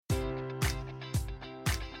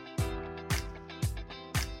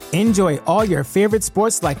Enjoy all your favorite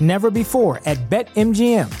sports like never before at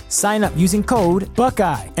BetMGM. Sign up using code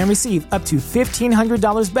Buckeye and receive up to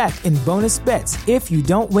 $1,500 back in bonus bets if you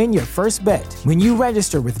don't win your first bet. When you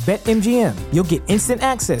register with BetMGM, you'll get instant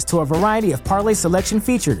access to a variety of parlay selection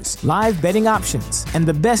features, live betting options, and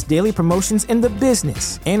the best daily promotions in the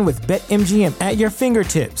business. And with BetMGM at your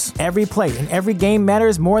fingertips, every play and every game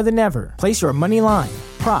matters more than ever. Place your money line,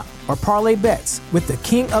 prop, or parlay bets with the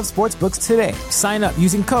king of sportsbooks today. Sign up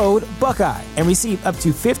using code Buckeye and receive up to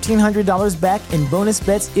 $1,500 back in bonus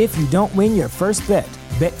bets if you don't win your first bet.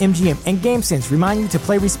 BetMGM and GameSense remind you to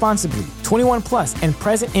play responsibly. 21 plus and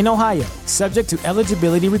present in Ohio, subject to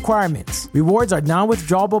eligibility requirements. Rewards are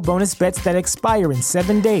non-withdrawable bonus bets that expire in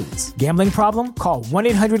 7 days. Gambling problem? Call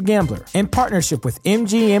 1-800-GAMBLER. In partnership with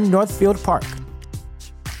MGM Northfield Park.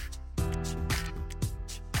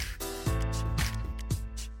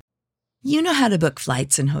 You know how to book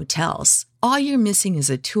flights and hotels. All you're missing is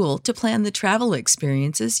a tool to plan the travel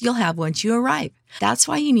experiences you'll have once you arrive. That's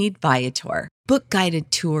why you need Viator. Book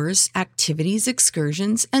guided tours, activities,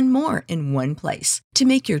 excursions, and more in one place to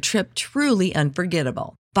make your trip truly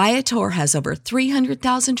unforgettable. Viator has over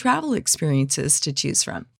 300,000 travel experiences to choose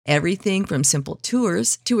from. Everything from simple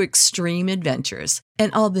tours to extreme adventures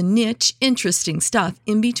and all the niche, interesting stuff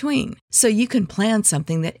in between. So you can plan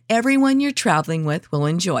something that everyone you're traveling with will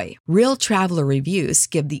enjoy. Real traveler reviews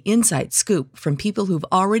give the inside scoop from people who've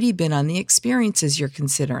already been on the experiences you're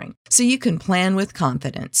considering. So you can plan with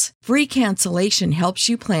confidence. Free cancellation helps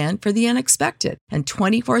you plan for the unexpected. And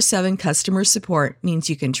 24/7 customer support means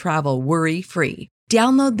you can travel worry-free.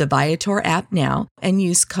 Download the Viator app now and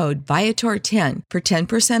use code Viator10 for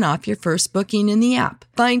 10% off your first booking in the app.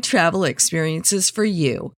 Find travel experiences for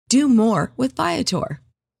you. Do more with Viator.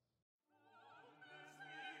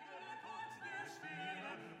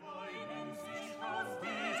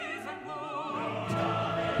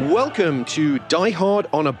 Welcome to Die Hard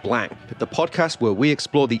on a Blank, the podcast where we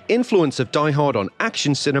explore the influence of Die Hard on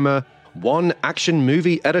action cinema, one action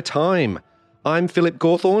movie at a time. I'm Philip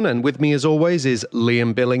Gawthorne, and with me as always is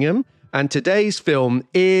Liam Billingham, and today's film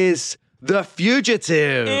is The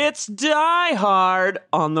Fugitive. It's Die Hard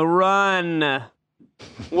on the Run.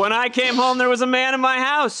 When I came home, there was a man in my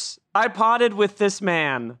house. I potted with this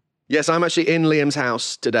man. Yes, I'm actually in Liam's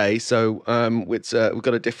house today, so we've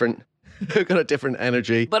got a different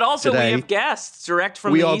energy. But also today. We have guests direct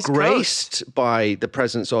from the East Coast. We are graced by the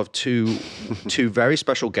presence of two very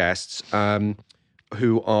special guests.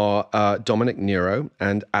 Who are Dominick Nero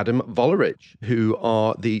and Adam Volerich, who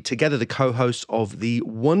are together the co-hosts of the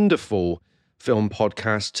wonderful film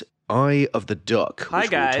podcast Eye of the Duck, Hi,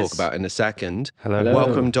 which guys. we'll talk about in a second. Hello.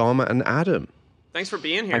 Welcome, Dom and Adam. Thanks for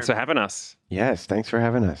being here. Thanks for having us. Yes, thanks for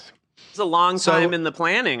having us. It's a long time in the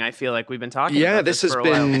planning. I feel like we've been talking about this has for a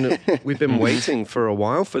while. we've been waiting for a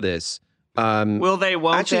while for this. Will they,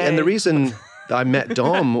 won't actually, they? And the reason that I met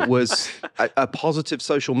Dom was a positive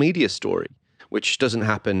social media story, which doesn't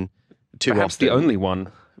happen too Perhaps often. the only one.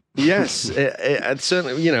 Yes, it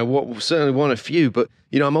certainly, certainly one of few. But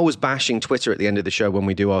I'm always bashing Twitter at the end of the show when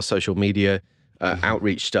we do our social media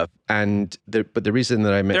outreach stuff. And but the reason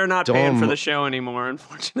that I met They're not Dom, paying for the show anymore,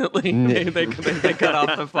 unfortunately. they cut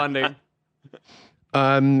off the funding.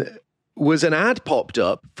 Was an ad popped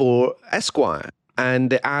up for Esquire, and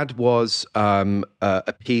the ad was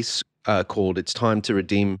a piece called "It's Time to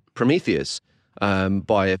Redeem Prometheus."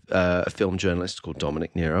 By a film journalist called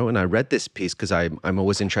Dominick Nero, and I read this piece because I'm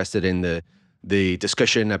always interested in the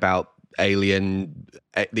discussion about the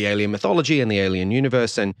alien mythology and the alien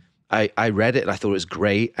universe, and I read it and I thought it was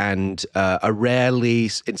great and a rarely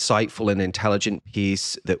insightful and intelligent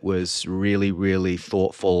piece that was really, really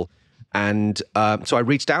thoughtful. And so I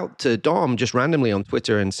reached out to Dom just randomly on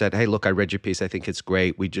Twitter and said, "Hey, look, I read your piece. I think it's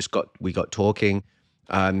great. We got talking.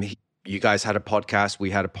 You guys had a podcast. We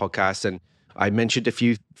had a podcast, and I mentioned a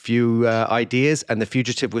few ideas, and The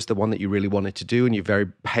Fugitive was the one that you really wanted to do, and you very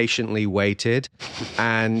patiently waited.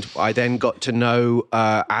 And I then got to know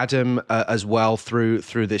Adam as well through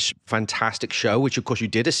this fantastic show, which of course you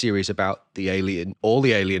did a series about all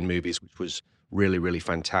the Alien movies, which was really, really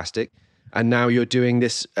fantastic. And now you're doing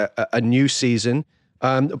this a new season.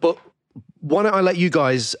 But why don't I let you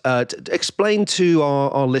guys explain to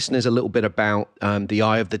our listeners a little bit about the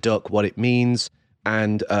Eye of the Duck, what it means,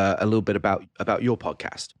 and a little bit about your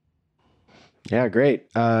podcast. Yeah, great.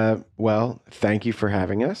 Well, thank you for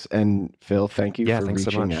having us. And Phil, thank you for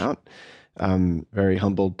reaching out. Very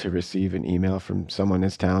humbled to receive an email from someone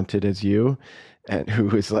as talented as you, and who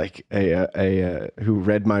was like who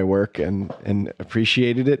read my work and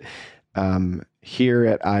appreciated it. Here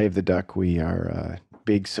at Eye of the Duck, we are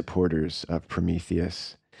big supporters of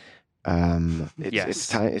Prometheus. It's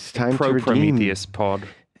time to redeem. Prometheus pod.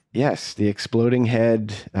 Yes, the exploding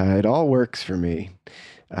head. It all works for me.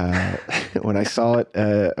 When I saw it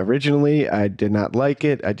originally, I did not like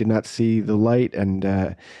it. I did not see the light, and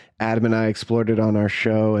Adam and I explored it on our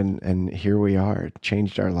show, and here we are. It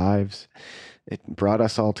changed our lives. It brought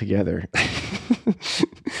us all together.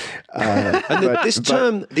 This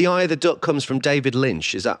term, the eye of the duck, comes from David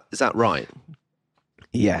Lynch. Is that right?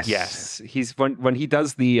 Yes. He's when he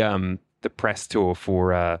does the press tour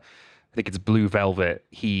for I think it's Blue Velvet.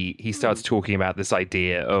 He starts talking about this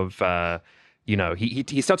idea of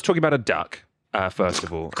he starts talking about a duck. First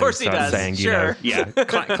of all, of course he does. Saying, sure.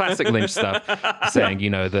 Classic Lynch stuff. Saying,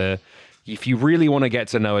 if you really want to get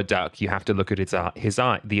to know a duck, you have to look at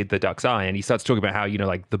the duck's eye. And he starts talking about how,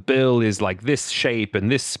 like the bill is like this shape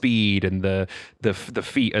and this speed, and the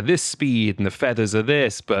feet are this speed, and the feathers are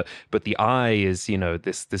this, but the eye is,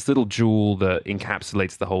 this little jewel that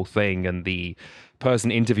encapsulates the whole thing. And the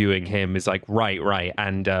person interviewing him is like, right.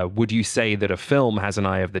 And would you say that a film has an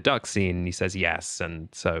eye of the duck scene? And he says yes. And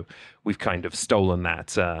so we've kind of stolen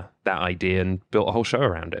that idea and built a whole show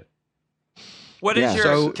around it. What is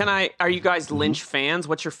are you guys Lynch fans?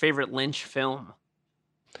 What's your favorite Lynch film?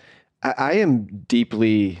 I am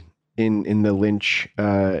deeply in the Lynch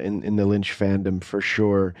in the Lynch fandom for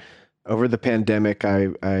sure. Over the pandemic,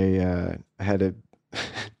 I had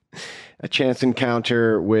a chance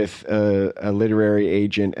encounter with a literary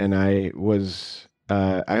agent, and I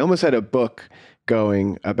almost had a book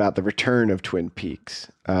going about the return of Twin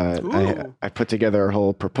Peaks. I put together a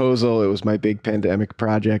whole proposal. It was my big pandemic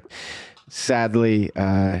project. Sadly,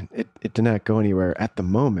 it did not go anywhere at the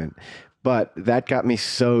moment, but that got me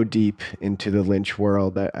so deep into the Lynch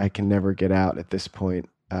world that I can never get out at this point.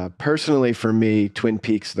 Personally, for me, Twin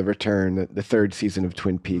Peaks: The Return, the third season of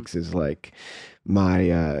Twin Peaks, is like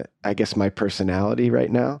my personality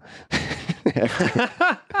right now.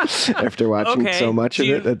 After watching so much of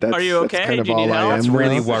it, that's kind of all I am. That's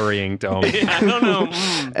really worrying, Dom. I don't know.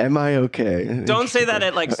 Am I okay? Don't say that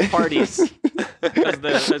at like parties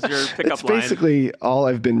as your pickup it's line. Basically all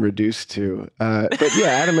I've been reduced to. But yeah,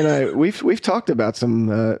 Adam and I, we've talked about some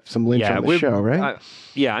Lynch on the show, right?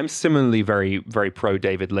 I'm similarly very, very pro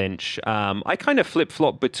David Lynch. I kind of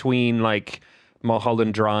flip-flop between like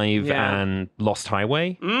Mulholland Drive and Lost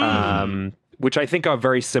Highway. Which I think are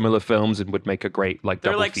very similar films and would make a great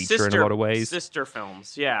double feature in a lot of ways. Sister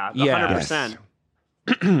films, 100%.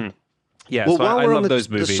 Yeah, well, so I love those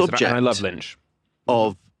movies, and I love Lynch.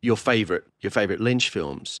 Of your favorite Lynch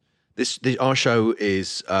films, our show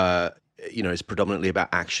is is predominantly about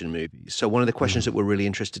action movies. So one of the questions that we're really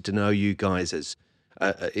interested to know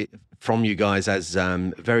from you guys as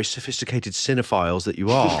very sophisticated cinephiles that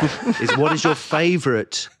you are is, what is your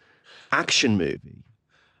favorite action movie?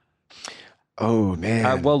 Oh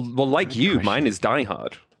man! Well, like you, mine is Die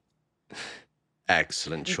Hard.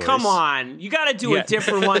 Excellent choice. Come on, you got to do a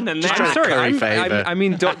different one than that. I'm sorry. I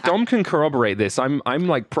mean, Dom can corroborate this. I'm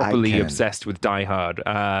like properly obsessed with Die Hard.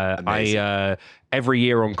 I every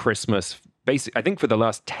year on Christmas, basically, I think for the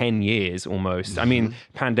last 10 years almost. I mean,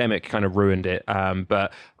 pandemic kind of ruined it,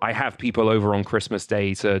 but I have people over on Christmas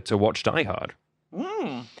Day to watch Die Hard.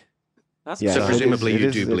 So presumably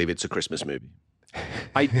you do believe it's a Christmas movie.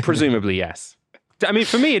 Presumably, yes. I mean,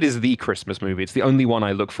 for me, it is the Christmas movie. It's the only one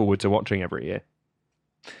I look forward to watching every year.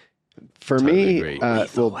 For me,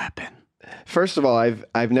 Weapon. First of all,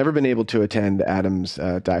 I've never been able to attend Adam's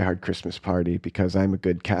Die Hard Christmas party because I'm a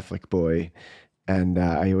good Catholic boy, and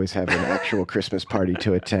I always have an actual Christmas party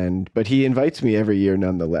to attend. But he invites me every year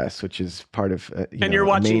nonetheless, which is part of. And you're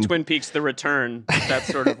watching Twin Peaks: The Return. That's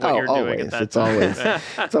sort of what you're doing at that time.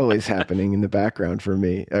 It's always happening in the background for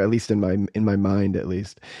me, or at least in my mind, at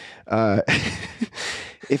least.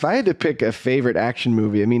 If I had to pick a favorite action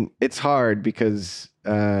movie, I mean, it's hard because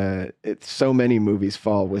so many movies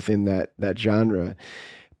fall within that genre.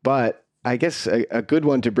 But I guess a good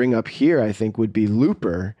one to bring up here, I think, would be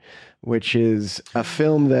Looper, which is a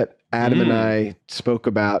film that Adam and I spoke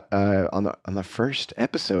about on the first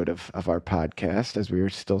episode of our podcast, as we were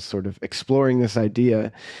still sort of exploring this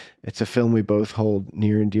idea. It's a film we both hold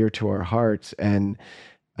near and dear to our hearts, and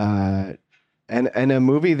a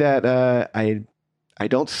movie that I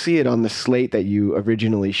don't see it on the slate that you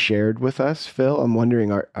originally shared with us, Phil. I'm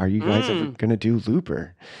wondering, are you guys ever going to do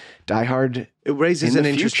Looper? Die Hard. It raises an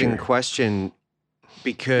interesting question,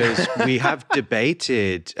 because we have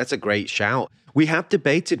debated. That's a great shout. We have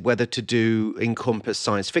debated whether to encompass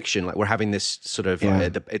science fiction. Like, we're having this sort of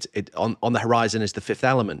on the horizon is The Fifth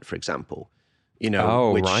Element, for example.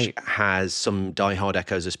 Which has some Die Hard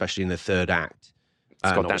echoes, especially in the third act.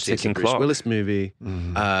 It's got that ticking Bruce clock. Willis movie.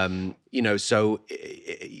 So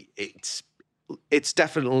it's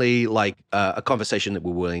definitely like a conversation that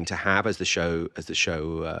we're willing to have as the show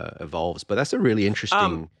evolves. But that's a really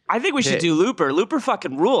interesting. I think we should do Looper. Looper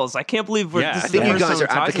fucking rules. I can't believe we're. I think you guys are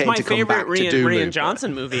advocating to come back to do Looper. It's my favorite Rian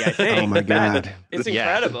Johnson movie. I think. Oh my god, it's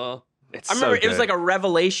incredible. I remember it was like a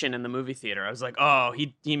revelation in the movie theater. I was like, oh,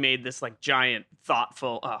 he made this like giant,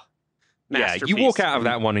 thoughtful. Yeah, you walk out of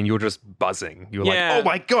that one and you're just buzzing. You're like, oh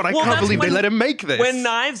my God, I can't believe they let him make this. When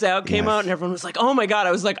Knives Out came out and everyone was like, oh my God,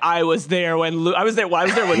 I was like, I was there when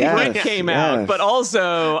Brick came out, but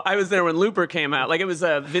also I was there when Looper came out. Like it was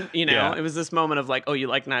it was this moment of like, oh, you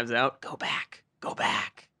like Knives Out? Go back.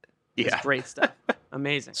 Yeah. It's great stuff.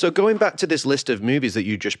 Amazing. So going back to this list of movies that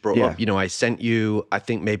you just brought up, I sent you, I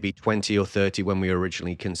think maybe 20 or 30 when we were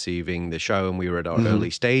originally conceiving the show and we were at our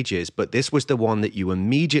early stages, but this was the one that you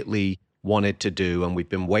immediately wanted to do, and we've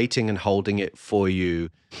been waiting and holding it for you.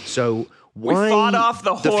 So why we fought off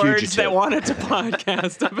the hordes Fugitive? That wanted to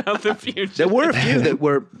podcast about The Fugitive. There were a few that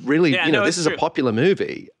were really, this is true. A popular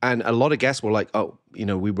movie, and a lot of guests were like, oh, we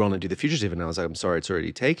want to do The Fugitive, and I was like, I'm sorry, it's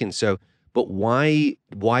already taken. So, but why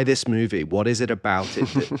this movie? What is it about it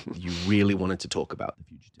that you really wanted to talk about The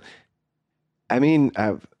Fugitive? I mean,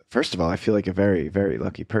 first of all, I feel like a very, very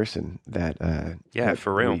lucky person that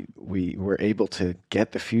for real, we were able to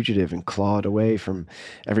get The Fugitive and claw it away from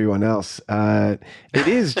everyone else. It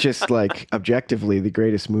is just like objectively the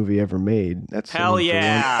greatest movie ever made. That's hell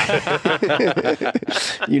yeah,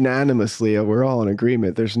 unanimously, we're all in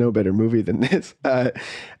agreement. There's no better movie than this.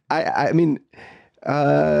 I mean,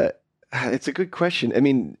 it's a good question. I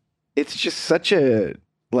mean, it's just such a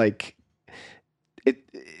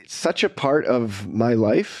such a part of my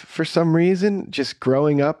life for some reason. Just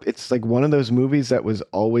growing up, it's like one of those movies that was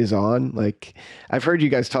always on. Like I've heard you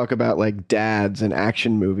guys talk about like dads and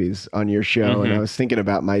action movies on your show, and I was thinking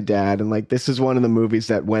about my dad, and like this is one of the movies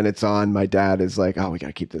that when it's on, my dad is like, "Oh, we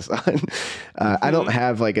gotta keep this on." I don't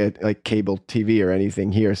have like cable TV or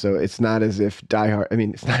anything here, so it's not as if Die Hard. I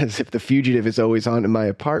mean, it's not as if The Fugitive is always on in my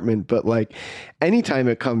apartment, but like anytime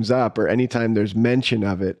it comes up or anytime there's mention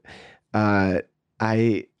of it,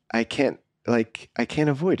 I can't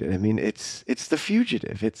avoid it. I mean, it's The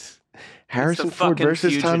Fugitive. It's Harrison Ford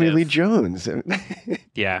versus Tommy Lee Jones.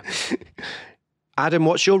 Yeah. Adam,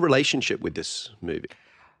 what's your relationship with this movie?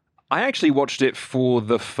 I actually watched it for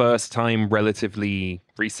the first time relatively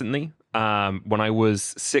recently. When I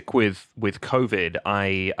was sick with COVID,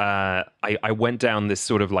 I went down this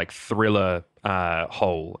sort of like thriller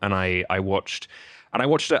hole, and I watched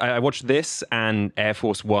this and Air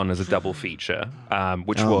Force One as a double feature,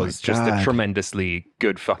 which was just a tremendously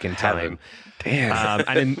good fucking time. Damn.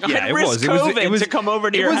 It was COVID to come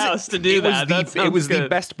over to your house to do that. It was the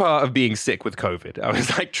best part of being sick with COVID. I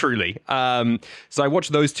was like, truly. So I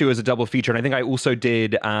watched those two as a double feature, and I think I also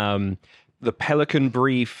did The Pelican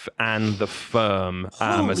Brief and The Firm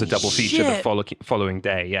as a double feature the following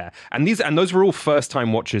day. Yeah. And those were all first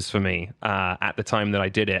time watches for me at the time that I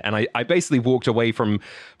did it. And I basically walked away from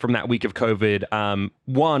that week of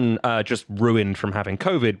COVID, just ruined from having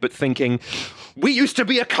COVID, but thinking, we used to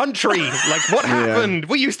be a country. Like, what happened?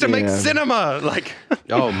 We used to make cinema. Like,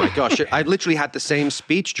 oh my gosh. I literally had the same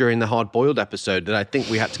speech during the Hard Boiled episode that I think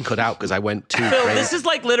we had to cut out because I went too Phil, crazy. This is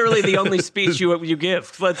like literally the only speech you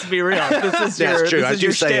give. Let's be real. That's true. I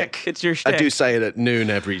do say it. It's your shtick. I do say it at noon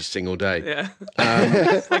every single day. Yeah.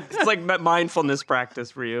 It's like mindfulness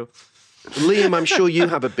practice for you. Liam, I'm sure you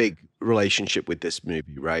have a big relationship with this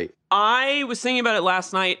movie, right? I was thinking about it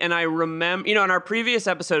last night, and I remember, in our previous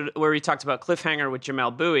episode where we talked about Cliffhanger with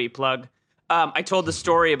Jamel Bowie, I told the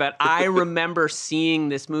story about I remember seeing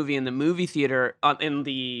this movie in the movie theater in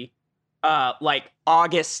the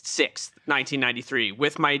August 6th, 1993,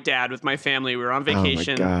 with my dad, with my family. We were on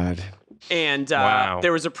vacation. Oh my God. And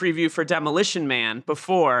there was a preview for Demolition Man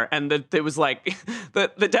before, and it was like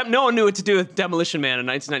no one knew what to do with Demolition Man in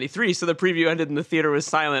 1993, so the preview ended and the theater was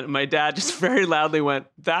silent, and my dad just very loudly went,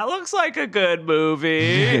 "That looks like a good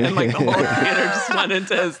movie," and like the whole theater just went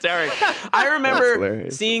into hysterics. I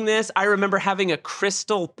remember seeing this. I remember having a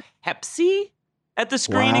Crystal Pepsi at the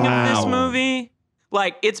screening of this movie.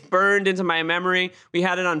 Like, it's burned into my memory. We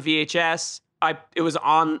had it on VHS. It was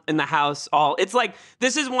on in the house it's like,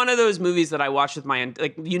 this is one of those movies that I watched with my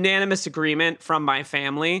unanimous agreement from my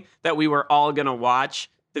family that we were all gonna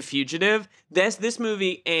watch The Fugitive. This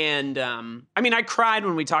movie, and I cried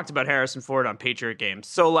when we talked about Harrison Ford on Patriot Games.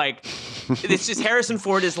 So like, it's just Harrison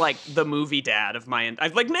Ford is like the movie dad of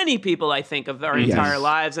like many people, I think, of our entire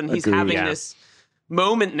lives, and he's having this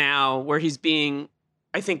moment now where he's being,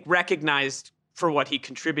 I think, recognized for what he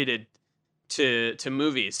contributed to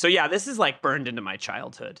movies. So yeah, this is like burned into my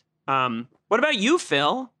childhood. What about you,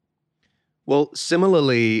 Phil? Well,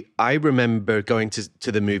 similarly, I remember going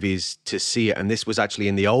to the movies to see it, and this was actually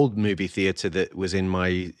in the old movie theater that was in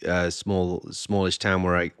my smallish town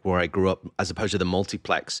where I grew up, as opposed to the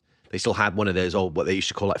multiplex. They still had one of those old, what they used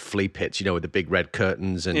to call like flea pits, with the big red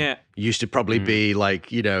curtains, and used to probably be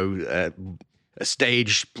like, a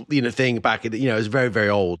stage, thing back in, it was very, very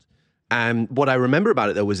old. And what I remember about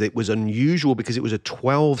it, though, was it was unusual because it was a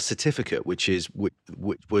 12 certificate, which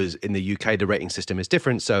was in the UK, the rating system is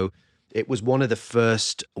different. So it was one of the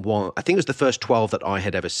first one. I think it was the first 12 that I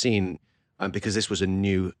had ever seen, because this was a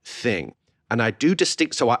new thing. And I do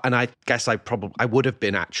distinct. So I guess I would have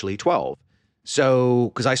been actually 12. So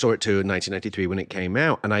because I saw it too in 1993 when it came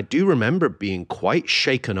out, and I do remember being quite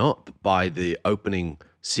shaken up by the opening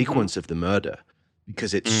sequence of the murder,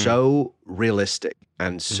 because it's so realistic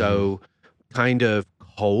and so kind of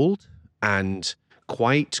cold and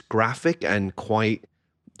quite graphic and quite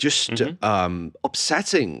just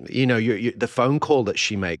upsetting. The phone call that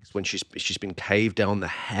she makes when she's been caved down the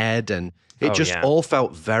head, and it all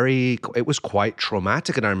felt it was quite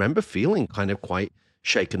traumatic. And I remember feeling kind of quite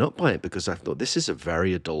shaken up by it, because I thought this is a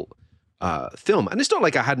very adult film. And it's not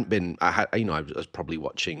like I was probably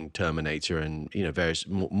watching Terminator and various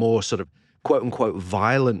more sort of quote unquote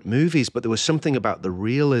violent movies, but there was something about the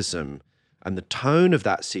realism and the tone of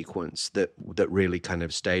that sequence that really kind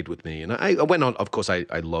of stayed with me. And I went on, of course, I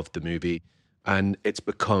loved the movie, and it's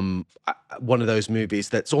become one of those movies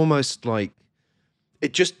that's almost like,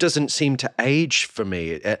 it just doesn't seem to age for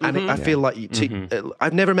me. And I feel like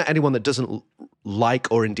I've never met anyone that doesn't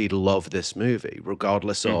like or indeed love this movie,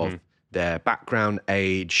 regardless of their background,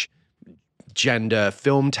 age, gender,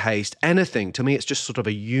 film taste, anything. To me, it's just sort of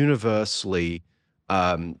a universally,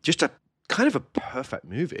 just a kind of a perfect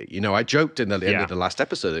movie. I joked in the end of the last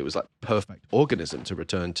episode, it was like perfect organism, to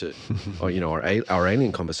return to, our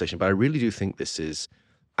alien conversation. But I really do think this is,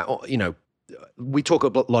 we talk a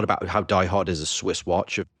lot about how Die Hard is a Swiss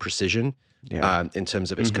watch of precision in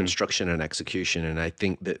terms of its construction and execution. And I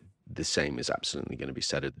think that the same is absolutely going to be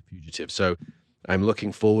said of The Fugitive. So I'm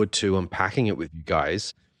looking forward to unpacking it with you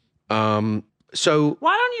guys. So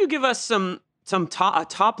why don't you give us some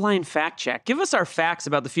top line fact check? Give us our facts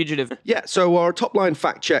about The Fugitive. Yeah, so our top line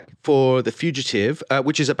fact check for The Fugitive,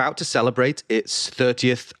 which is about to celebrate its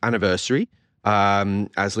 30th anniversary.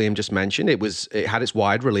 As Liam just mentioned, it had its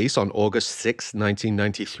wide release on August 6th,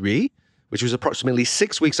 1993, which was approximately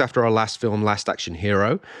 6 weeks after our last film, Last Action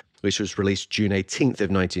Hero, which was released June 18th of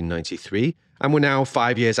 1993. And we're now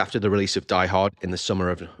 5 years after the release of Die Hard in the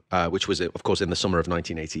summer of, which was, of course, in the summer of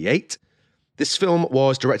 1988. This film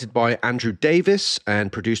was directed by Andrew Davis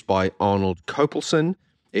and produced by Arnold Kopelson.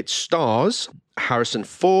 It stars Harrison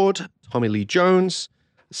Ford, Tommy Lee Jones,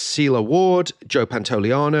 Celia Ward, Joe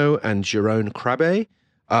Pantoliano, and Jerome Crabbe.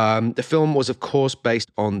 The film was, of course,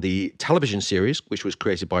 based on the television series, which was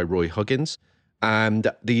created by Roy Huggins.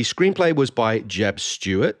 And the screenplay was by Jeb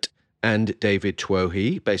Stewart and David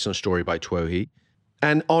Twohy, based on a story by Twohy.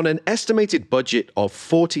 And on an estimated budget of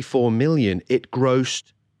 $44 million, it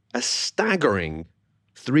grossed a staggering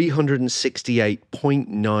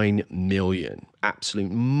 $368.9 million.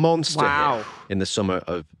 Absolute monster hit in the summer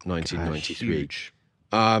of 1993. Huge.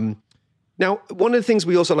 Now, one of the things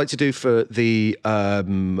we also like to do for the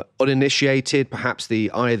uninitiated, perhaps the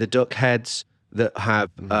Eye of the Duck heads that have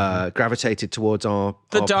gravitated towards our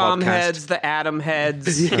Dom podcast. heads, the Adam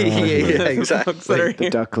heads. Yeah, exactly. The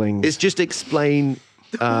ducklings. Is just explain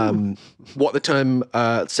what the term,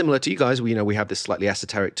 similar to you guys, we have this slightly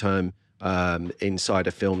esoteric term inside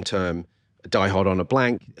a film term, Die Hard on a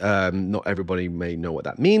blank. Not everybody may know what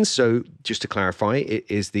that means. So just to clarify, it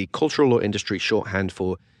is the cultural or industry shorthand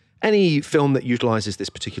for any film that utilizes this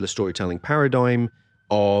particular storytelling paradigm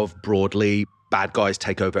of broadly bad guys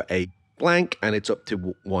take over a blank and it's up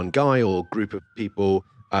to one guy or group of people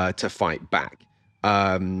to fight back.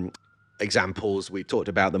 Examples, we talked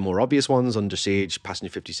about the more obvious ones, Under Siege,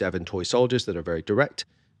 Passenger 57, Toy Soldiers, that are very direct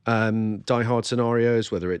Die Hard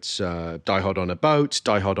scenarios, whether it's Die Hard on a boat,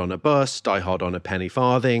 Die Hard on a bus, Die Hard on a penny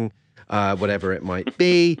farthing, whatever it might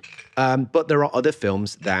be. But there are other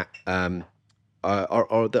films that are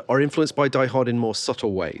influenced by Die Hard in more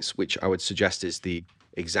subtle ways, which I would suggest is the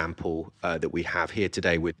example that we have here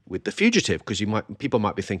today with The Fugitive, because people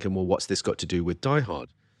might be thinking, well, what's this got to do with Die Hard?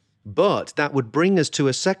 But that would bring us to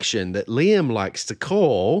a section that Liam likes to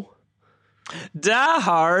call Die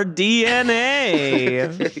Hard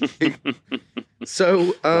DNA.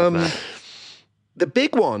 So the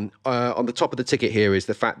big one on the top of the ticket here is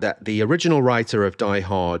the fact that the original writer of Die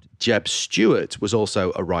Hard, Jeb Stewart, was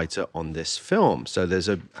also a writer on this film. So there's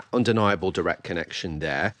an undeniable direct connection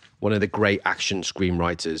there. One of the great action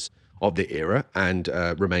screenwriters of the era and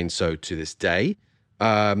remains so to this day.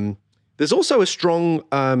 There's also a strong,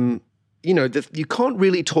 you can't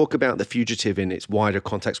really talk about The Fugitive in its wider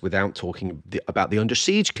context without talking about the Under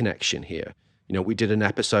Siege connection here. We did an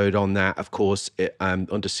episode on that. Of course,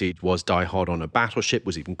 Under Siege was Die Hard on a battleship,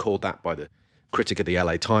 was even called that by the critic of the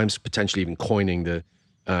LA Times, potentially even coining the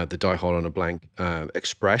Die Hard on a blank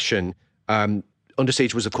expression. Under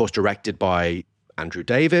Siege was, of course, directed by Andrew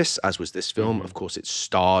Davis, as was this film. Mm-hmm. Of course, it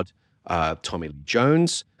starred Tommy Lee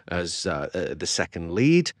Jones as the second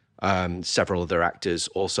lead. Several other actors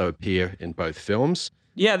also appear in both films.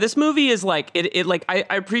 Yeah, this movie is like I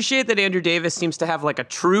appreciate that Andrew Davis seems to have like a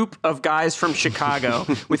troupe of guys from Chicago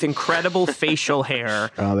with incredible facial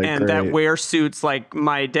hair and that wear suits like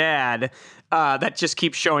my dad that just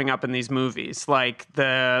keep showing up in these movies. Like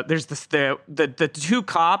there's the two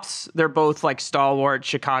cops, they're both like stalwart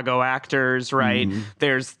Chicago actors, right? Mm-hmm.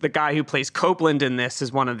 There's the guy who plays Copeland in this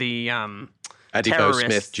is one of the Eddie Bo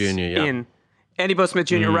Smith Jr. Yeah. Eddie Bo Smith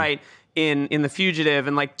Jr. Right in The Fugitive,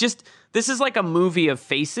 and like just this is like a movie of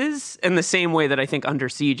faces in the same way that I think Under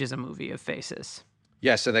Siege is a movie of faces.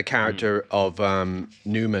 Yeah, so the character of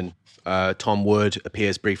Newman, Tom Wood,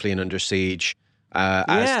 appears briefly in Under Siege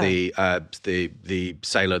as the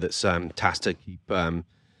sailor that's tasked to keep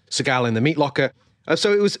Seagal in the meat locker.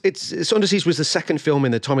 So it's Under Siege was the second film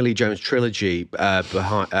in the Tommy Lee Jones trilogy,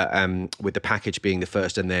 with the package being the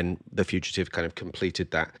first, and then The Fugitive kind of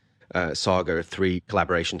completed that saga of 3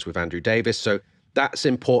 collaborations with Andrew Davis. So that's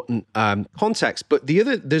important context. But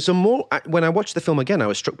there's a more, when I watched the film again, I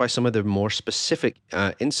was struck by some of the more specific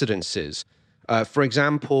incidences, for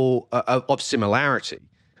example, of similarity.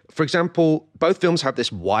 For example, both films have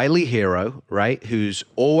this wily hero, right, who's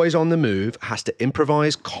always on the move, has to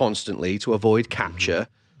improvise constantly to avoid capture,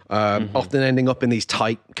 often ending up in these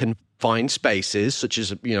tight, confined spaces, such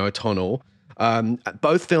as, a tunnel.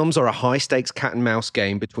 Both films are a high-stakes cat-and-mouse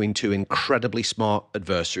game between 2 incredibly smart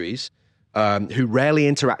adversaries who rarely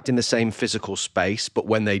interact in the same physical space, but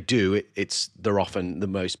when they do, they're often the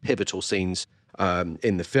most pivotal scenes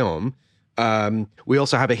in the film. We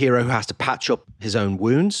also have a hero who has to patch up his own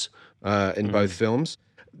wounds in both films.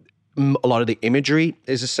 A lot of the imagery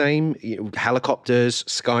is the same. Helicopters,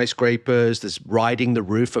 skyscrapers, there's riding the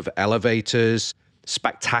roof of elevators,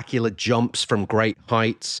 spectacular jumps from great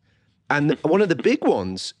heights. And one of the big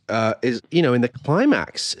ones is, in the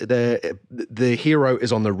climax, the hero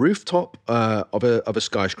is on the rooftop of a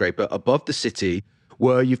skyscraper above the city,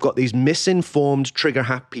 where you've got these misinformed,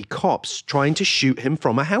 trigger-happy cops trying to shoot him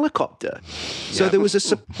from a helicopter. So there was a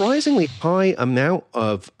surprisingly high amount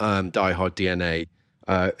of Die Hard DNA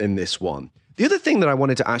in this one. The other thing that I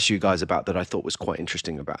wanted to ask you guys about that I thought was quite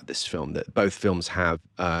interesting about this film, that both films have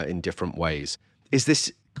in different ways, is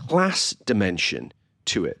this class dimension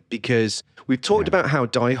to it. Because we've talked about how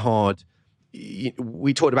Die Hard,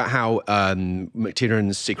 we talked about how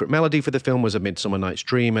McTiernan's secret melody for the film was A Midsummer Night's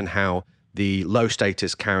Dream, and how the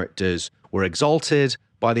low-status characters were exalted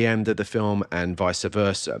by the end of the film, and vice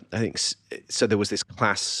versa. I think so. There was this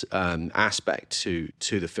class aspect to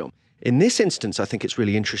the film. In this instance, I think it's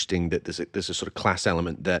really interesting that there's a sort of class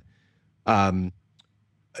element that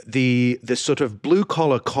the sort of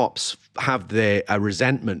blue-collar cops have a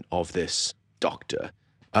resentment of this doctor,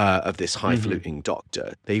 of this highfalutin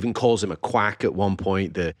doctor. They even calls him a quack at one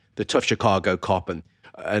point. The tough Chicago cop,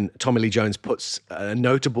 and Tommy Lee Jones puts a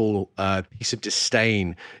notable piece of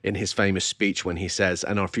disdain in his famous speech when he says,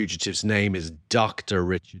 "And our fugitive's name is Dr.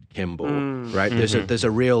 Richard Kimball." Right? There's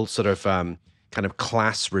a real sort of kind of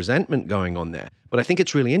class resentment going on there. But I think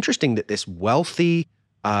it's really interesting that this wealthy,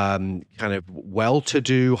 kind of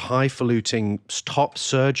well-to-do, highfalutin top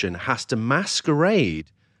surgeon has to masquerade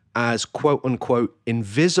as quote-unquote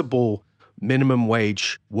invisible minimum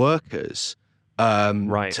wage workers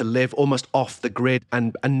to live almost off the grid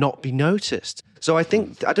and not be noticed. So I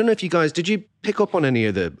think, I don't know if you guys, did you pick up on any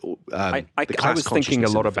of the I was thinking a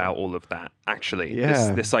lot about all of that, actually.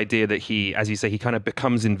 Yeah. This idea that he, as you say, he kind of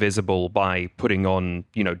becomes invisible by putting on,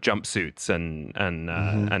 jumpsuits and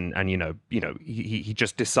he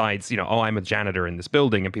just decides, I'm a janitor in this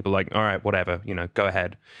building, and people are like, all right, whatever, go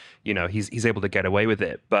ahead. He's able to get away with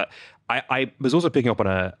it. But I was also picking up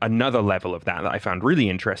on another level of that I found really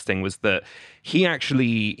interesting, was that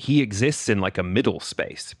he exists in like a middle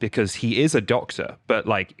space, because he is a doctor, but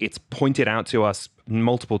like it's pointed out to us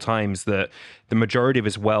multiple times that the majority of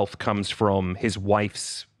his wealth comes from his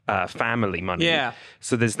wife's family money. Yeah.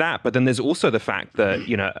 So there's that. But then there's also the fact that,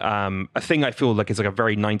 you know, a thing I feel like is like a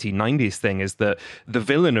very 1990s thing is that the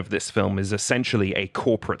villain of this film is essentially a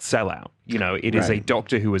corporate sellout. You know, it is a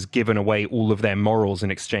doctor who has given away all of their morals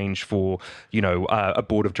in exchange for, you know, a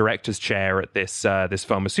board of directors chair at this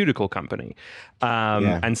pharmaceutical company.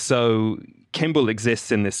 And so Kimball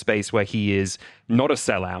exists in this space where he is not a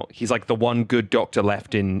sellout. He's like the one good doctor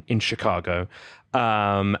left in Chicago.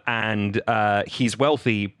 And he's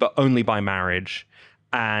wealthy, but only by marriage.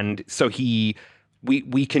 And so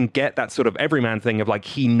we can get that sort of everyman thing of like,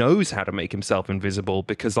 he knows how to make himself invisible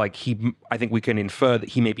because like I think we can infer that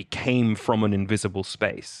he maybe came from an invisible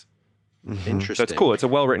space. Interesting. So it's cool. It's a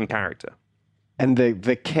well-written character. And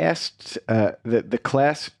the cast, the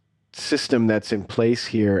class system that's in place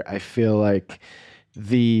here, I feel like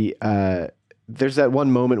there's that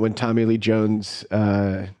one moment when Tommy Lee Jones,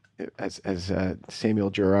 as Samuel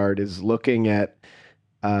Gerard, is looking at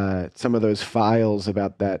some of those files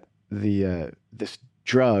about this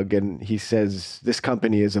drug, and he says this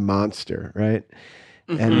company is a monster, right?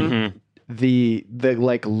 And the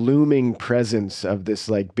like looming presence of this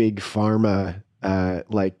like big pharma,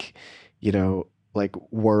 like, you know, like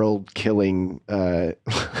world killing thing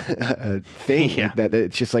that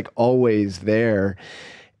it's just like always there.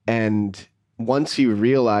 And once you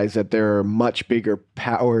realize that there are much bigger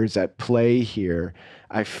powers at play here,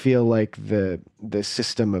 I feel like the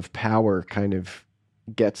system of power kind of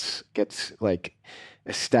gets like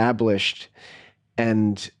established.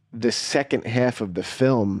 And the second half of the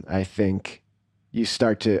film, I think you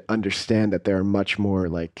start to understand that there are much more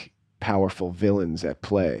like powerful villains at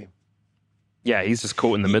play. Yeah, he's just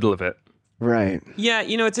caught in the middle of it. Right. Yeah,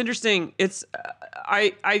 you know, it's interesting. It's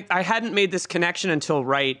I hadn't made this connection until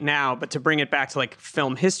right now, but to bring it back to like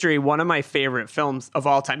film history, one of my favorite films of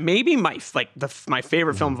all time, maybe my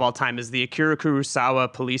favorite film of all time, is the Akira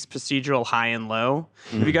Kurosawa police procedural High and Low.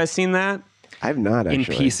 Have you guys seen that? I have not,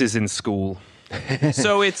 actually. In pieces in school.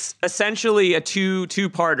 So it's essentially a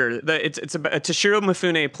two-parter. Toshiro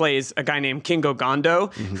Mifune plays a guy named Kingo Gondo,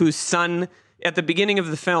 whose son, at the beginning of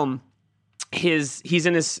the film, he's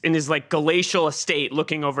in his like glacial estate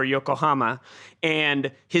looking over Yokohama,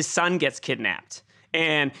 and his son gets kidnapped.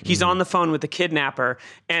 And he's on the phone with the kidnapper,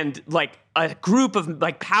 and like a group of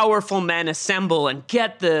like powerful men assemble and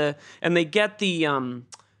get the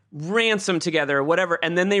ransom together or whatever,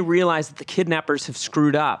 and then they realize that the kidnappers have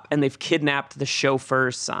screwed up and they've kidnapped the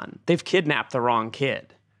chauffeur's son. They've kidnapped the wrong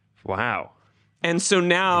kid. Wow. And so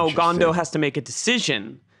now Gondo has to make a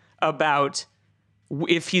decision about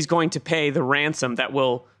if he's going to pay the ransom that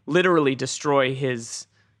will literally destroy his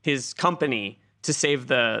company to save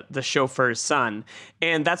the chauffeur's son.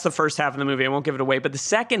 And that's the first half of the movie. I won't give it away. But the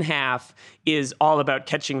second half is all about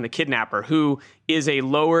catching the kidnapper, who is a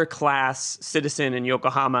lower class citizen in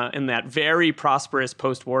Yokohama in that very prosperous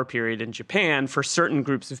post-war period in Japan for certain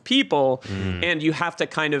groups of people. And you have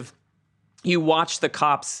to you watch the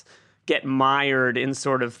cops get mired in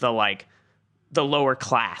sort of the lower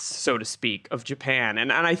class, so to speak, of Japan.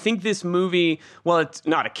 And I think this movie, while it's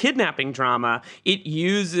not a kidnapping drama, it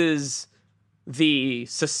uses the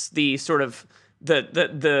sort of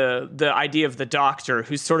the idea of the doctor,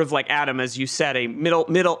 who's sort of like Adam, as you said, a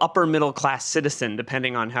upper middle class citizen,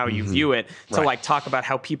 depending on how you view it, to like talk about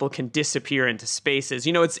how people can disappear into spaces.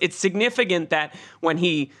 You know, it's significant that when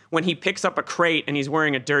he picks up a crate and he's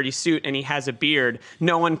wearing a dirty suit and he has a beard,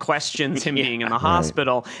 no one questions him being in the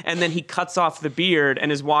hospital. And then he cuts off the beard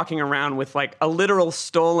and is walking around with like a literal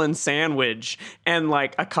stolen sandwich and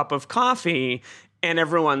like a cup of coffee. And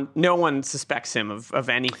no one suspects him of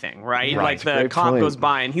anything, right? Like the cop goes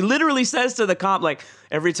by and he literally says to the cop, like,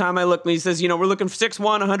 every time I look, he says, you know, we're looking for 6'1",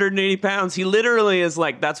 180 pounds. He literally is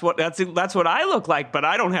like, that's what I look like, but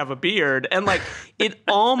I don't have a beard. And like, it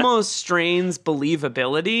almost strains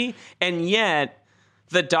believability. And yet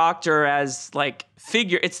the doctor as like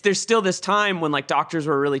figure, there's still this time when like doctors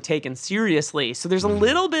were really taken seriously. So there's a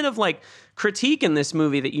little bit of like critique in this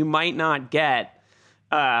movie that you might not get,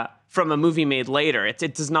 from a movie made later. It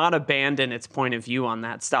does not abandon its point of view on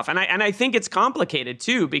that stuff. And I think it's complicated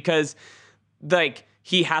too, because like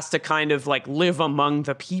he has to kind of like live among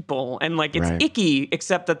the people, and like it's icky,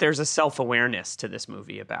 except that there's a self-awareness to this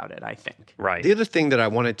movie about it, I think. Right. The other thing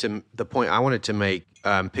that the point I wanted to make,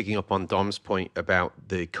 picking up on Dom's point about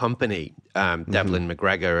the company, Devlin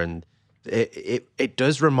McGregor, and it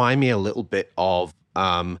does remind me a little bit of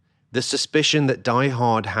the suspicion that Die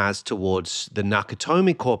Hard has towards the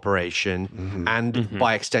Nakatomi Corporation and,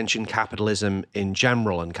 by extension, capitalism in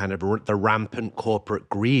general, and kind of the rampant corporate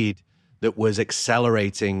greed that was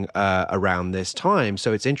accelerating around this time.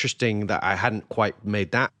 So it's interesting that I hadn't quite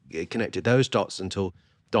connected those dots until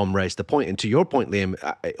Dom raised the point. And to your point, Liam,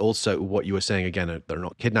 also what you were saying again, they're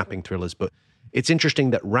not kidnapping thrillers, but it's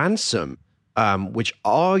interesting that Ransom, which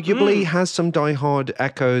arguably has some Die Hard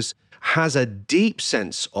echoes, has a deep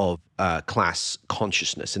sense of class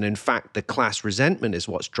consciousness. And in fact, the class resentment is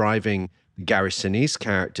what's driving Gary Sinise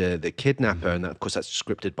character, the kidnapper. And that, of course, that's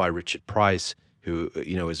scripted by Richard Price, who,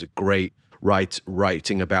 is a great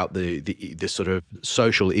writing about the sort of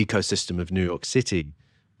social ecosystem of New York City.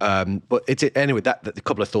 But anyway, that a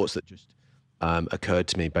couple of thoughts that just occurred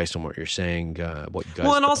to me based on what you're saying, what you guys,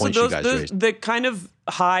 well, and also raised. The kind of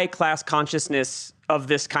high class consciousness of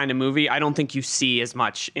this kind of movie, I don't think you see as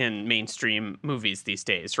much in mainstream movies these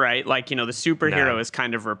days, right? Like, the superhero has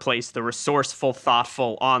kind of replaced the resourceful,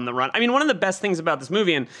 thoughtful, on the run. I mean, one of the best things about this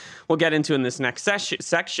movie, and we'll get into in this next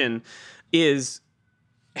section, is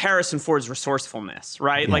Harrison Ford's resourcefulness,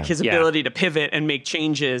 right? Like his ability to pivot and make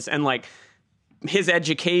changes, and like his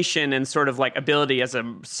education and sort of like ability as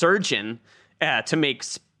a surgeon to make,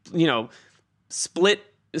 split,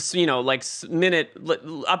 like minute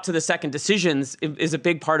up to the second decisions is a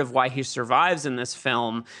big part of why he survives in this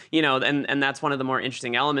film, and that's one of the more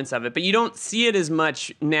interesting elements of it. But you don't see it as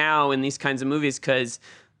much now in these kinds of movies because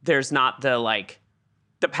there's not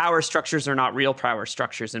the power structures are not real power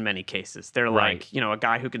structures in many cases. They're like, a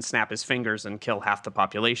guy who can snap his fingers and kill half the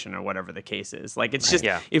population or whatever the case is. Like, it's just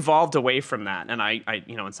evolved away from that. And I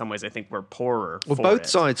in some ways, I think we're poorer. Well, both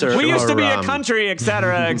sides are. We used to be a country, et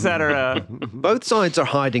cetera, et cetera. Both sides are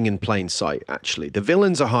hiding in plain sight, actually. The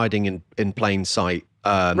villains are hiding in plain sight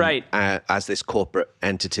as this corporate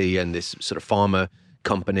entity and this sort of pharma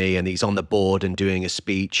company, and he's on the board and doing a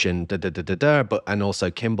speech and but also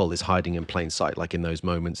Kimball is hiding in plain sight, like in those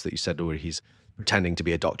moments that you said where he's pretending to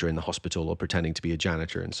be a doctor in the hospital or pretending to be a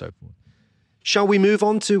janitor and so forth. Shall we move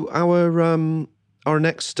on to our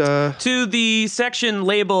next to the section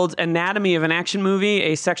labeled Anatomy of an Action Movie,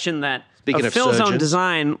 a section that Speaking of Phil's surgeons, own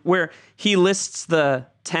design, where he lists the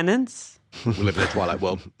tenets. We live in the Twilight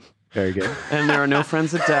world. Very good. And there are no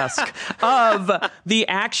friends at desk of the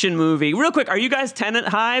action movie. Real quick, are you guys Tenet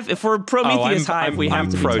Hive? If we're Prometheus Hive, we have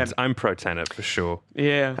to be Tenet. I'm pro Tenet for sure.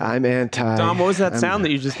 Yeah. I'm anti. Dom, what was that sound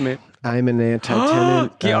that you just made? I'm an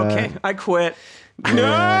anti-Tenet. Okay, I quit.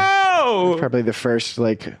 No! Probably the first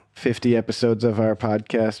 50 episodes of our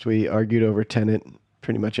podcast, we argued over Tenet.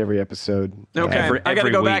 Pretty much every episode. Okay, I got to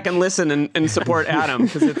go back and listen and support Adam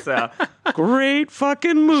because it's a great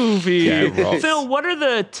fucking movie. Yeah, Phil, what are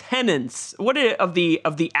the tenets? What are of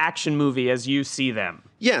the action movie as you see them?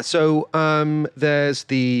 Yeah, so there's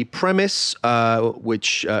the premise,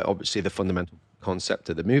 which obviously the fundamental concept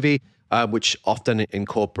of the movie, which often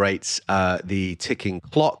incorporates the ticking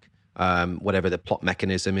clock, whatever the plot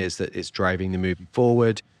mechanism is that is driving the movie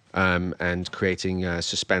forward, and creating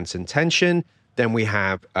suspense and tension. Then we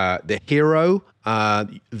have the hero,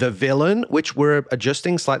 the villain, which we're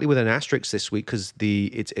adjusting slightly with an asterisk this week because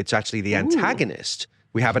it's actually the antagonist.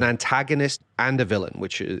 We have an antagonist and a villain,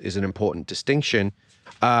 which is an important distinction.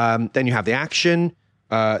 Then you have the action,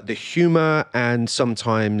 the humor, and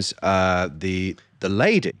sometimes the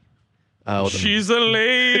lady. She's a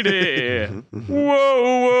lady.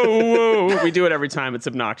 Whoa. We do it every time. It's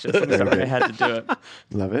obnoxious. I'm sorry. I had to do it.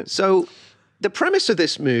 Love it. So the premise of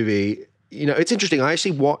this movie, it's interesting. I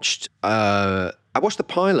actually watched the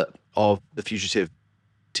pilot of the Fugitive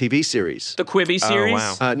TV series. The Quibi series?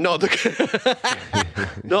 Oh, wow. Remember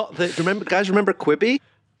Quibi?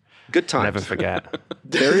 Good times. Never forget.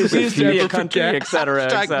 There is We used to be a country, et cetera,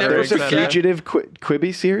 et cetera. There's a Fugitive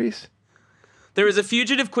Quibi series? There was a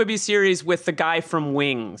Fugitive Quibi series with the guy from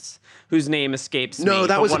Wings, whose name escapes me. No,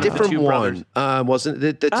 that was a different one. Wasn't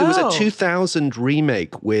it? There was a 2000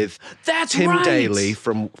 remake with Tim Daly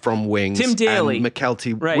from Wings. Tim Daly. And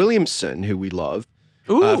McKelty Williamson, who we love.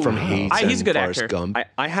 From Heat he's a good Forrest actor. Gump.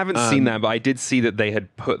 I haven't seen that, but I did see that they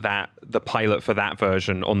had put the pilot for that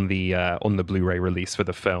version on the Blu-ray release for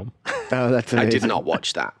the film. Oh, that's amazing. I did not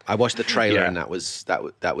watch that. I watched the trailer and that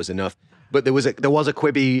was enough. But there was a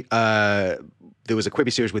Quibi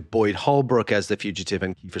series with Boyd Holbrook as the fugitive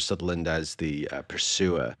and Kiefer Sutherland as the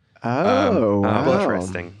pursuer. Wow.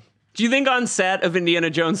 Interesting. Do you think on set of Indiana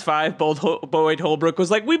Jones 5, Boyd Holbrook was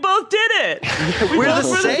like, we both did it? We're the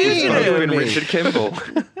same. And Richard Kimball.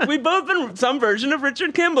 We've both been some version of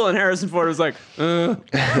Richard Kimball. And Harrison Ford was like,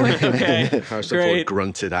 okay, Harrison Ford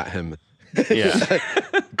grunted at him. Yeah.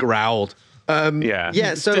 Growled.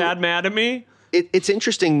 Yeah. So Dad mad at me? It's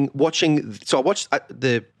interesting watching. So I watched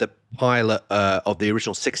the pilot of the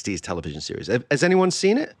original 60s television series. Has anyone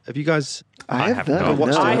seen it? Have you guys? I have not.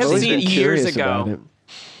 watched it. I have seen it years about ago. it.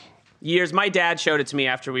 Years. My dad showed it to me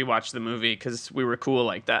after we watched the movie because we were cool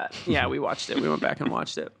like that. Yeah, we watched it. We went back and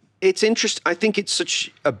watched it. it's interesting. I think it's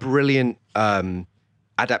such a brilliant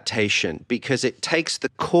adaptation because it takes the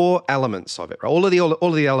core elements of it. All of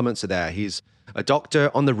the elements are there. He's a doctor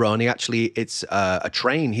on the run. It's a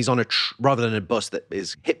train. He's on rather than a bus that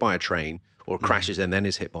is hit by a train or crashes and then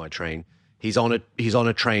is hit by a train. He's on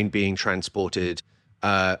a train being transported,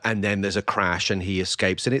 and then there's a crash and he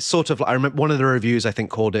escapes. And it's sort of like, I remember one of the reviews I think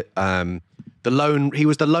called it he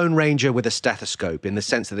was the Lone Ranger with a stethoscope, in the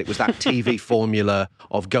sense that it was that TV formula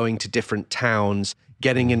of going to different towns,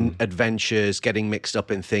 getting in adventures, getting mixed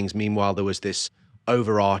up in things. Meanwhile, there was this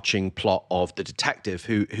overarching plot of the detective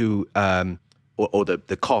who or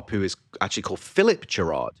the cop, who is actually called Philip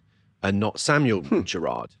Gerard and not Samuel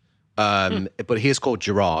Gerard. But he is called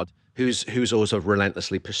Gerard, who's also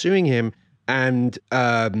relentlessly pursuing him. And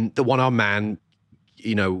the one-armed man,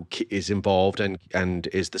 is involved and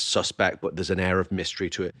is the suspect, but there's an air of mystery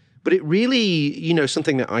to it. But it really,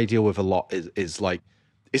 something that I deal with a lot is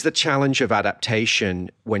the challenge of adaptation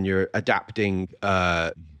when you're adapting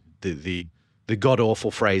the god-awful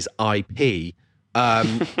phrase IP.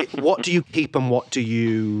 What do you keep and what do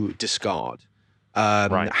you discard?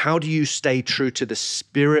 Right. How do you stay true to the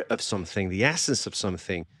spirit of something, the essence of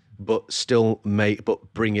something, but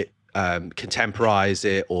bring it, contemporize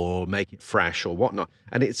it or make it fresh or whatnot?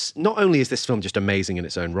 And it's not only is this film just amazing in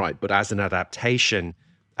its own right, but as an adaptation,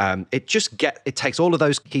 it takes all of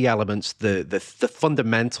those key elements, the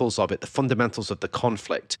fundamentals of it, the fundamentals of the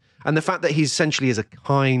conflict, and the fact that he essentially is a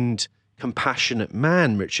kind, compassionate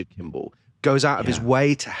man, Richard Kimball, goes out of his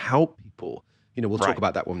way to help people. We'll talk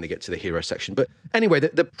about that when we get to the hero section. But anyway,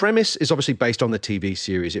 the premise is obviously based on the TV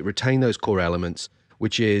series. It retained those core elements,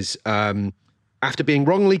 which is after being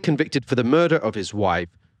wrongly convicted for the murder of his wife,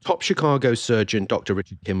 top Chicago surgeon Dr.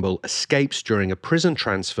 Richard Kimball escapes during a prison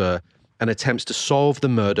transfer and attempts to solve the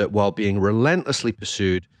murder while being relentlessly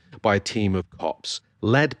pursued by a team of cops,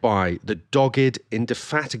 led by the dogged,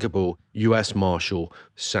 indefatigable U.S. Marshal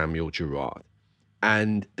Samuel Gerard.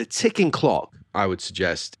 And the ticking clock, I would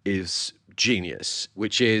suggest, is genius,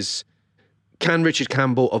 which is, can Richard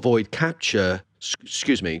Kimball avoid capture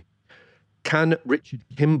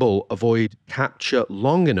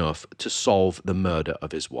long enough to solve the murder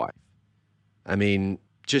of his wife? I mean,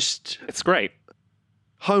 it's great.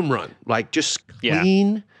 Home run, just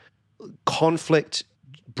clean conflict.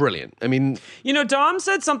 Brilliant. I mean, Dom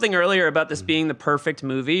said something earlier about this being the perfect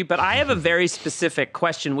movie, but I have a very specific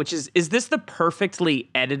question, which is this the perfectly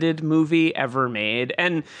edited movie ever made?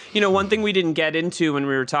 And, one thing we didn't get into when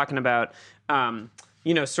we were talking about,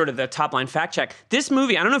 sort of the top line fact check, this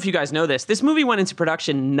movie, I don't know if you guys know this movie went into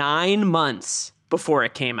production 9 months before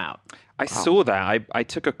it came out. I saw that. I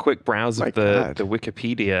took a quick browse of the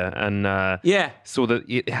Wikipedia and saw that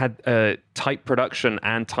it had type production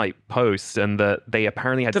and type post, and that they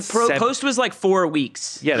apparently had post was like 4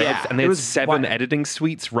 weeks. Yeah, and they had 7 editing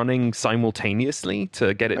suites running simultaneously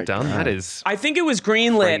to get it done. That is, I think it was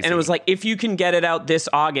greenlit, crazy. And it was like, if you can get it out this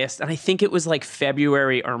August, and I think it was like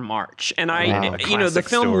February or March. And the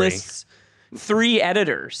film lists 3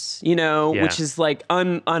 editors, which is like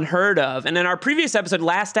unheard of. And in our previous episode,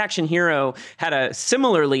 Last Action Hero had a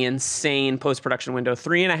similarly insane post-production window,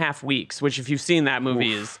 3.5 weeks, which if you've seen that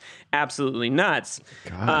movie is absolutely nuts.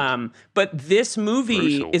 But this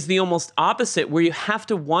movie is the almost opposite, where you have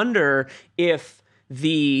to wonder if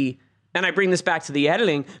and I bring this back to the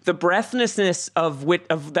editing, the breathlessness of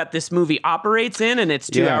that this movie operates in, and its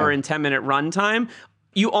 2 hour and 10-minute runtime.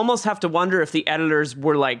 You almost have to wonder if the editors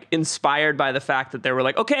were like inspired by the fact that they were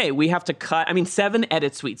like, okay, we have to cut. 7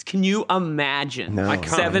 edit suites. Can you imagine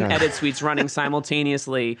 7 edit suites running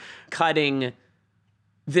simultaneously, cutting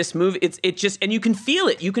this movie? It just, and you can feel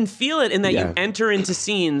it. You can feel it in that you enter into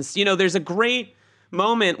scenes. There's a great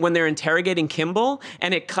moment when they're interrogating Kimball,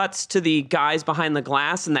 and it cuts to the guys behind the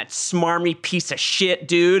glass and that smarmy piece of shit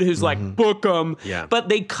dude who's like, book 'em. Yeah. But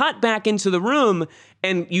they cut back into the room,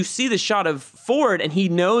 and you see the shot of Ford, and he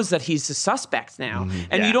knows that he's a suspect now.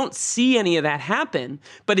 And you don't see any of that happen,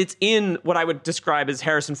 but it's in what I would describe as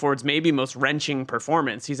Harrison Ford's maybe most wrenching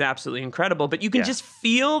performance. He's absolutely incredible. But you can just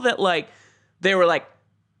feel that, like, they were like,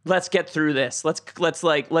 let's get through this.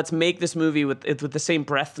 Let's make this movie with the same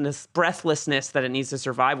breathlessness that it needs to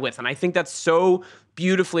survive with. And I think that's so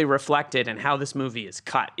beautifully reflected in how this movie is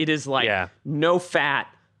cut. It is like no fat,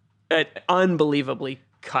 unbelievably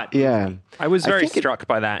cut. Yeah. I was very struck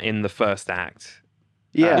by that in the first act.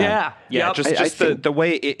 Yeah. Just the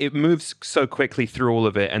way it moves so quickly through all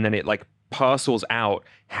of it, and then it like parcels out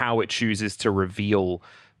how it chooses to reveal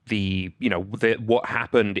what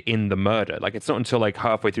happened in the murder. Like, it's not until like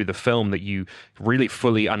halfway through the film that you really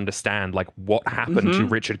fully understand like what happened to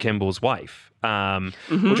Richard Kimball's wife,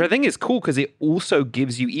 which I think is cool because it also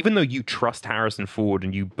gives you, even though you trust Harrison Ford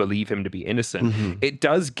and you believe him to be innocent, it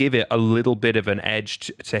does give it a little bit of an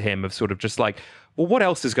edge to him of sort of just like, well, what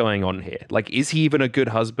else is going on here? Like, is he even a good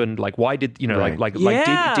husband? Like, why did,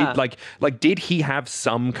 did he have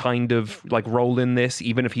some kind of like role in this,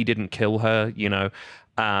 even if he didn't kill her, you know?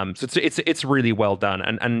 So it's really well done.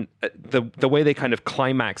 And the way they kind of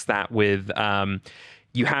climax that with,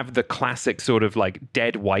 you have the classic sort of like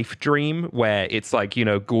dead wife dream where it's like, you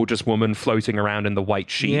know, gorgeous woman floating around in the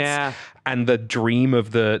white sheets. Yeah. And the dream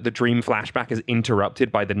of the dream flashback is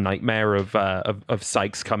interrupted by the nightmare of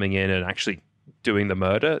Sykes coming in and actually doing the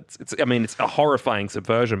murder. It's a horrifying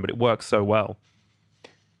subversion, but it works so well.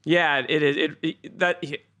 Yeah, it is.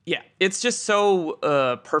 Yeah, it's just so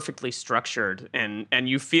perfectly structured, and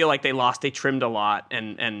you feel like they trimmed a lot,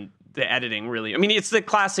 and the editing really, I mean, it's the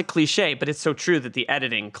classic cliche, but it's so true that the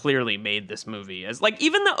editing clearly made this movie. As like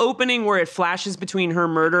even the opening where it flashes between her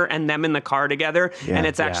murder and them in the car together, and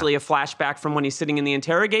it's actually a flashback from when he's sitting in the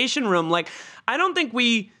interrogation room. Like, I don't think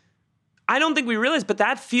we realize, but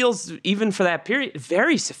that feels, even for that period,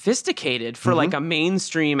 very sophisticated for like a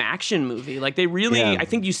mainstream action movie. Like they really, I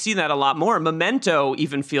think you see that a lot more. Memento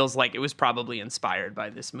even feels like it was probably inspired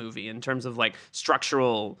by this movie in terms of like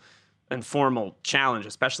structural and formal challenge,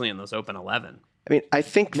 especially in those open 11. I mean, I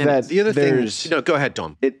think that the other thing is, go ahead,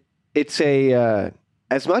 Dom. It's a,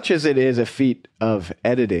 as much as it is a feat of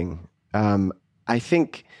editing, I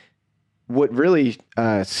think what really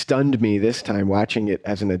stunned me this time watching it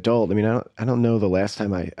as an adult, I mean, I don't know the last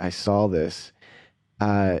time I saw this.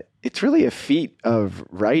 It's really a feat of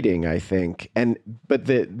writing, I think. But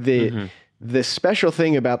the special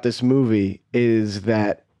thing about this movie is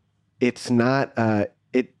that it's not,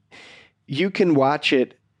 you can watch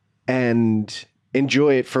it and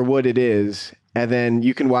enjoy it for what it is. And then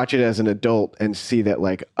you can watch it as an adult and see that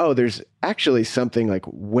like, oh, there's actually something like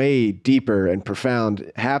way deeper and profound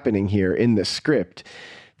happening here in the script,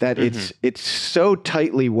 that it's so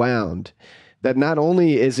tightly wound that not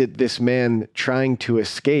only is it this man trying to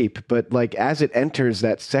escape, but like as it enters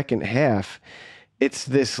that second half, it's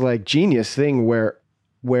this like genius thing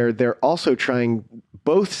where they're also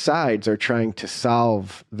both sides are trying to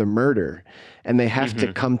solve the murder, and they have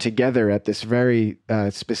to come together at this very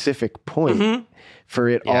specific point for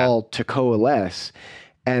it all to coalesce.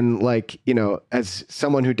 And like, you know, as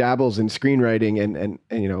someone who dabbles in screenwriting and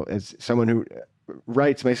you know, as someone who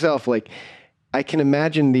writes myself, like I can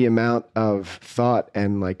imagine the amount of thought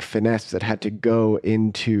and like finesse that had to go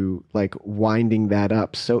into like winding that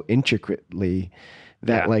up so intricately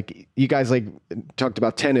that like you guys like talked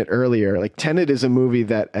about Tenet earlier. Like Tenet is a movie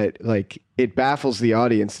that like it baffles the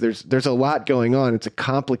audience. There's a lot going on. It's a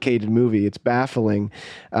complicated movie. It's baffling.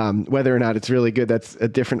 Whether or not it's really good, that's a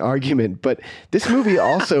different argument. But this movie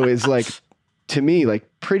also is like, to me, like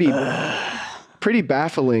pretty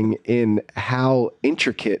baffling in how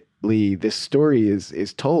intricately this story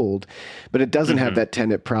is told. But it doesn't have that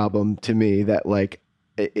Tenet problem to me that like,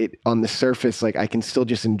 it on the surface, like I can still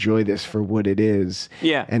just enjoy this for what it is.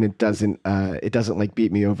 Yeah. And it doesn't like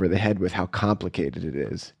beat me over the head with how complicated it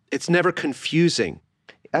is. It's never confusing.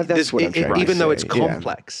 That's what I'm trying to say. Even though it's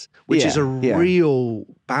complex, which is a real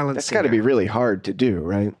balance. That's got to be really hard to do,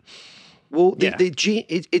 right? Well,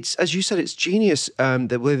 it's as you said, it's genius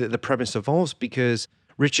the way that the premise evolves, because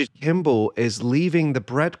Richard Kimball is leaving the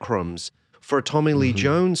breadcrumbs for Tommy Lee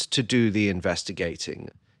Jones to do the investigating.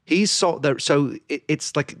 He's solved there, so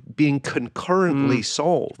it's like being concurrently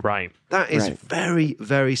solved. Right. That is very,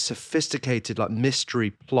 very sophisticated, like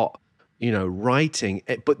mystery plot, you know, writing.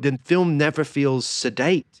 But the film never feels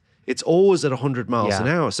sedate. It's always at 100 miles an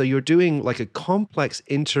hour. So you're doing like a complex,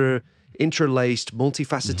 interlaced,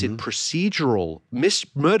 multifaceted procedural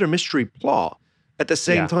murder mystery plot. At the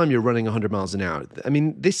same time, you're running 100 miles an hour. I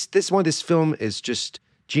mean, this why this film is just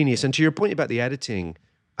genius. And to your point about the editing,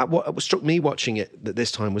 what struck me watching it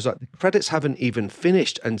this time was like the credits haven't even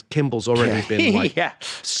finished and Kimball's already been like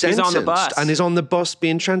sentenced on the bus. And is on the bus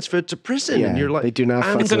being transferred to prison. And you're like, they do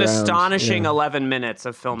not. It's an astonishing 11 minutes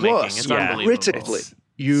of filmmaking. It's unbelievable. Critically,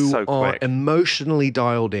 you are emotionally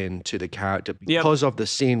dialed in to the character because of the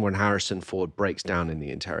scene when Harrison Ford breaks down in the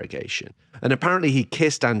interrogation. And apparently he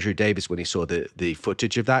kissed Andrew Davis when he saw the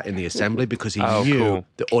footage of that in the assembly because he knew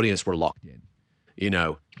the audience were locked in. You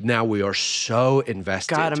know, now we are so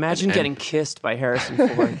invested. God, imagine getting kissed by Harrison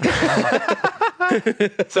Ford.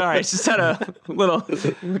 Sorry, I just had a little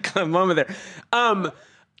moment there.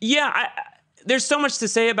 there's so much to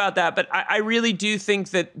say about that, but I really do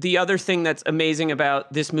think that the other thing that's amazing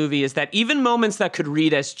about this movie is that even moments that could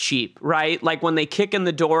read as cheap, right? Like when they kick in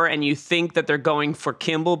the door and you think that they're going for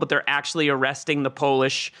Kimball, but they're actually arresting the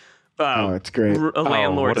Polish it's great.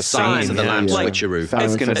 Landlord's son. Silence of the Lambs switcheroo. I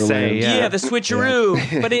was going to say, yeah, the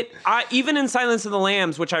switcheroo. But even in Silence of the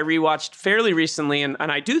Lambs, which I rewatched fairly recently, and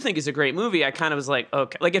I do think is a great movie, I kind of was like,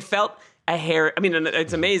 okay. Like it felt a hair. I mean,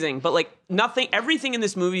 it's amazing, but like everything in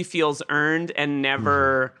this movie feels earned and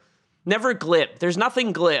never glib. There's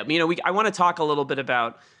nothing glib. You know, I want to talk a little bit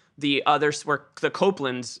about the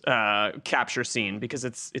Copeland's capture scene, because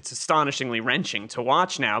it's astonishingly wrenching to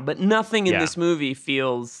watch now, but nothing in this movie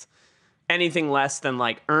feels anything less than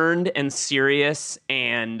like earned and serious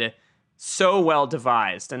and so well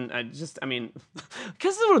devised. And I mean,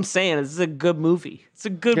 because what I'm saying is, this is a good movie. It's a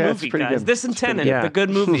good movie, guys. Good. This and Tenet, the good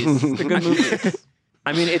movies. The good movies.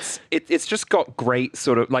 I mean, it's just got great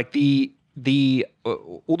sort of like the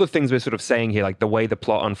all the things we're sort of saying here, like the way the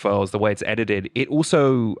plot unfurls, the way it's edited. It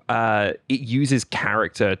also it uses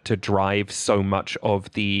character to drive so much of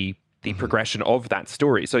the progression of that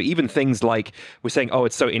story. So even things like we're saying, oh,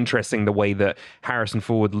 it's so interesting the way that Harrison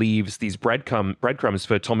Ford leaves these breadcrumbs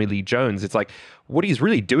for Tommy Lee Jones. It's like, what he's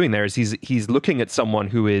really doing there is he's looking at someone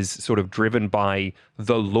who is sort of driven by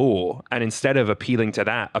the law, and instead of appealing to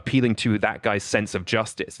that guy's sense of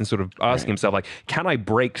justice and sort of asking himself, like, can I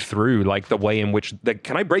break through like the way in which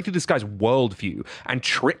can I break through this guy's worldview and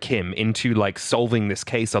trick him into like solving this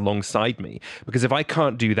case alongside me? Because if I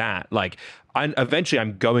can't do that, like, eventually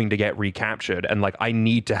I'm going to get recaptured, and like I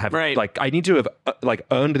need to have like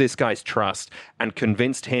earned this guy's trust and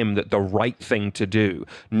convinced him that the right thing to do,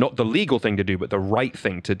 not the legal thing to do, but the right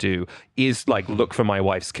thing to do is like look for my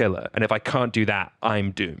wife's killer. And if I can't do that, I'm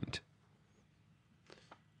doomed.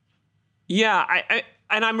 Yeah,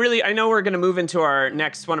 I know we're going to move into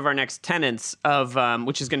one of our next tenets of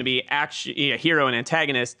which is going to be actually a hero and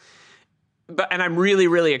antagonist. And I'm really,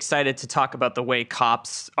 really excited to talk about the way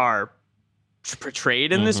cops are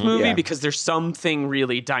portrayed in this movie, because there's something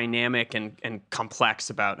really dynamic and complex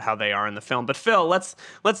about how they are in the film. But Phil, let's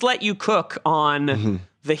let you cook on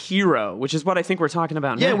the hero, which is what I think we're talking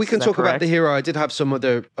about next. Yeah, we can talk about the hero. I did have some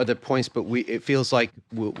other points, but it feels like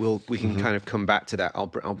we can kind of come back to that.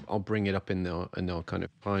 I'll bring it up in the kind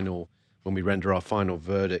of final, when we render our final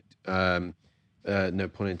verdict. No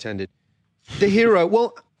pun intended. The hero.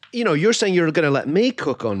 Well, you know, you're saying you're going to let me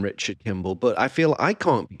cook on Richard Kimball, but I feel I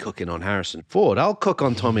can't be cooking on Harrison Ford. I'll cook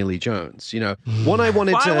on Tommy Lee Jones. You know, I want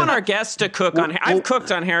our guests to cook on. I've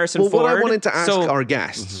cooked on Harrison Ford. What I wanted to ask our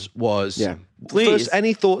guests was, please, first,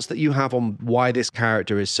 any thoughts that you have on why this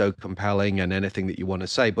character is so compelling, and anything that you want to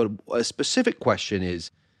say. But a specific question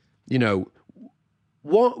is, you know,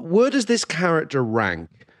 where does this character rank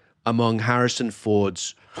among Harrison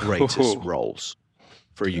Ford's greatest roles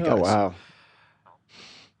for you guys? Oh, wow.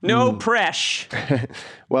 No press.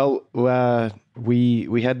 Well,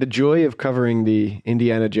 we had the joy of covering the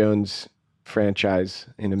Indiana Jones franchise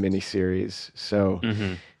in a miniseries. So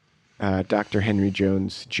Dr. Henry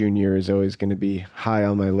Jones Jr. is always going to be high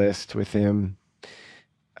on my list with him.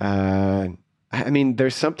 I mean,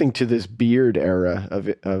 there's something to this beard era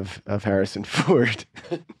of Harrison Ford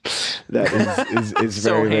that is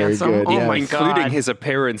so very, handsome. very good. Oh my God. Including his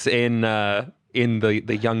appearance in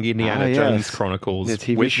the Young Indiana Jones Chronicles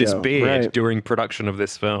with this beard during production of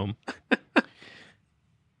this film.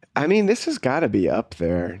 I mean, this has got to be up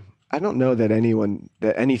there. I don't know that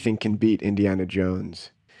anything can beat Indiana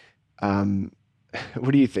Jones.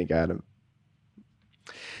 What do you think, Adam?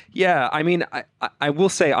 Yeah, I mean, I will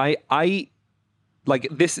say I like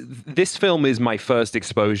this film is my first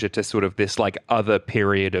exposure to sort of this like other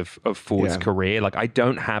period of Ford's career. Like, I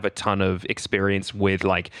don't have a ton of experience with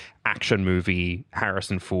like action movie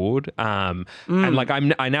Harrison Ford. And like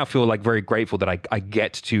I now feel like very grateful that I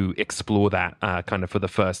get to explore that kind of for the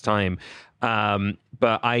first time.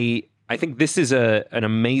 But I think this is an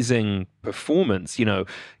amazing performance. You know,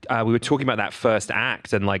 we were talking about that first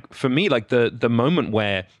act, and like for me, like the moment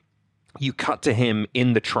where you cut to him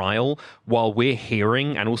in the trial while we're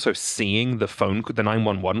hearing and also seeing the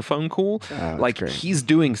 911 phone call. Like, he's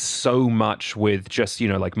doing so much with just, you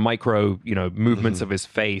know, like micro, you know, movements of his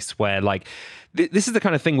face, where like this is the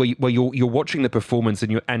kind of thing where you're watching the performance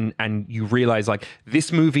and you realize like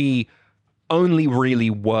this movie only really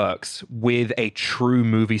works with a true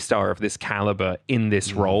movie star of this caliber in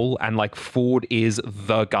this role, and like Ford is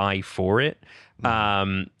the guy for it.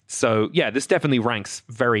 So yeah, this definitely ranks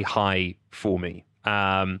very high for me.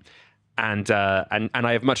 And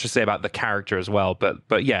I have much to say about the character as well.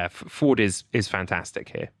 But yeah, Ford is fantastic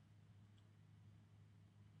here.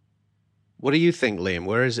 What do you think, Liam?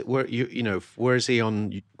 Where is it? Where is he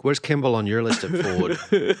on? Where's Kimball on your list of Ford on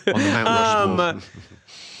the Mount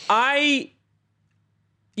Rushmore?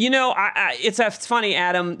 It's funny,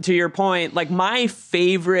 Adam, to your point, like my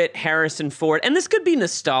favorite Harrison Ford, and this could be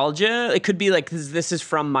nostalgia. It could be like, this is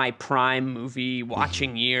from my prime movie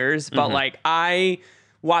watching years, but like I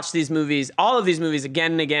watched these movies, all of these movies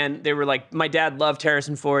again and again. They were like, my dad loved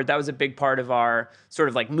Harrison Ford. That was a big part of our sort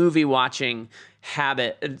of like movie watching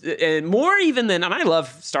habit. And more even than, and I love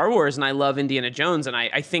Star Wars and I love Indiana Jones. And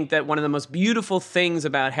I think that one of the most beautiful things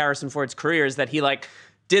about Harrison Ford's career is that he like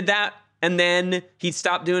did that. And then he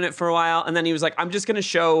stopped doing it for a while. And then he was like, I'm just going to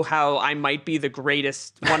show how I might be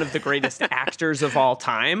one of the greatest actors of all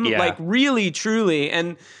time. Yeah. Like really, truly.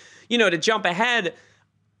 And, to jump ahead,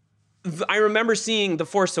 I remember seeing The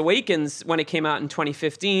Force Awakens when it came out in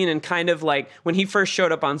 2015 and kind of like when he first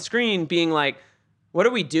showed up on screen being like, what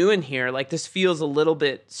are we doing here? Like, this feels a little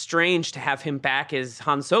bit strange to have him back as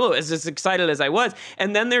Han Solo, as excited as I was.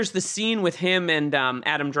 And then there's the scene with him and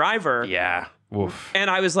Adam Driver. Yeah. Oof. And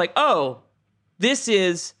I was like, oh, this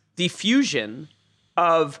is the fusion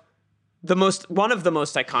of one of the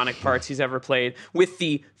most iconic parts he's ever played with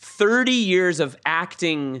the 30 years of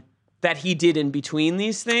acting that he did in between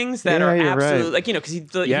these things that are absolutely like, because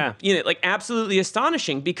he like absolutely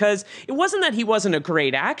astonishing, because it wasn't that he wasn't a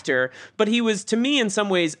great actor, but he was, to me, in some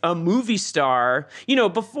ways, a movie star.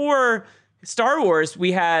 Before Star Wars,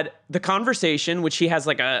 we had The Conversation, which he has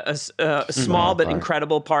like a small but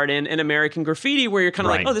incredible part in American Graffiti, where you're kind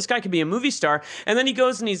of like, oh, this guy could be a movie star. And then he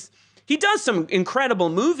goes and he does some incredible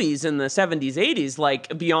movies in the 70s, 80s,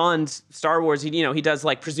 like beyond Star Wars. He does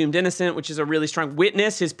like Presumed Innocent, which is a really strong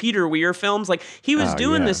Witness, his Peter Weir films. Like he was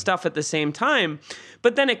doing this stuff at the same time.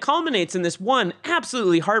 But then it culminates in this one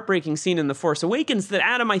absolutely heartbreaking scene in The Force Awakens that,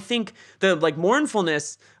 Adam, I think the like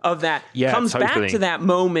mournfulness of that comes back to that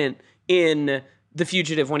moment in The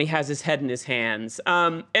Fugitive when he has his head in his hands.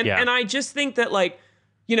 And I just think that, like,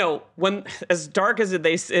 when, as dark as it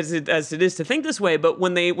is to think this way, but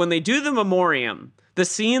when they do the memoriam, the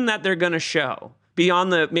scene that they're going to show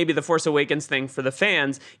beyond maybe the Force Awakens thing for the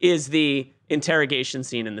fans is the interrogation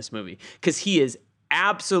scene in this movie, because he is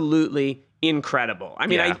absolutely incredible. I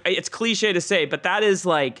mean, it's cliche to say, but that is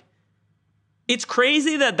like, it's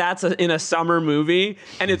crazy that that's in a summer movie,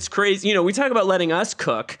 and it's crazy. We talk about letting us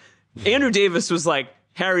cook. Andrew Davis was like,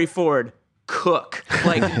 Harry Ford, cook.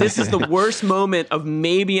 Like, this is the worst moment of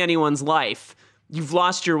maybe anyone's life. You've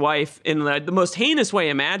lost your wife in the most heinous way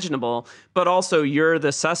imaginable, but also you're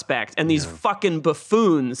the suspect, and these fucking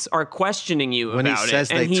buffoons are questioning you when about he says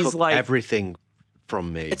it. And they he's took like, everything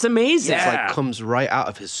from me. It's amazing. It's like comes right out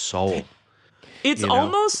of his soul. It's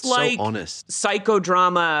almost like so honest.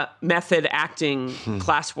 Psychodrama method acting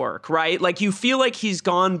classwork, right? Like, you feel like he's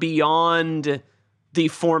gone beyond the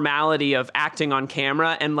formality of acting on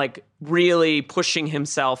camera and like really pushing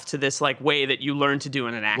himself to this like way that you learn to do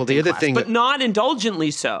in an acting the other class, thing but not indulgently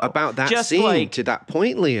so. About that just scene, like, to that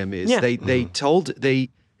point, Liam, is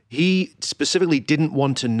he specifically didn't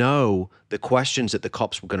want to know the questions that the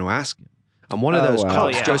cops were going to ask him. And one of those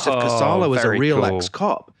cops, Joseph Casalo, was a real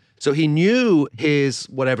ex-cop. So he knew his,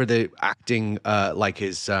 whatever the acting, like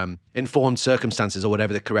his informed circumstances or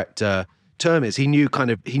whatever the correct term is. He knew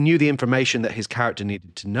the information that his character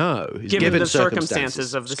needed to know. Given the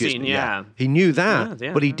circumstances of the scene, He knew that,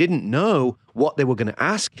 but he didn't know what they were going to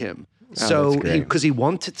ask him. So, because he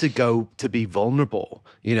wanted to go to be vulnerable,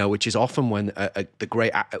 which is often when the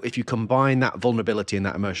great, if you combine that vulnerability and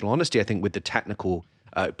that emotional honesty, I think with the technical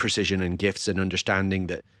precision and gifts and understanding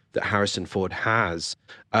that Harrison Ford has,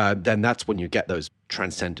 then that's when you get those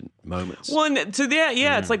transcendent moments. Well,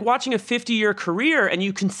 it's like watching a 50-year career, and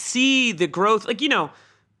you can see the growth. Like,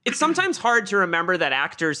 it's sometimes hard to remember that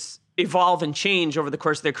actors evolve and change over the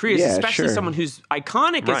course of their careers, especially someone who's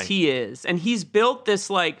iconic as he is. And he's built this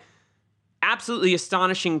like absolutely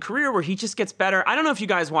astonishing career where he just gets better. I don't know if you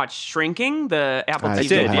guys watched Shrinking, the Apple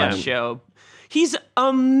TV Plus show. He's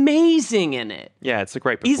amazing in it. Yeah, it's a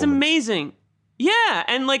great performance. He's amazing. Yeah,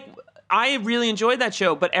 and like I really enjoyed that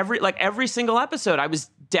show, but every single episode I was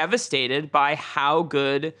devastated by how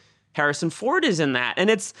good Harrison Ford is in that. And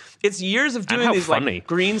it's years of doing these like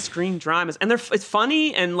green screen dramas, and it's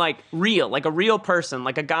funny and like real, like a real person,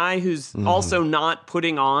 like a guy who's also not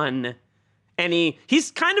putting on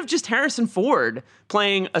he's kind of just Harrison Ford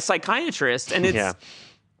playing a psychiatrist, and it's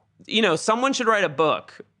someone should write a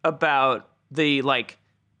book about the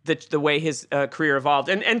way his career evolved.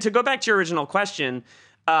 And to go back to your original question,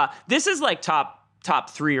 this is like top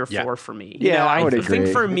 3 or 4 for me. Yeah, I would agree. think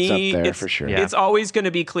for me, it's up there for sure. It's always going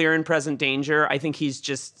to be Clear and Present Danger. I think he's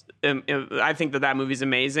just. I think that movie's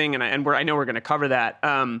amazing, and I know we're going to cover that.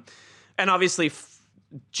 and obviously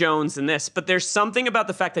Jones in this, but there's something about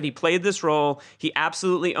the fact that he played this role, he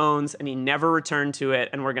absolutely owns, and he never returned to it,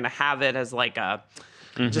 and we're going to have it as like a,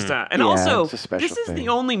 also, this is the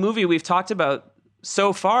only movie we've talked about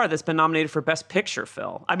so far that's been nominated for Best Picture,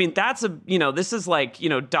 Phil. I mean, that's this is like,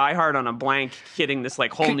 Die Hard on a blank hitting this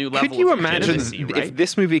like whole new level. Could you of imagine right? if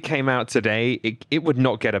this movie came out today, it would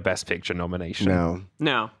not get a Best Picture nomination?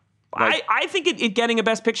 No. I think it getting a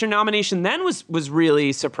Best Picture nomination then was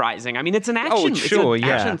really surprising. I mean, it's an action,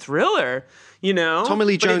 action thriller, Tommy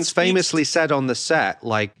Lee Jones famously said on the set,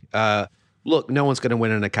 like, look, no one's going to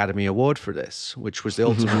win an Academy Award for this, which was the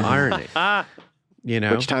ultimate irony.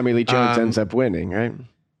 Which Tommy Lee Jones ends up winning, right?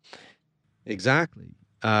 Exactly.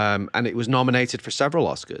 And it was nominated for several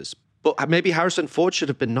Oscars. But maybe Harrison Ford should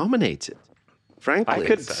have been nominated. Frankly, I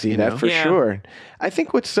could see that for sure. I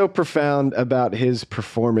think what's so profound about his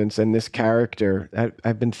performance and this character,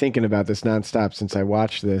 I've been thinking about this nonstop since I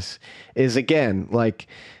watched this, is again, like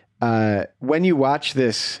when you watch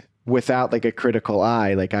this without like a critical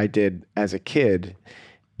eye, like I did as a kid,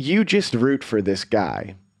 you just root for this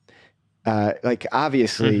guy. Like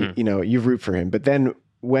obviously, you root for him, but then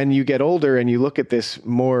when you get older and you look at this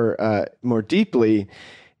more deeply,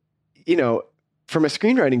 from a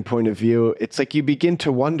screenwriting point of view, it's like you begin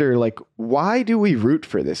to wonder, like, why do we root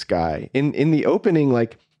for this guy? In the opening,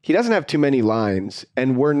 like, he doesn't have too many lines,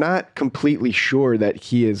 and we're not completely sure that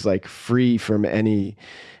he is like free from any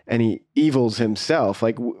evils himself.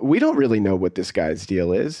 Like, we don't really know what this guy's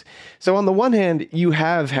deal is. So on the one hand, you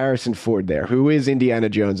have Harrison Ford there, who is Indiana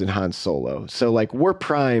Jones and Han Solo. So like, we're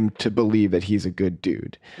primed to believe that he's a good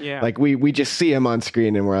dude. Yeah. Like we just see him on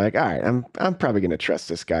screen and we're like, all right, I'm probably going to trust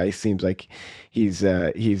this guy. He seems like he's Han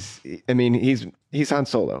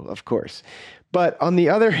Solo, of course. But on the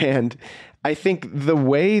other hand, I think the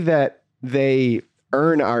way that they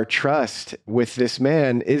earn our trust with this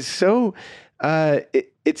man is so,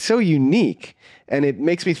 it's so unique, and it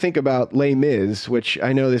makes me think about Les Mis, which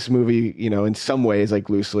I know this movie, in some ways, like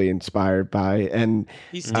loosely inspired by. And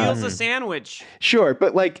he steals a sandwich. Sure,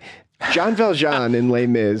 but like Jean Valjean in Les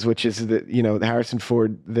Mis, which is the Harrison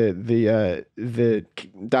Ford, the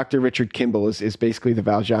Dr. Richard Kimball is basically the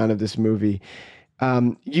Valjean of this movie.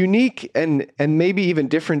 Unique and maybe even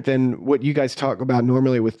different than what you guys talk about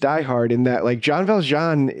normally with Die Hard, in that like Jean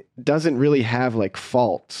Valjean doesn't really have like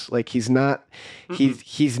faults. Like he's not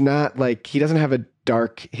like, he doesn't have a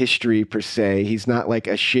dark history per se. He's not like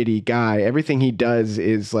a shitty guy. Everything he does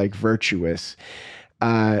is like virtuous.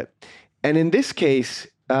 And in this case,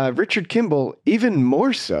 Richard Kimball, even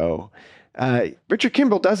more so. Richard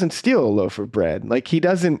Kimball doesn't steal a loaf of bread. Like he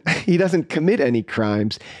doesn't commit any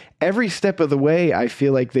crimes. Every step of the way, I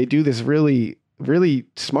feel like they do this really, really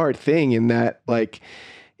smart thing in that, like,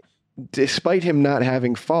 despite him not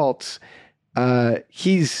having faults,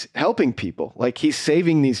 he's helping people. Like he's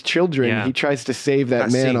saving these children. Yeah. He tries to save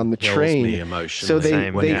that man on the train. So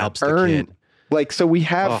they earn. Like, so we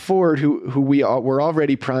have Ford, who we're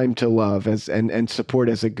already primed to love and support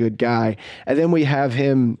as a good guy. And then we have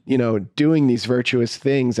him, doing these virtuous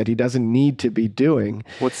things that he doesn't need to be doing.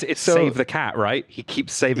 Well, it's save the cat, right? He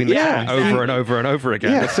keeps saving the cat over and over and over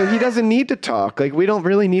again. Yeah, so he doesn't need to talk. Like, we don't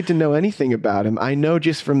really need to know anything about him. I know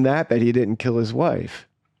just from that he didn't kill his wife.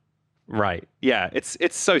 Right. Yeah, it's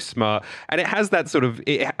so smart. And it has that sort of,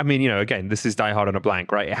 again, this is Die Hard on a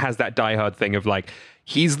blank, right? It has that Die Hard thing of like,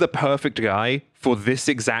 he's the perfect guy for this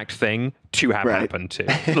exact thing to have happened to.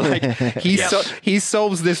 Like he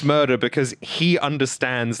solves this murder because he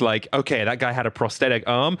understands, like, okay, that guy had a prosthetic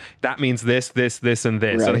arm. That means this, this, and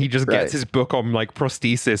this. And he just gets his book on like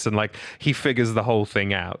prosthesis and like he figures the whole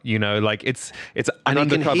thing out. Like it's an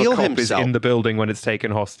undercover cop is in the building when it's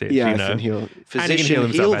taken hostage. Yes, and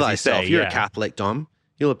physician, heal thyself. You're a Catholic, Dom.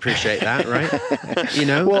 You'll appreciate that, right?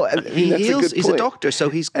 Well, he heals. He's a doctor, so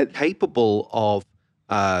he's capable of.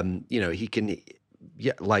 He can,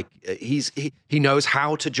 he knows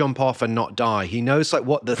how to jump off and not die. He knows like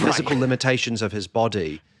what the physical limitations of his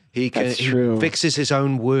body. He fixes his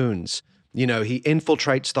own wounds. He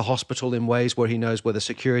infiltrates the hospital in ways where he knows where the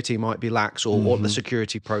security might be lax or what the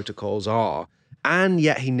security protocols are. And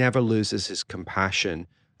yet he never loses his compassion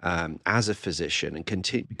as a physician and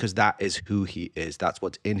continue, because that is who he is. That's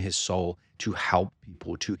what's in his soul, to help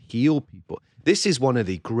people, to heal people. This is one of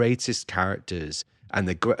the greatest characters. And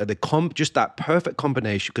just that perfect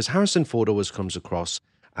combination, because Harrison Ford always comes across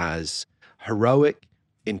as heroic,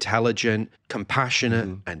 intelligent, compassionate,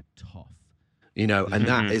 and tough. And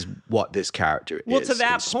that is what this character is. Well, to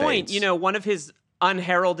that point, one of his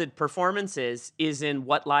unheralded performances is in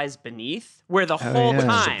What Lies Beneath, where the whole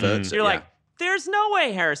time you're like, there's no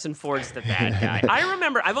way Harrison Ford's the bad guy.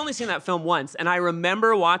 I've only seen that film once, and I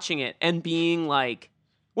remember watching it and being like,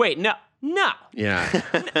 wait, no. Yeah.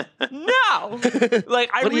 No.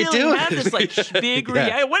 Like, I really had this, like, big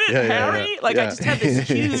reaction. What is Harry? Like, I just had this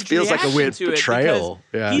huge It feels like a weird betrayal.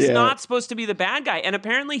 He's not supposed to be the bad guy. And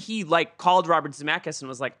apparently he, like, called Robert Zemeckis and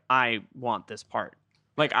was like, I want this part.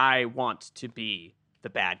 Like, I want to be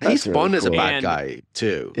the bad guy. He's fun as a bad guy,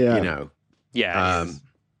 too. Yeah. You know? Yeah.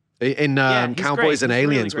 In Cowboys and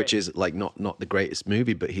Aliens, really which is like not the greatest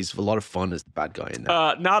movie, but he's a lot of fun as the bad guy in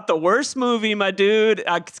that. Not the worst movie, my dude.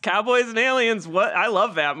 Cowboys and Aliens. What? I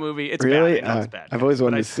love that movie. It's really? bad. It's bad. I've always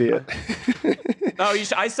wanted to see it. Oh,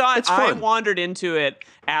 I saw it. It's fun. I wandered into it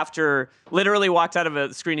after literally walked out of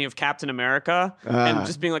a screening of Captain America and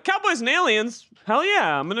just being like, Cowboys and Aliens. Hell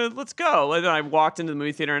yeah, let's go. And I walked into the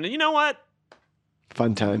movie theater and you know what?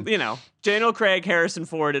 Fun time. You know, Daniel Craig, Harrison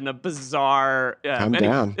Ford in a bizarre... Calm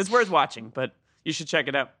down. It's worth watching, but you should check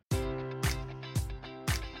it out.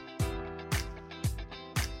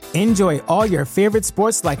 Enjoy all your favorite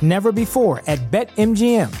sports like never before at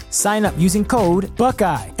BetMGM. Sign up using code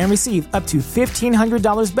Buckeye and receive up to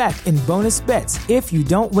 $1,500 back in bonus bets if you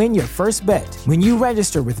don't win your first bet. When you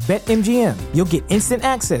register with BetMGM, you'll get instant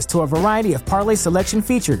access to a variety of parlay selection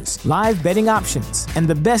features, live betting options, and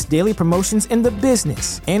the best daily promotions in the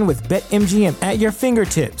business. And with BetMGM at your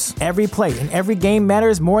fingertips, every play and every game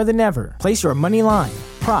matters more than ever. Place your money line,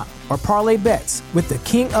 prop, or parlay bets with the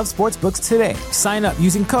king of sportsbooks today. Sign up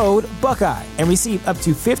using code Buckeye and receive up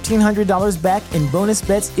to $1,500 back in bonus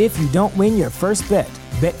bets if you don't win your first bet.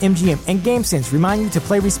 BetMGM and GameSense remind you to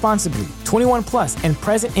play responsibly. 21 plus and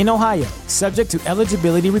present in Ohio, subject to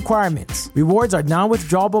eligibility requirements. Rewards are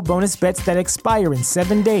non-withdrawable bonus bets that expire in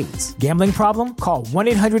 7 days. Gambling problem? Call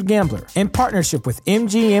 1-800-GAMBLER. In partnership with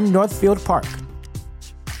MGM Northfield Park.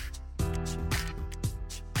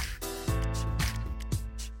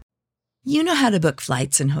 You know how to book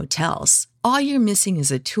flights and hotels. All you're missing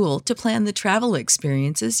is a tool to plan the travel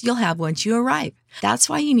experiences you'll have once you arrive. That's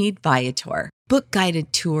why you need Viator. Book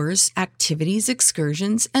guided tours, activities,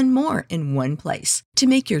 excursions, and more in one place to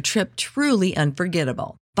make your trip truly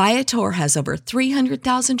unforgettable. Viator has over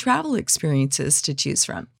 300,000 travel experiences to choose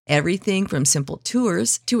from. Everything from simple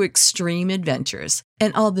tours to extreme adventures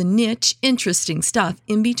and all the niche, interesting stuff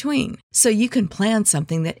in between. So you can plan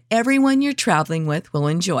something that everyone you're traveling with will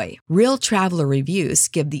enjoy. Real traveler reviews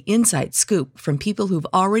give the inside scoop from people who've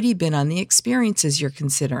already been on the experiences you're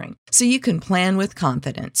considering. So you can plan with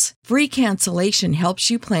confidence. Free cancellation helps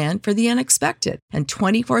you plan for the unexpected. And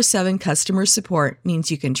 24/7 customer support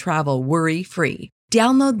means you can travel worry-free.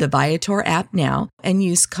 Download the Viator app now and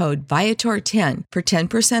use code Viator10 for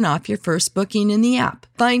 10% off your first booking in the app.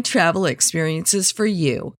 Find travel experiences for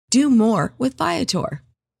you. Do more with Viator.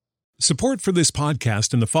 Support for this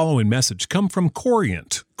podcast and the following message come from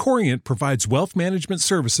Corient. Corient provides wealth management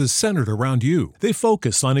services centered around you. They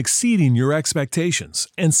focus on exceeding your expectations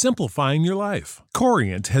and simplifying your life.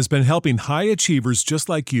 Corient has been helping high achievers just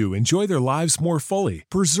like you enjoy their lives more fully,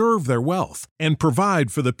 preserve their wealth, and provide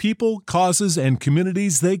for the people, causes, and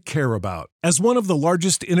communities they care about. As one of the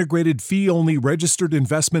largest integrated fee-only registered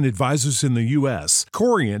investment advisors in the U.S.,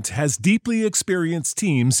 Corient has deeply experienced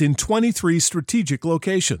teams in 23 strategic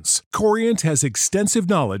locations. Corient has extensive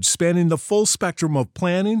knowledge spanning the full spectrum of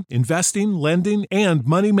planning, investing, lending, and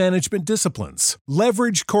money management disciplines.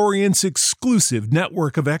 Leverage Corient's exclusive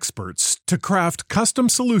network of experts to craft custom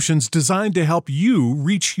solutions designed to help you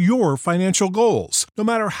reach your financial goals, no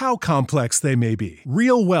matter how complex they may be.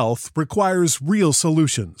 Real wealth requires real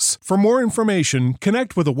solutions. For more information,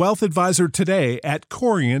 connect with a wealth advisor today at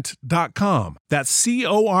Corient.com. That's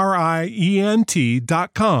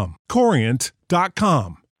Corient.com.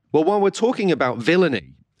 Corient.com. Well, while we're talking about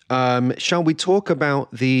villainy, shall we talk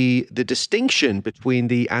about the distinction between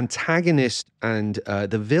the antagonist and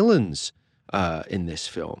the villains in this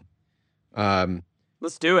film?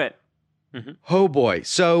 Let's do it. Mm-hmm. Oh boy!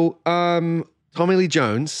 So Tommy Lee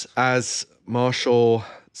Jones as Marshal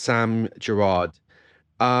Sam Gerard.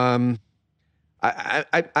 I've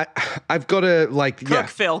got to cook,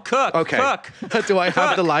 Phil. Cook. Okay. Cook. Do I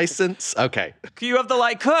have the license? Okay. You have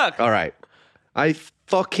the cook. All right. I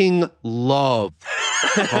fucking love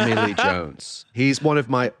Tommy Lee Jones. He's one of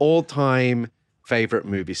my all-time favorite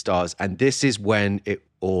movie stars, and this is when it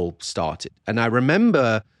all started. And I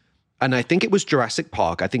remember, and I think it was Jurassic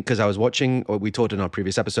Park. I think because I was watching, or we talked in our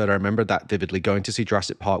previous episode, I remember that vividly, going to see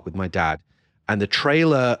Jurassic Park with my dad. And the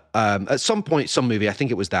trailer, at some point, some movie, I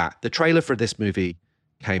think it was that, the trailer for this movie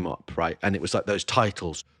came up, right? And it was like those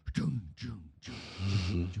titles.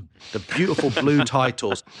 The beautiful blue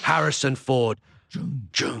titles, Harrison Ford,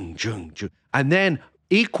 and then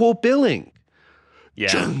equal billing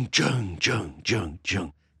Jung,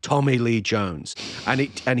 Tommy Lee Jones.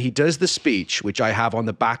 And he does the speech, which I have on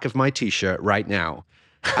the back of my T-shirt right now.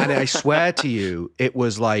 And I swear to you, it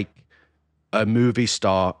was like a movie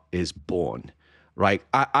star is born, right?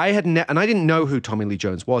 I didn't know who Tommy Lee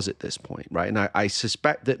Jones was at this point, right? And I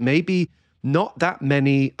suspect that maybe not that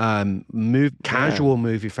many casual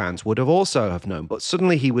movie fans would have also have known, but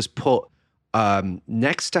suddenly he was put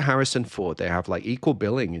next to Harrison Ford. They have like equal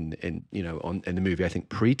billing in the movie, I think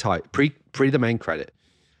pre the main credit.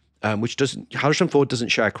 Which Harrison Ford doesn't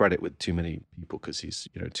share credit with too many people because he's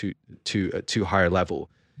too higher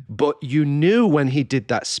level. But you knew when he did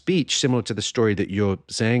that speech, similar to the story that you're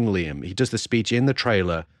saying, Liam. He does the speech in the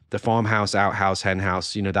trailer, the farmhouse, outhouse, hen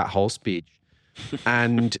house, that whole speech,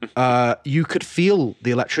 and you could feel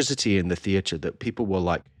the electricity in the theater. That people were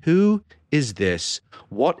like, "Who is this?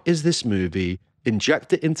 What is this movie?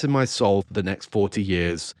 Inject it into my soul for the next 40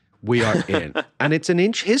 years." We are in. And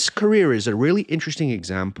his career is a really interesting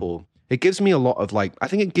example. It gives me a lot of I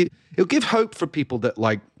think it'll give hope for people that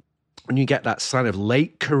when you get that kind of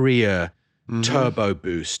late career turbo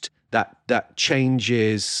boost, that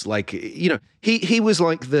changes, he was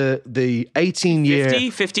like the 18-year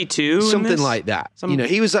 50, 52 something like that.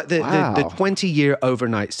 He was like the 20-year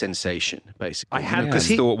overnight sensation, basically. I had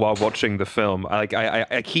this thought while watching the film.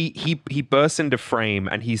 He bursts into frame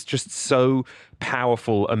and he's just so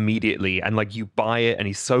powerful immediately, and you buy it, and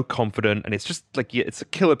he's so confident, and it's just it's a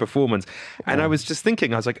killer performance. And I was just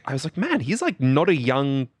thinking, I was like, man, he's not a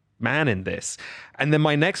young man in this. And then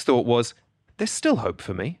my next thought was, there's still hope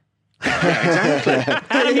for me. Yeah, exactly.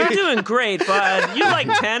 Adam, you're doing great, bud. You like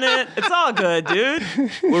Tenet. It's all good, dude.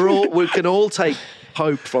 We can all take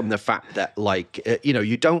hope from the fact that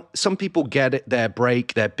some people get it, their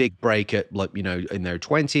big break at in their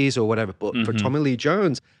 20s or whatever, but for Tommy Lee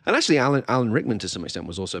Jones, and actually Alan Rickman to some extent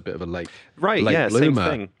was also a bit of a late bloomer. Same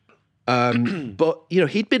thing. But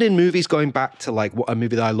he'd been in movies going back to a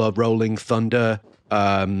movie that I love, Rolling Thunder,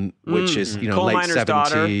 which is Coal late Miner's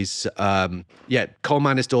 70s. Coal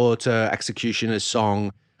Miner's Daughter, Executioner's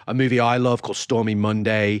Song, a movie I love called Stormy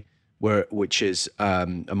Monday, which is a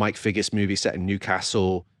Mike Figgis movie set in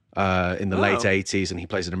Newcastle in the late 80s, and he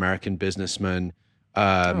plays an American businessman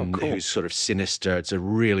who's sort of sinister. It's a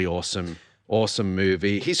really awesome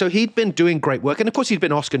movie. He'd been doing great work, and of course he'd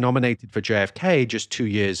been Oscar nominated for JFK just 2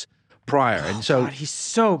 years prior, and so God, he's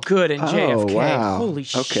so good in JFK. Wow. Holy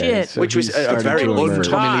shit! So which was a very emerge.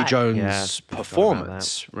 Tommy Lee Jones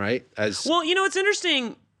performance, right? It's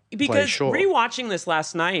interesting because rewatching this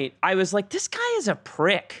last night, I was like, this guy is a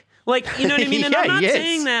prick. You know what I mean? And I'm not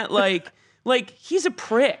saying that he's a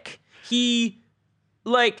prick.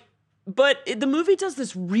 But the movie does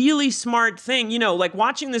this really smart thing.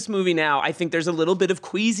 Watching this movie now, I think there's a little bit of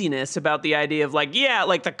queasiness about the idea of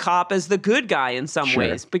the cop as the good guy in some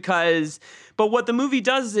ways. But what the movie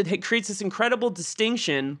does is it creates this incredible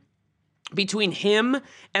distinction between him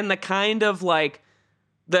and the kind of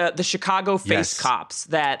the Chicago face cops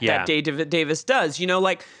that David Davis does.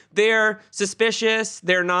 They're suspicious.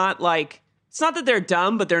 They're not it's not that they're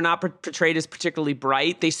dumb, but they're not portrayed as particularly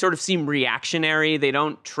bright. They sort of seem reactionary. They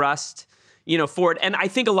don't trust, Ford. And I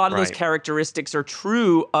think a lot of those characteristics are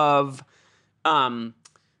true of Gerard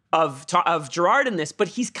in this. But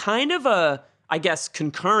he's kind of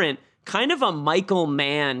kind of a Michael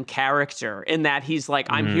Mann character in that he's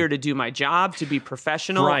I'm here to do my job, to be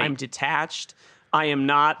professional. Right. I'm detached. I am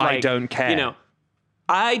not I don't care.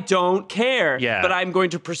 I don't care, but I'm going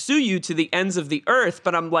to pursue you to the ends of the earth,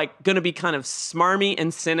 but I'm going to be kind of smarmy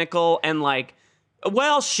and cynical and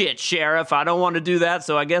well, shit, Sheriff, I don't want to do that,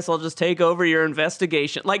 so I guess I'll just take over your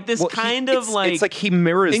investigation. It's he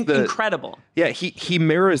mirrors incredible. Yeah, he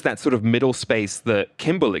mirrors that sort of middle space that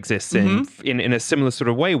Kimball exists in a similar sort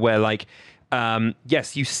of way where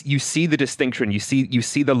yes, you see the distinction. You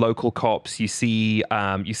see the local cops. You see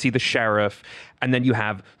the sheriff, and then you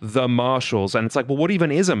have the marshals. And it's well, what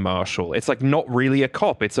even is a marshal? It's not really a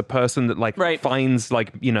cop. It's a person that finds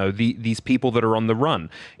these people that are on the run.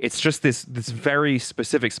 It's just this very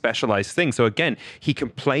specific, specialized thing. So again, he can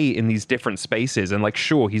play in these different spaces, and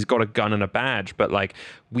sure, he's got a gun and a badge, but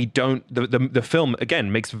we don't. The film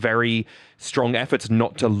again makes very strong efforts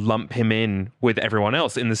not to lump him in with everyone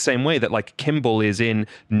else in the same way that Kimball is in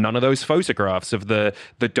none of those photographs of the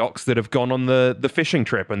docs that have gone on the fishing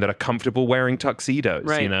trip and that are comfortable wearing tuxedos,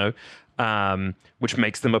 which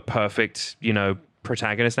makes them a perfect,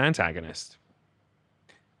 protagonist antagonist.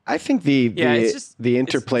 I think the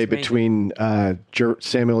interplay between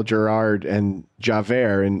Samuel Gerard and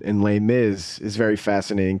Javert in Les Mis is very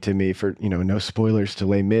fascinating to me. For no spoilers to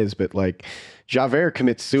Les Mis, but Javert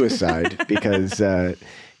commits suicide because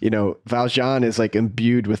Valjean is like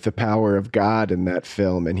imbued with the power of God in that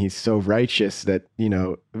film, and he's so righteous that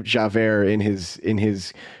Javert in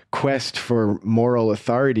his quest for moral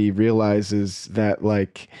authority realizes that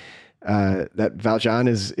that Valjean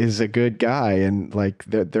is a good guy, and like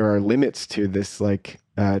there are limits to this,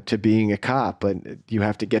 to being a cop, and you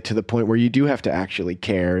have to get to the point where you do have to actually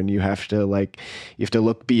care, and you have to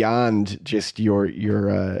look beyond just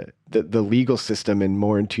the legal system and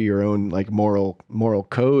more into your own moral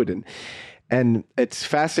code, and it's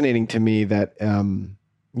fascinating to me that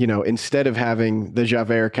instead of having the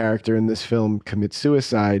Javert character in this film commit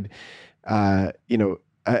suicide,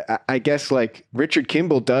 I guess Richard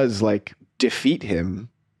Kimball does defeat him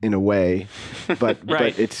in a way, but right.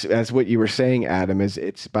 but it's, as what you were saying, Adam, is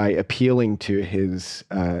it's by appealing to his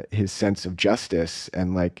sense of justice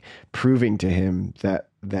and proving to him that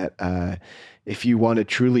if you want to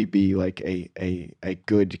truly be a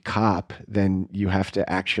good cop, then you have to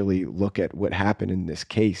actually look at what happened in this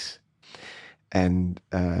case, and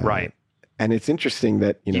right. And it's interesting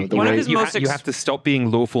that you have to stop being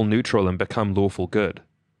lawful neutral and become lawful good.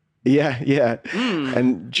 Yeah.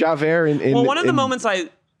 And Javert one of the moments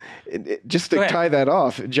just to tie that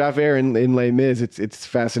off, Javert in Les Mis, it's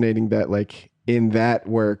fascinating that in that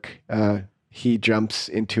work, he jumps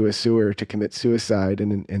into a sewer to commit suicide,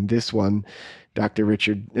 and in this one,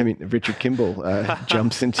 Richard Kimball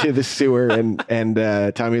jumps into the sewer,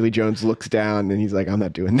 and Tommy Lee Jones looks down, and he's like, "I'm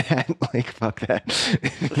not doing that. Fuck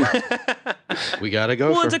that." We gotta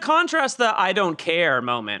go. Well, and to contrast the "I don't care"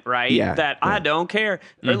 moment, right? Yeah, I don't care.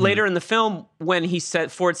 Mm-hmm. Later in the film, when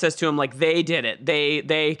Ford says to him, they did it.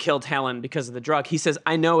 They killed Helen because of the drug. He says,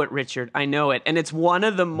 "I know it, Richard. I know it." And it's one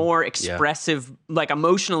of the more expressive,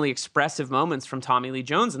 emotionally expressive moments from Tommy Lee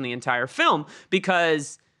Jones in the entire film,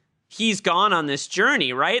 because he's gone on this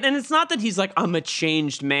journey, right? And it's not that he's I'm a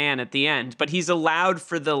changed man at the end, but he's allowed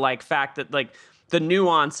for the fact that the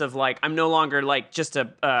nuance of I'm no longer just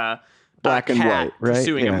a black and white, right?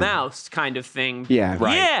 Pursuing a mouse kind of thing. Yeah,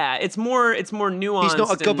 right. Yeah, it's more nuanced. He's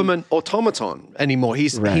not a government automaton anymore.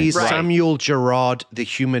 He's Samuel Gerard, the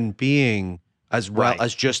human being, as well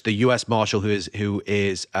as just the U.S. Marshal who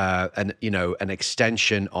is an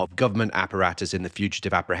extension of government apparatus in the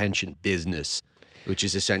fugitive apprehension business, which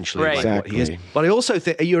is essentially what he is. But I also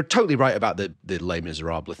think you're totally right about the Les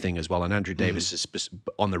Miserables thing as well. And Andrew Davis is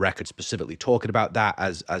on the record specifically talking about that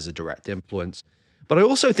as a direct influence. But I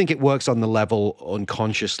also think it works on the level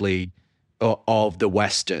unconsciously of the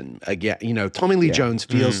Western. Again, Tommy Lee Jones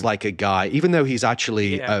feels like a guy, even though he's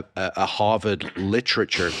actually a Harvard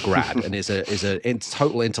literature grad and is a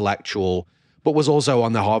total intellectual, but was also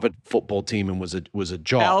on the Harvard football team and was a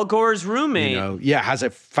jock. Al Gore's roommate. Has a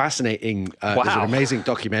fascinating, there's an amazing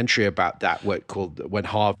documentary about that called When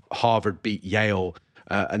Harvard Beat Yale,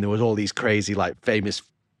 and there was all these crazy famous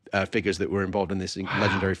figures that were involved in this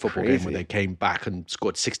legendary football game where they came back and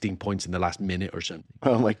scored 16 points in the last minute or something.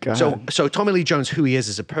 Oh my God. So Tommy Lee Jones, who he is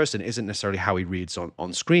as a person, isn't necessarily how he reads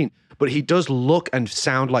on screen, but he does look and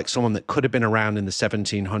sound like someone that could have been around in the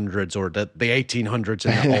 1700s or the 1800s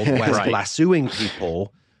in the Old West, lassoing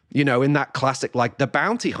people, in that classic, the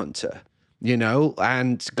bounty hunter,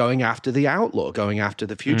 and going after the outlaw, going after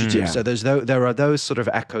the fugitive. So there are those sort of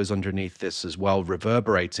echoes underneath this as well,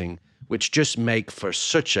 reverberating, which just make for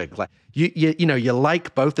such a you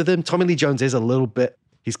like both of them. Tommy Lee Jones is a little bit,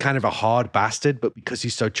 he's kind of a hard bastard, but because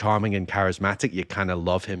he's so charming and charismatic, you kind of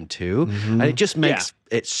love him too. And it just makes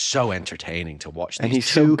it so entertaining to watch. And he's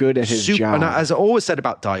so good at his job. And as I always said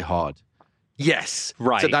about Die Hard, yes,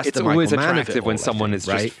 right. So that's it's always attractive when someone is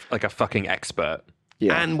just a fucking expert.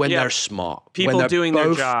 Yeah. And when they're smart. People when doing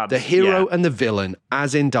their jobs. The hero and the villain,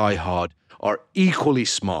 as in Die Hard, are equally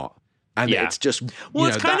smart. And it's just,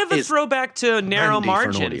 it's kind of a throwback to Narrow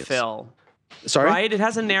Margin, Phil. Sorry? Right? It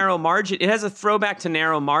has a narrow margin. It has a throwback to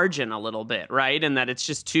Narrow Margin a little bit, right? And that it's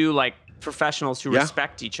just two professionals who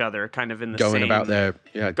respect each other, kind of in the going same, about their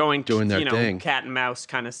doing their thing, cat and mouse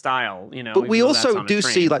kind of style. But we also do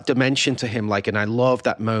see dimension to him, and I love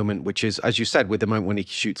that moment, which is, as you said, with the moment when he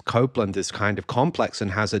shoots Copeland, is kind of complex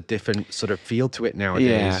and has a different sort of feel to it nowadays.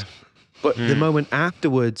 Yeah. But the moment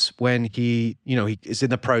afterwards, when he is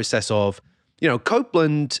in the process of,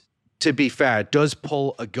 Copeland, to be fair, does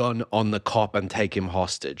pull a gun on the cop and take him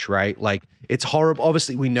hostage, right? It's horrible.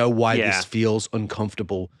 Obviously, we know why this feels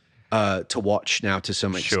uncomfortable to watch now to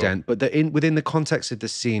some extent. But within the context of the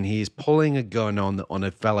scene, he is pulling a gun on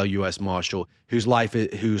a fellow U.S. Marshal whose life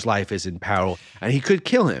is in peril, and he could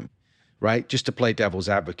kill him, right? Just to play devil's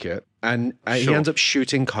advocate. And he ends up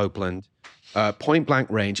shooting Copeland. point blank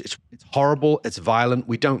range. It's horrible. It's violent.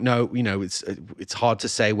 We don't know. It's hard to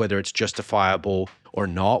say whether it's justifiable or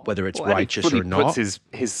not, whether it's righteous or not. Puts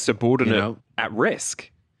his subordinate at risk.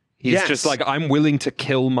 He's just like, I'm willing to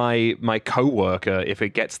kill my coworker if it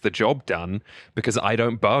gets the job done because I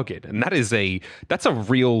don't bargain. And that's a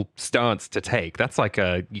real stance to take. That's like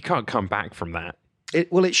you can't come back from that.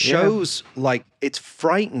 It shows like it's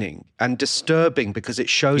frightening and disturbing because it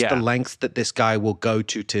shows the lengths that this guy will go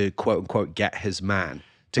to quote unquote get his man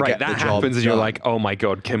to get the job done. That happens and you're like, oh my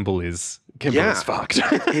God, Kimball is fucked.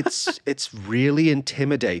 it's really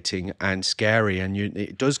intimidating and scary, and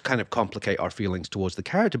it does kind of complicate our feelings towards the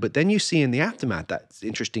character. But then you see in the aftermath that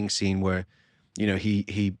interesting scene where,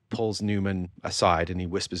 he pulls Newman aside and he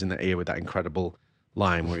whispers in their ear with that incredible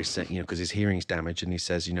line where he's saying, because his hearing's damaged, and he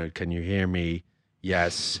says, can you hear me?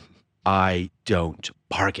 Yes, I don't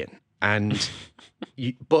bargain. And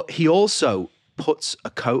but he also puts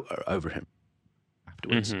a coat over him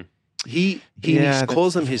afterwards. Mm-hmm. He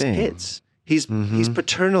calls them his kids. He's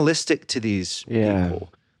paternalistic to these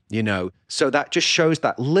people, So that just shows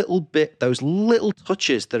that little bit, those little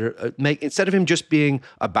touches that are instead of him just being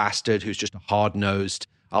a bastard who's just a hard-nosed,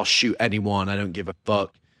 I'll shoot anyone, I don't give a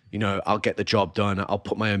fuck, I'll get the job done, I'll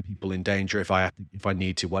put my own people in danger if I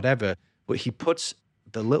need to, whatever. But he puts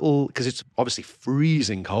because it's obviously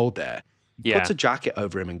freezing cold there. He puts a jacket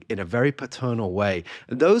over him in a very paternal way.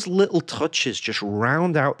 And those little touches just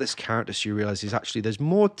round out this character so you realize there's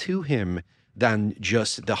more to him than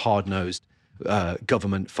just the hard-nosed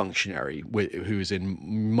government functionary who's in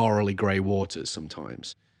morally grey waters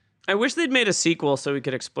sometimes. I wish they'd made a sequel so we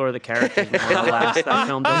could explore the characters more. Alas, that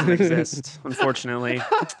film doesn't exist, unfortunately.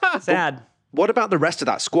 Sad. What about the rest of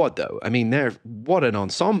that squad, though? I mean, what an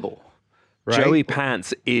ensemble. Right? Joey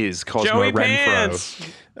Pants is Cosmo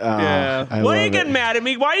Renfro. Yeah. Why are you getting mad at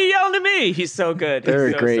me? Why are you yelling at me? He's so good. They're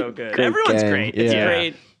He's so good. Great Everyone's gang. great. It's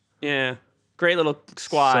great. Yeah. Great little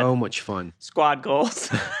squad. So much fun. Squad goals.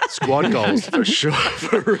 Squad goals, for sure.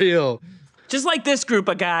 For real. Just like this group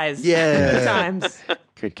of guys. Yeah. Good times.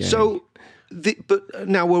 Good gang. So, but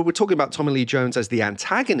now we're talking about Tommy Lee Jones as the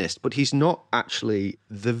antagonist, but he's not actually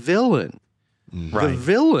the villain. Right. The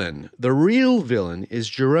villain, the real villain, is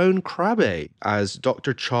Jerome Crabbe as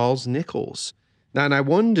Dr. Charles Nichols. Now, and I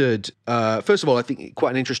wondered, first of all, I think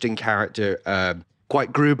quite an interesting character,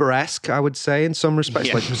 quite Gruber-esque, I would say, in some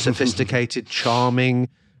respects, like sophisticated, charming,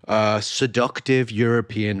 seductive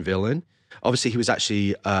European villain. Obviously, he was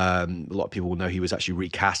actually, a lot of people will know he was actually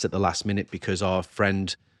recast at the last minute because our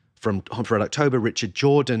friend from Hunt for Red October, Richard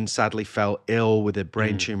Jordan, sadly fell ill with a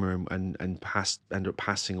brain tumor and ended up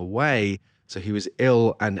passing away. So he was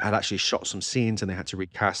ill and had actually shot some scenes, and they had to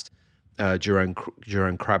recast Jerome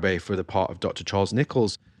Crabbe for the part of Dr. Charles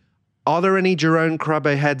Nichols. Are there any Jerome Crabbe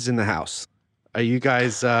heads in the house? Are you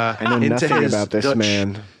guys I know nothing about this Dutch?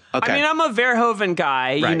 man. Okay. I mean, I'm a Verhoeven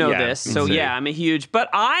guy. Right, you know this. So yeah, I'm a huge... But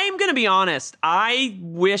I'm going to be honest. I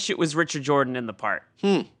wish it was Richard Jordan in the part.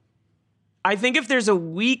 I think if there's a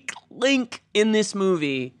weak link in this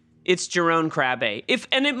movie... It's Jerome Crabbe.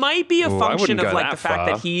 And it might be a function of like the fact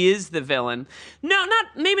that he is the villain. No,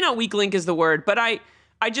 maybe not weak link is the word, but I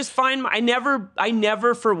just find I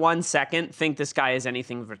never for 1 second think this guy is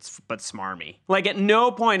anything but smarmy. Like at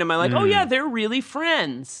no point am I like, oh yeah, they're really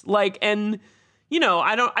friends. Like, and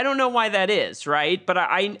I don't know why that is, right? But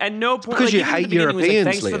I at no point because you hate Europeans.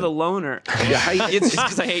 Thanks for the loaner. It's just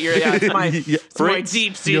because I hate Europeans. It's my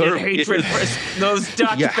deep-seated hatred for those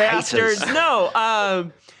Dutch bastards. Haters.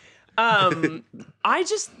 No. I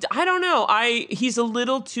don't know. He's a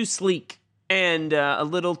little too sleek and a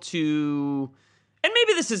little too, and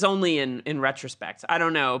maybe this is only in retrospect. I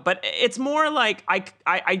don't know, but it's more like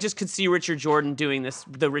I just could see Richard Jordan doing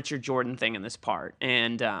the Richard Jordan thing in this part,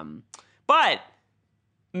 and but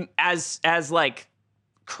as like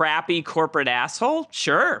crappy corporate asshole,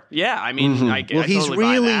 sure, yeah. I mean, I he's totally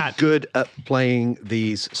really buy that. good at playing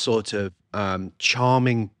these sort of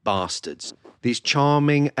charming bastards. These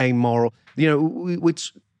charming, amoral,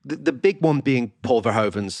 which the big one being Paul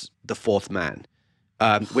Verhoeven's The Fourth Man,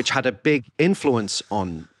 which had a big influence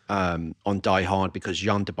on Die Hard because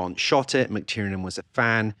Jan de Bont shot it. McTiernan was a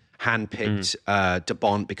fan, handpicked de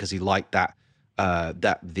Bont because he liked that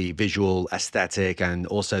the visual aesthetic and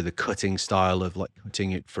also the cutting style of like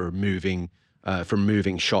cutting it for moving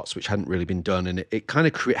shots, which hadn't really been done, and it kind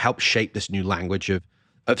of helped shape this new language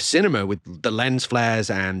of cinema with the lens flares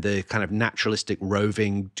and the kind of naturalistic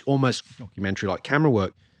roving, almost documentary-like camera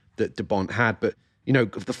work that de Bont had. But,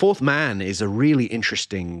 The Fourth Man is a really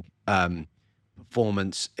interesting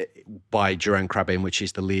performance by Jerome Crabbe in which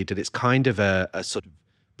he's the lead. And it's kind of a sort of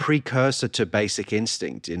precursor to Basic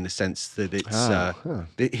Instinct in the sense that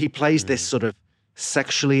it's he plays this sort of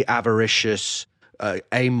sexually avaricious,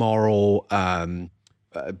 amoral,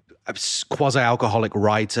 quasi-alcoholic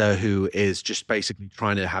writer who is just basically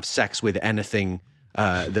trying to have sex with anything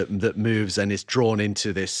that moves and is drawn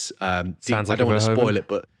into this. Deep, I don't want to spoil it,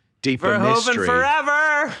 but deeper Verhoeven mystery.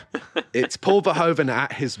 Forever. It's Paul Verhoeven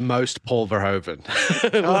at his most Paul Verhoeven.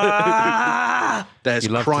 There's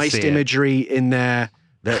Christ imagery in there.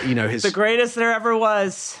 That the greatest there ever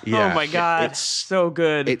was. Yeah, oh my God, it's so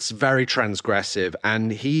good. It's very transgressive,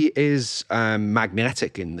 and he is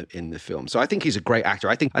magnetic in the film. So I think he's a great actor.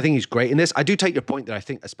 I think he's great in this. I do take your point that I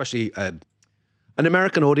think, especially an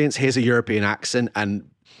American audience hears a European accent, and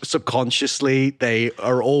subconsciously they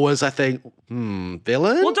are always, I think,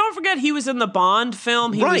 villain. Well, don't forget he was in the Bond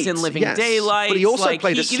film. He was in Living Daylights. But he also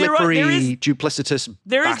played a slippery, duplicitous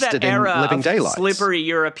bastard in Living Daylights. Slippery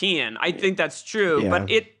European. I think that's true. But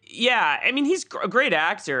I mean, he's a great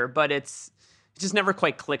actor, but it just never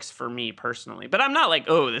quite clicks for me personally. But I'm not like,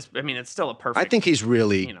 it's still a perfect. I think he's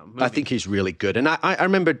really, movie. I think he's really good. And I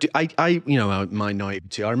remember, my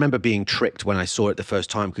naivety, I remember being tricked when I saw it the first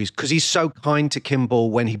time because he's so kind to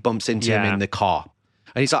Kimball when he bumps into him in the car.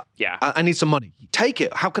 And he's like, I need some money. Take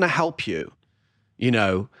it. How can I help you?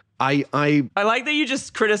 I like that you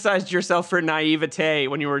just criticized yourself for naivete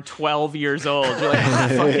when you were 12 years old. You're like,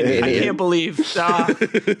 I can't believe.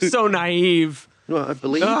 So naive. Well, I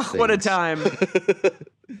believe things. What a time.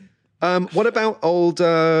 What about old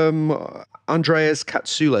Andreas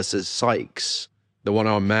Katsoulas as Sykes, the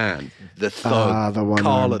one-armed man, the thug, the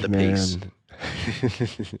Carl of the piece?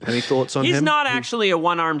 Any thoughts on him? He's not actually a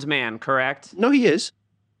one-armed man, correct? No, he is.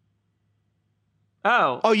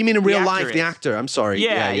 Oh, you mean in real life, the actor? I'm sorry.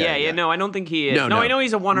 Yeah. No, I don't think he is. No. I know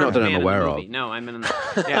he's a one-armed man I'm aware in the of. movie. No, I'm in.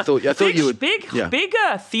 I thought you would. Big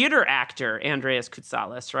theater actor, Andreas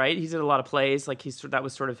Katsoulas, right? He did a lot of plays. Like that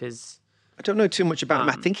was sort of his. I don't know too much about him.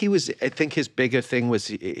 I think his biggest thing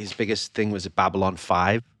was Babylon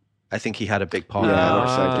 5. I think he had a big part.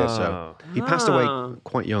 So he passed away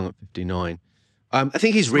quite young at 59. I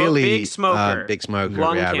think he's really big smoker. Big smoker.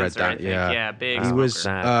 Lung I cancer, read that. I think. Yeah, big. He was.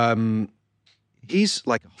 He's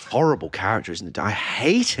like a horrible character, isn't it? I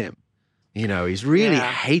hate him. He's really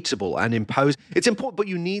hateable and imposed. It's important, but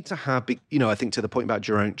you need to have, I think to the point about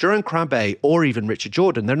Jerome Crabbe or even Richard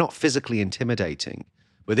Jordan, they're not physically intimidating.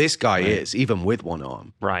 But this guy is, even with one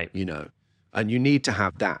arm. Right. And you need to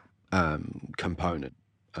have that component,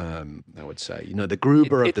 I would say. The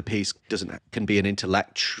Gruber of the piece can be an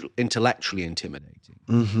intellectually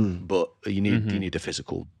intimidating, but you need a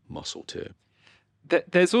physical muscle too.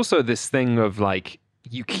 There's also this thing of like,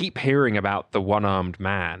 you keep hearing about the one-armed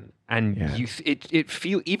man, and it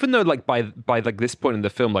feel, even though like by like this point in the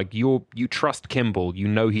film, like you trust Kimball,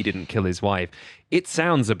 he didn't kill his wife. It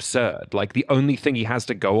sounds absurd. Like the only thing he has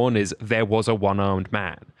to go on is there was a one-armed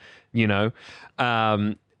man,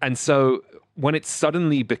 and so when it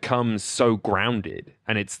suddenly becomes so grounded,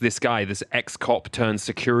 and it's this guy, this ex-cop turned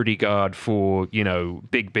security guard for,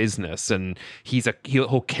 big business, and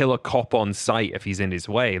he'll kill a cop on sight if he's in his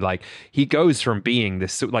way. Like, he goes from being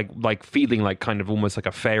this, like feeling like kind of almost like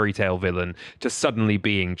a fairy tale villain to suddenly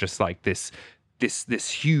being just like this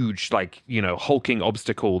huge, like, hulking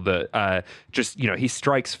obstacle that he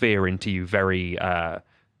strikes fear into you very,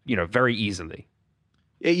 very easily.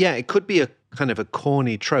 Yeah, it could be a kind of a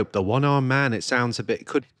corny trope. The one-armed man, it sounds a bit,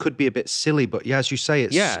 could be a bit silly, but as you say,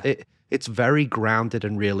 it's very grounded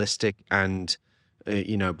and realistic and,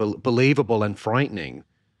 believable and frightening.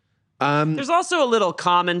 There's also a little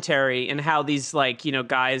commentary in how these, like,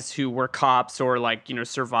 guys who were cops or, like,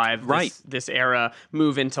 survived this era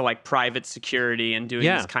move into, like, private security and doing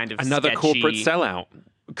this kind of another sketchy,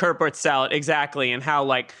 corporate sellout. Exactly. And how,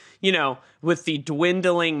 like, with the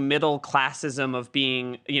dwindling middle classism of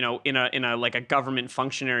being, in a like a government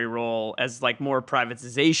functionary role, as like more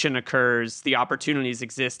privatization occurs, the opportunities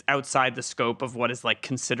exist outside the scope of what is like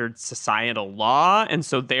considered societal law. And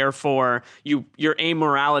so therefore your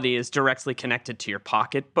amorality is directly connected to your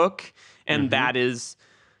pocketbook. And that is,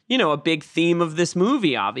 a big theme of this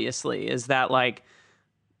movie, obviously, is that like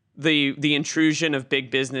the intrusion of big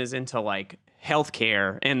business into like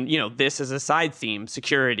healthcare, and this is a side theme,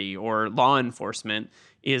 security or law enforcement,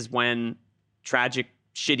 is when tragic,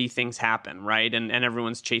 shitty things happen, right? And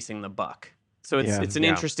everyone's chasing the buck. So it's an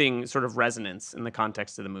interesting sort of resonance in the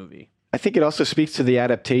context of the movie. I think it also speaks to the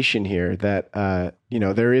adaptation here that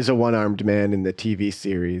there is a one-armed man in the TV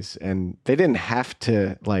series, and they didn't have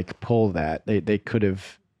to like pull that. They could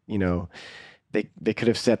have they could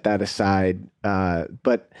have set that aside,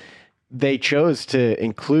 but they chose to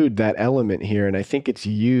include that element here, and I think it's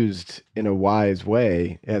used in a wise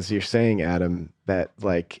way, as you're saying, Adam, that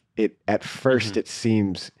like it at first it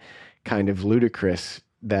seems kind of ludicrous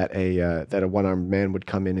that a one-armed man would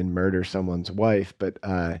come in and murder someone's wife, but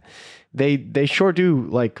they sure do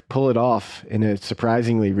like pull it off in a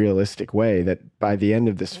surprisingly realistic way, that by the end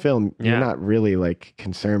of this film you're not really like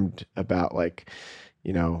concerned about like,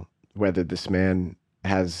 you know, whether this man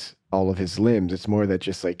has all of his limbs. It's more that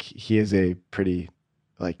just like he is a pretty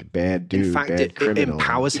like bad dude. In fact, bad criminal. It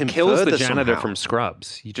empowers him. He kills the janitor somehow. From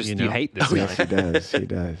Scrubs. You hate this guy. Yes, he does. He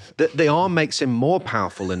does. The arm makes him more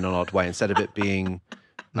powerful in an odd way instead of it being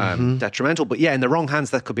detrimental. But yeah, in the wrong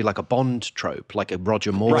hands, that could be like a Bond trope, like a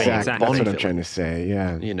Roger Moore Exactly. Bond That's what film. I'm trying to say.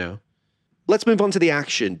 Yeah. You know. Let's move on to the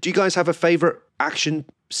action. Do you guys have a favorite action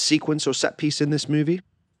sequence or set piece in this movie?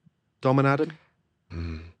 Dom and Adam?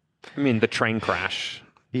 I mean, the train crash.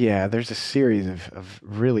 Yeah, there's a series of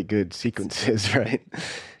really good sequences, right?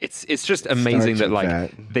 It's just amazing that like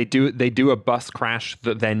that. they do a bus crash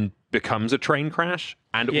that then becomes a train crash,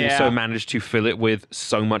 and also manage to fill it with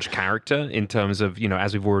so much character in terms of, you know,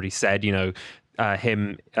 as we've already said, you know,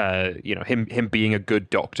 him being a good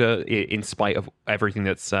doctor in spite of everything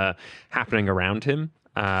that's happening around him.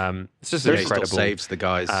 It's just an incredible saves the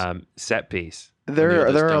guys set piece. There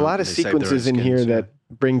are a lot of sequences in here that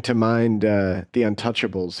bring to mind The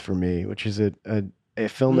Untouchables for me, which is a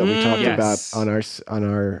film that we talked about on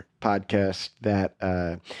our podcast. That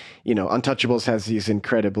Untouchables has these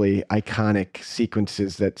incredibly iconic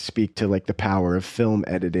sequences that speak to like the power of film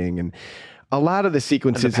editing, and a lot of the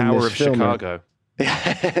sequences and the power in this of film Chicago.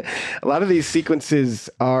 a lot of these sequences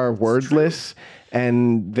are wordless,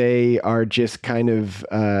 and they are just kind of,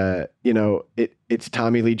 it's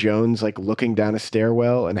Tommy Lee Jones like looking down a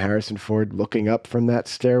stairwell and Harrison Ford looking up from that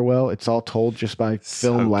stairwell. It's all told just by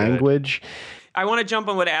film language. I want to jump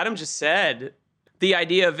on what Adam just said. The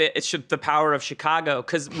idea of it's the power of Chicago,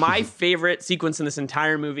 because my favorite sequence in this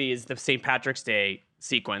entire movie is the St. Patrick's Day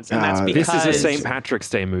sequence, and that's because this is a St. Patrick's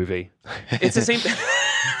Day movie. It's a St.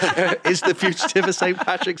 Is The Fugitive a St.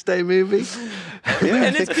 Patrick's Day movie? Yeah,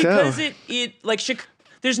 and it's because it like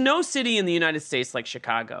there's no city in the United States like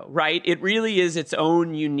Chicago, right? It really is its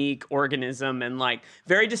own unique organism, and like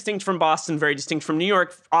very distinct from Boston, very distinct from New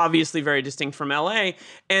York, obviously very distinct from LA,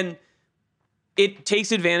 and it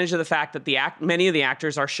takes advantage of the fact that many of the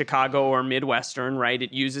actors are Chicago or Midwestern, right?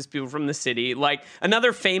 It uses people from the city. Like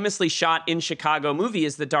another famously shot in Chicago movie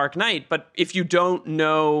is The Dark Knight. But if you don't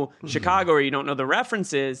know Chicago or you don't know the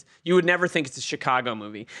references, you would never think it's a Chicago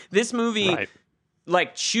movie. This movie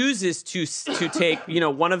like chooses to take,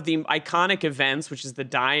 one of the iconic events, which is the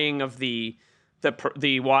dyeing of the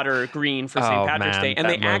water green for St. Patrick's Day. And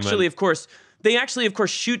they actually, of course,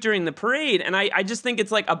 shoot during the parade. And I just think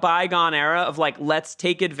it's like a bygone era of like, let's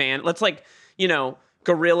take advantage. Let's like,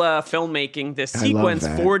 guerrilla filmmaking this sequence.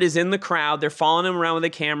 Ford is in the crowd. They're following him around with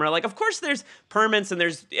a camera. Like, of course there's permits and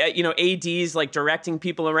there's, ADs like directing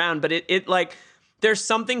people around. But it like, there's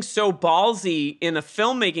something so ballsy in a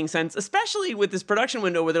filmmaking sense, especially with this production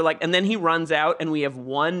window where they're like, and then he runs out and we have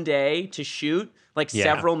one day to shoot like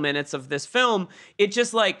several minutes of this film. It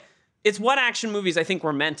just like, it's what action movies I think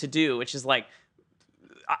were meant to do, which is like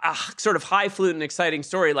a sort of highfalutin, exciting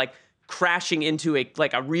story, like crashing into a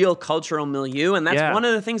real cultural milieu. And that's one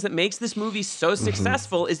of the things that makes this movie so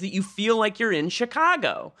successful is that you feel like you're in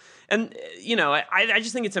Chicago. And, I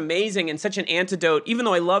just think it's amazing and such an antidote, even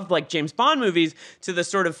though I loved like James Bond movies, to the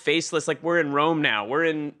sort of faceless, like we're in Rome now, we're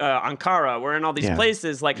in Ankara, we're in all these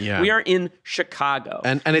places, like we are in Chicago.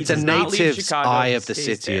 And it's a native's eye of the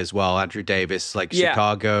city as well, Andrew Davis, like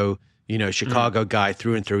Chicago, Chicago guy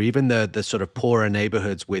through and through, even the sort of poorer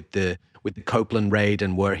neighborhoods with the Copeland raid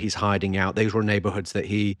and where he's hiding out. Those were neighborhoods that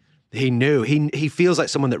he knew. He feels like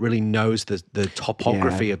someone that really knows the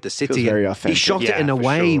topography of the city. Feels very authentic. He shot it in a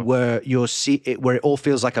way where where it all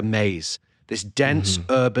feels like a maze. This dense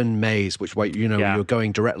urban maze, which you're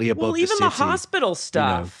going directly above the city. Well, even the hospital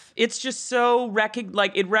stuff, it's just so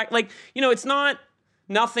it's not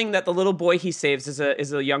nothing that the little boy he saves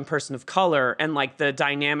is a young person of color, and like the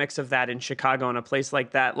dynamics of that in Chicago in a place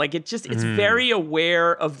like that. Like it's very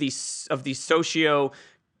aware of these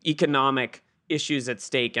socio-economic issues at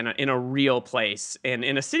stake in a real place and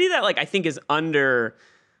in a city that like I think is under,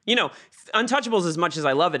 Untouchables, as much as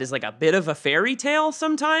I love it, is like a bit of a fairy tale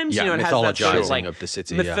sometimes. Yeah, it has that sort of like of the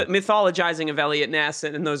city, mythologizing of Elliot Ness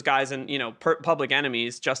and those guys, and Public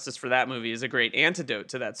Enemies. Justice for that movie is a great antidote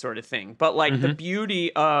to that sort of thing. But like the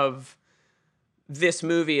beauty of this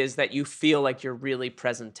movie is that you feel like you're really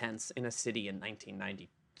present tense in a city in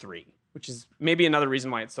 1993, which is maybe another reason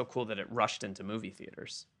why it's so cool that it rushed into movie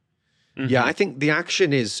theaters. Yeah, I think the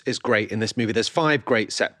action is great in this movie. There's 5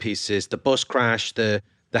 great set pieces: the bus crash, the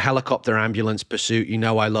helicopter ambulance pursuit. You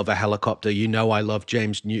know I love a helicopter. You know I love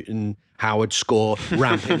James Newton Howard's score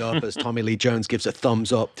ramping up as Tommy Lee Jones gives a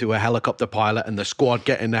thumbs up to a helicopter pilot and the squad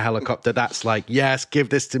get in the helicopter. That's like, yes, give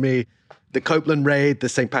this to me. The Copeland raid, the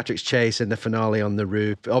St. Patrick's Chase, and the finale on the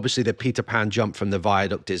roof. Obviously, the Peter Pan jump from the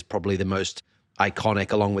viaduct is probably the most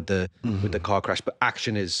iconic, along with the car crash. But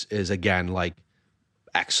action is again like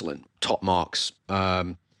excellent, top marks.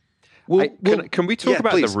 Can we talk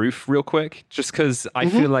about please. the roof real quick? Just because I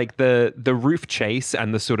feel like the roof chase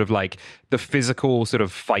and the sort of like the physical sort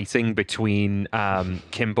of fighting between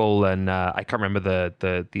Kimball and I can't remember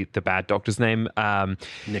the bad doctor's name.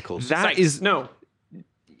 Nichols.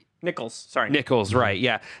 Nichols, sorry. Nichols, right,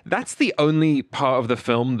 yeah. That's the only part of the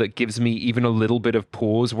film that gives me even a little bit of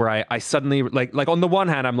pause where I suddenly, like on the one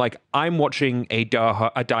hand, I'm like, I'm watching a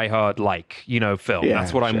Die Hard film. Yeah,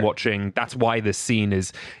 that's what I'm watching. That's why this scene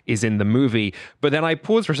is in the movie. But then I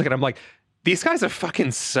pause for a second. I'm like, these guys are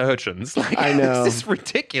fucking surgeons. Like, I know. This is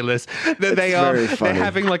ridiculous that they're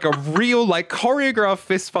having like a real like choreographed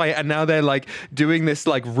fist fight, and now they're like doing this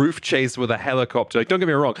like roof chase with a helicopter. Like, don't get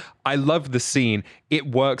me wrong, I love the scene. It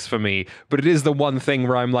works for me, but it is the one thing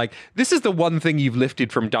where I'm like, this is the one thing you've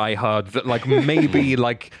lifted from Die Hard that like maybe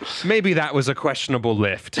that was a questionable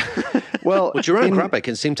lift. Well, Jerome Krabbe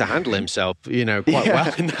can seem to handle himself, quite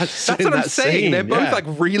well in that. That's what I'm saying. Scene. They're both like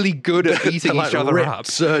really good at beating like each other ripped up.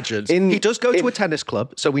 Surgeons. He does go to a tennis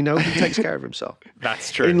club, so we know he takes care of himself.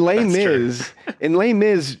 That's true. In Les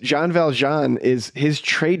Mis, Jean Valjean his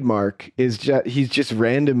trademark is he's just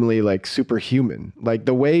randomly like superhuman. Like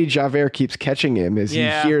the way Javert keeps catching him is he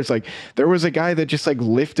hears like there was a guy that just like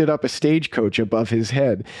lifted up a stagecoach above his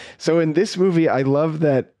head. So in this movie, I love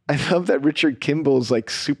that Richard Kimball's like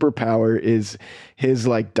superpower is his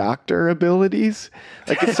like doctor abilities.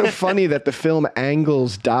 Like it's so funny that the film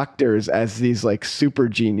angles doctors as these like super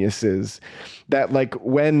geniuses that like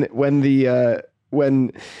when the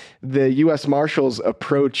U.S. Marshals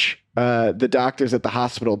approach the doctors at the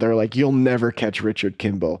hospital, they're like, "You'll never catch Richard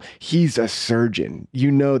Kimball. He's a surgeon.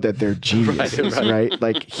 You know that they're geniuses, right?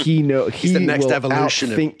 Like he's the next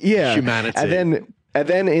evolution of humanity." And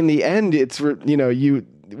then in the end, it's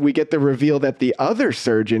we get the reveal that the other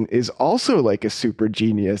surgeon is also like a super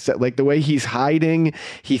genius. That like the way he's hiding,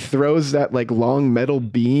 he throws that like long metal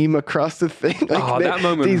beam across the thing. Like, that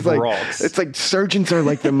moment rocks. It's like surgeons are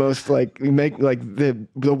like the most like make like the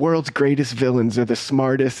world's greatest villains. They're the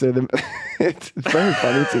smartest. It's very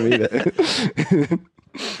funny to me that.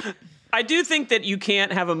 I do think that you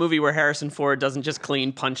can't have a movie where Harrison Ford doesn't just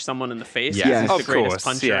clean punch someone in the face. Yes. He's the greatest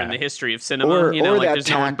puncher in the history of cinema. Or that there's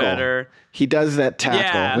no one better. He does that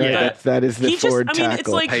tackle. Right? That is the Ford tackle. It's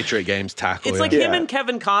like Patriot Games tackle. It's like him and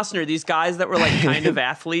Kevin Costner, these guys that were like kind of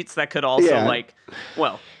athletes that could also it's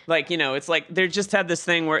like they just had this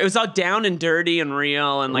thing where it was all down and dirty and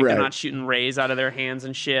real, and like they're not shooting rays out of their hands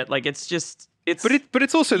and shit. Like it's just. But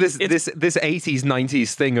it's also this 80s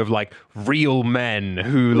 90s thing of like real men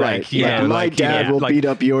who my dad will beat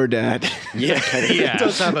up your dad. It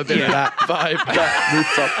does have a bit of that vibe, that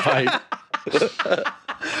rooftop fight.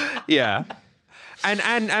 Yeah.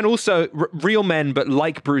 And also real men, but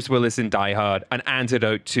like Bruce Willis in Die Hard, an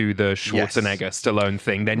antidote to the Schwarzenegger Stallone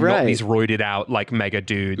thing. They're not these roided out like mega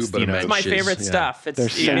dudes. It's my favorite stuff.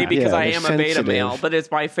 It's maybe because I am a beta male, but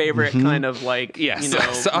it's my favorite kind of like real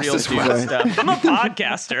dude stuff. I'm a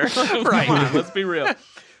podcaster. Right? Come on, let's be real.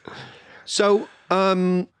 So,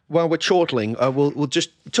 while we're chortling, we'll just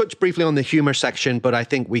touch briefly on the humor section, but I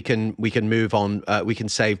think we can move on. We can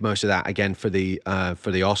save most of that again for the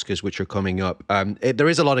Oscars, which are coming up. There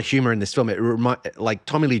is a lot of humor in this film. Like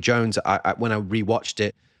Tommy Lee Jones. When I rewatched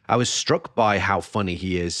it, I was struck by how funny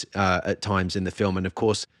he is at times in the film, and of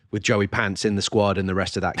course with Joey Pants in the squad and the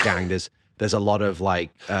rest of that gang, there's a lot of like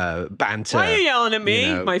banter. Why are you yelling at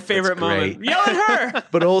me? My favorite moment. Yell at her.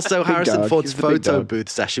 But also Harrison Ford's photo booth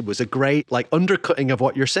session was a great like undercutting of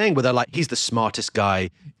what you're saying, where they're like, he's the smartest guy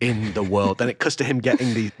in the world. And it cuts to him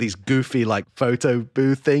getting these goofy like photo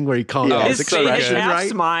booth thing where he can't get his expression right.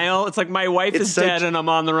 Smile. It's like my wife is dead and I'm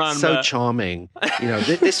on the run. So charming.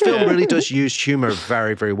 This film really does use humor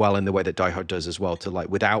very, very well in the way that Die Hard does as well, to like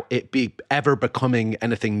without it ever becoming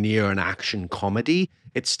anything near an action comedy.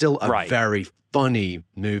 It's still a very funny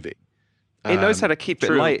movie. It knows how to keep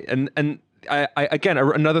it light. And I again,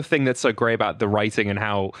 another thing that's so great about the writing and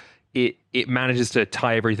how it manages to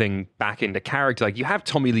tie everything back into character. Like you have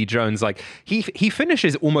Tommy Lee Jones, like he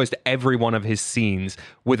finishes almost every one of his scenes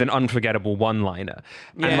with an unforgettable one-liner.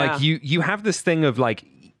 Yeah. And like you have this thing of like,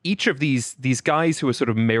 each of these guys who are sort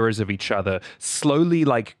of mirrors of each other slowly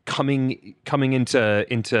like coming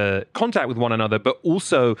into contact with one another, but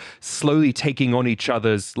also slowly taking on each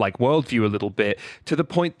other's like worldview a little bit, to the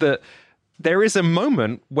point that there is a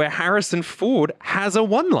moment where Harrison Ford has a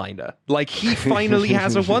one-liner. Like, he finally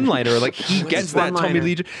has a one-liner. Like, he gets that Tommy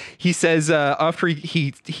Lee. He says after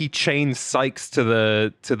he chains Sykes to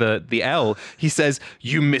the L, he says,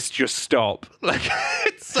 "You missed your stop." Like,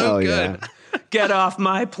 it's so good. Yeah. Get off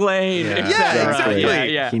my plane. Yeah, exactly.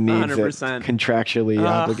 He needs 100%. It contractually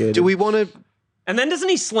obligated. Do we want to? And then doesn't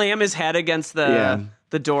he slam his head against the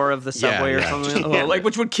door of the subway or something? Like,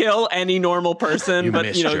 which would kill any normal person,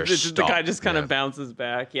 but the guy just kind of bounces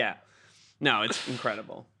back. Yeah. No, it's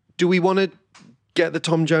incredible. Do we want to get the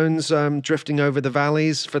Tom Jones drifting over the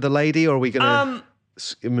valleys for the lady, or are we going to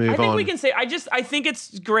move on? I think we can say, I think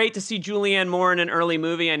it's great to see Julianne Moore in an early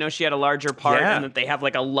movie. I know she had a larger part, and that they have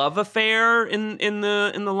like a love affair in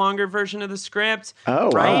the longer version of the script. Oh,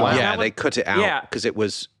 right? wow. Yeah, they cut it out because it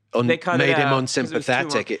was made him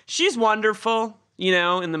unsympathetic. She's wonderful.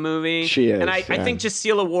 In the movie. She is. And I think just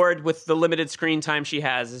Cecilia Ward, with the limited screen time she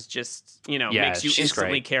has, is just, makes you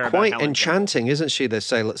instantly care about Quite enchanting, isn't she, the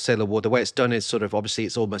Sailor Ward? The way it's done is sort of, obviously,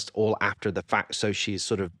 it's almost all after the fact, so she's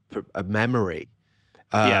sort of a memory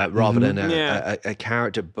rather than a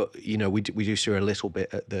character. But, we do see her a little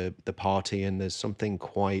bit at the party, and there's something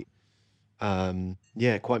quite...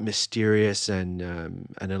 quite mysterious and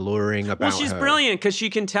alluring about her. Well, she's brilliant, because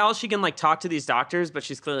she can tell she can, like, talk to these doctors, but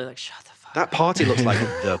she's clearly like, shut the fuck. That party looks like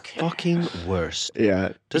the fucking worst.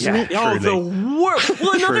 Yeah. Doesn't it? Oh, the worst.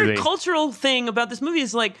 Well, another cultural thing about this movie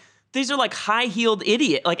is, like, these are like high-heeled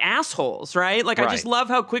idiot, like assholes, right? Like, I just love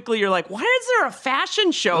how quickly you're like, why is there a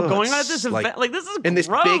fashion show going on at this event? Like, this is in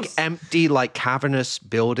gross. This big, empty, like, cavernous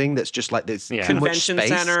building that's just like this convention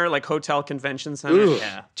center, like hotel convention center. Ugh.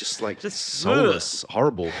 Yeah. Just soulless,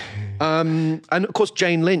 horrible. And of course,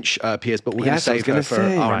 Jane Lynch appears, but we're going to save her for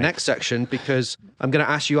our next section, because I'm going to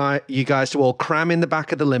ask you guys to all cram in the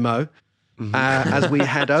back of the limo as we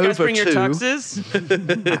head over to... bring your tuxes?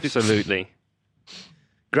 Absolutely.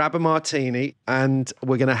 Grab a martini, and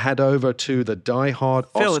we're going to head over to the Die Hard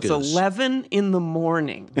Oscars. Phil, it's 11 in the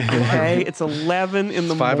morning, okay? It's 11 in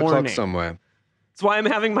the morning. 5 o'clock somewhere. That's why I'm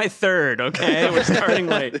having my third, okay? We're starting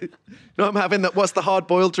late. No, I'm having what's the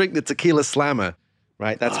hard-boiled drink? The tequila slammer.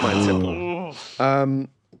 Right, that's my simple.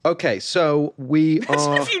 Okay, so we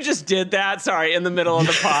are... if you just did that, in the middle of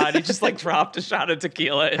the pod, you just, like, dropped a shot of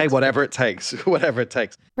tequila. Hey, whatever it takes. Whatever it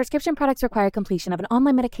takes. Prescription products require completion of an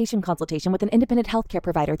online medication consultation with an independent healthcare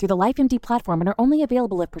provider through the LifeMD platform and are only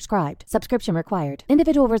available if prescribed. Subscription required.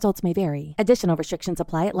 Individual results may vary. Additional restrictions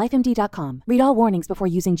apply at lifemd.com. Read all warnings before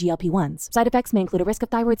using GLP-1s. Side effects may include a risk of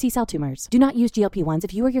thyroid C-cell tumors. Do not use GLP-1s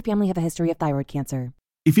if you or your family have a history of thyroid cancer.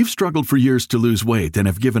 If you've struggled for years to lose weight and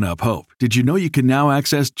have given up hope, did you know you can now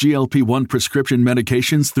access GLP-1 prescription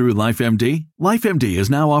medications through LifeMD? LifeMD is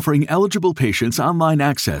now offering eligible patients online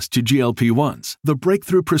access to GLP-1s, the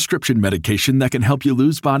breakthrough prescription medication that can help you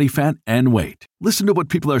lose body fat and weight. Listen to what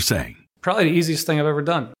people are saying. Probably the easiest thing I've ever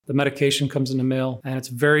done. The medication comes in the mail, and it's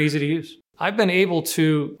very easy to use. I've been able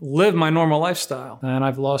to live my normal lifestyle, and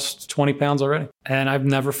I've lost 20 pounds already, and I've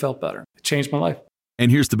never felt better. It changed my life. And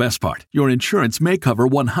here's the best part. Your insurance may cover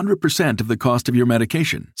 100% of the cost of your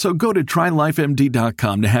medication. So go to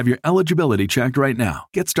TryLifeMD.com to have your eligibility checked right now.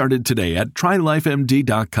 Get started today at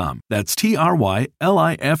TryLifeMD.com. That's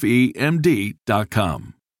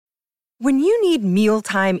TryLifeMD.com. When you need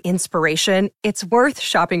mealtime inspiration, it's worth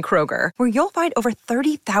shopping Kroger, where you'll find over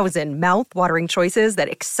 30,000 mouth-watering choices that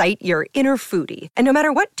excite your inner foodie. And no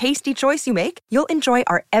matter what tasty choice you make, you'll enjoy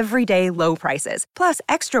our everyday low prices, plus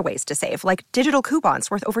extra ways to save, like digital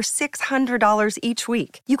coupons worth over $600 each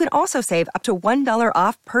week. You can also save up to $1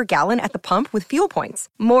 off per gallon at the pump with fuel points.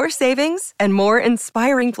 More savings and more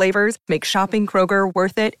inspiring flavors make shopping Kroger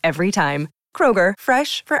worth it every time. Kroger,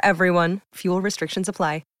 fresh for everyone. Fuel restrictions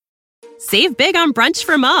apply. Save big on brunch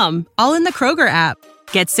for mom, all in the Kroger app.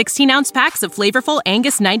 Get 16-ounce packs of flavorful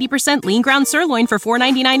Angus 90% lean ground sirloin for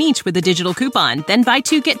 $4.99 each with a digital coupon. Then buy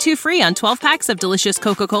 2, get 2 free on 12 packs of delicious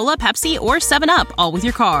Coca-Cola, Pepsi, or 7-Up, all with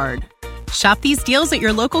your card. Shop these deals at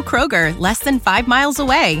your local Kroger, less than 5 miles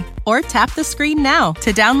away. Or tap the screen now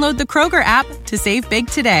to download the Kroger app to save big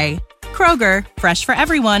today. Kroger, fresh for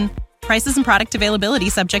everyone. Prices and product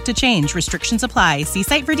availability subject to change. Restrictions apply. See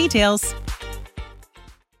site for details.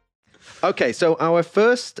 Okay, so our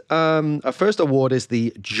first award is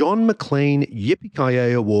the John McClane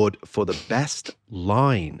Yippee-Ki-Yay Award for the best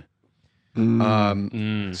line.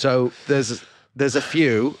 So there's a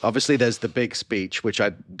few. Obviously, there's the big speech, which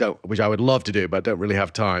I would love to do, but I don't really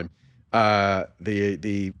have time. The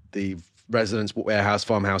residence, warehouse,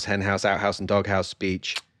 farmhouse, henhouse, outhouse, and doghouse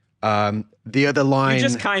speech. The other line... You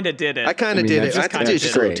just kind of did it. I kind of did it. I had to do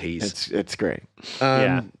just a little tease. It's great.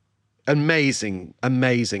 Amazing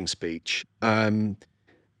speech.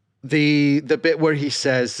 The bit where he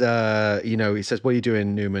says, he says, "What are you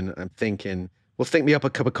doing, Newman?" I'm thinking, "Well, think me up a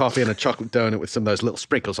cup of coffee and a chocolate donut with some of those little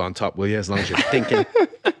sprinkles on top, will you? As long as you're thinking."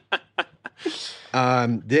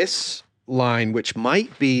 This line, which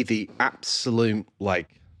might be the absolute,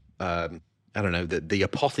 the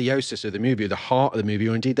apotheosis of the movie, or the heart of the movie,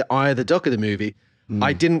 or indeed the eye of the duck of the movie.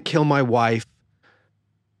 I didn't kill my wife.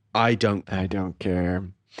 I don't care.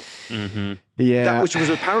 Mm-hmm. Yeah, that which was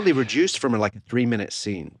apparently reduced from a 3-minute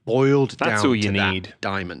scene, boiled That's down all you to need. that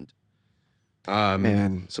diamond.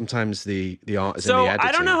 Sometimes the art is in the editing.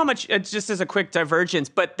 I don't know how much. Just as a quick divergence,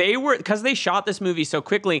 but because they shot this movie so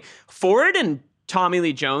quickly, Ford and Tommy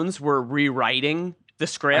Lee Jones were rewriting the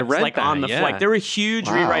script on the flight. There were huge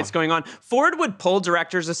rewrites going on. Ford would pull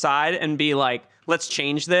directors aside and be like, let's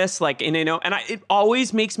change this. It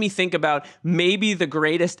always makes me think about maybe the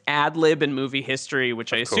greatest ad lib in movie history,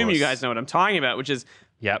 which I assume you guys know what I'm talking about, which is,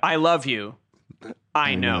 I love you.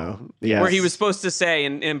 I know. Yes. Where he was supposed to say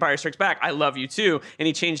in Empire Strikes Back, I love you too. And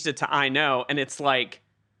he changed it to I know. And it's like,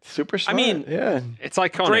 super smart. I mean, it's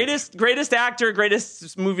iconic. Greatest actor,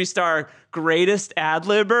 greatest movie star, greatest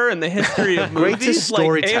ad-libber in the history of movies. Greatest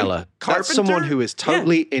storyteller. That's someone who is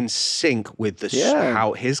totally in sync with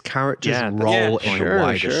how his characters roll in a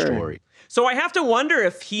wider story. So I have to wonder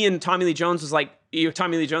if he and Tommy Lee Jones was like,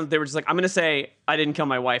 Tommy Lee Jones, they were just like, I'm going to say, I didn't kill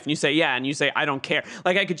my wife. And you say, yeah. And you say, I don't care.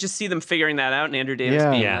 I could just see them figuring that out. And Andrew Davis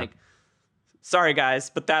being like, sorry, guys,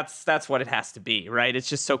 but that's what it has to be, right? It's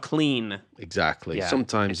just so clean. Exactly. Yeah,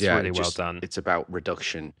 Sometimes, it's really well done. It's about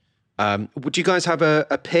reduction. Would you guys have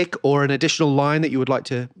a pick or an additional line that you would like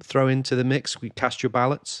to throw into the mix? We cast your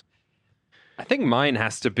ballots. I think mine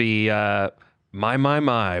has to be,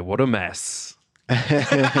 my, what a mess.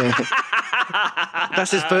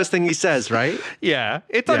 That's his first thing he says, right? Yeah.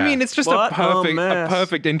 I mean, it's just a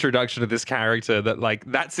perfect introduction to this character that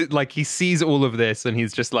that's it. He sees all of this and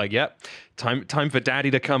he's just like, yep, time for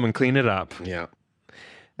daddy to come and clean it up. Yeah.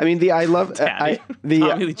 I mean,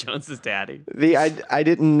 Tommy Lee Jones's daddy. I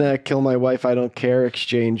didn't kill my wife, I don't care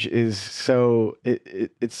exchange is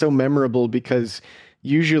it's so memorable because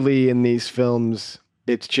usually in these films,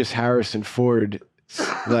 it's just Harrison Ford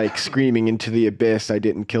screaming into the abyss, I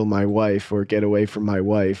didn't kill my wife, or get away from my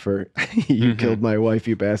wife, or you killed my wife,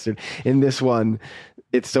 you bastard. In this one,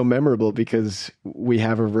 it's so memorable because we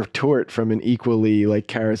have a retort from an equally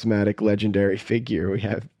charismatic, legendary figure. We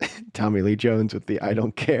have Tommy Lee Jones with the I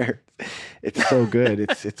don't care. It's so good.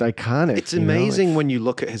 It's iconic. It's amazing when you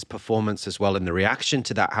look at his performance as well and the reaction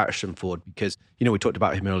to that Harrison Ford, because, we talked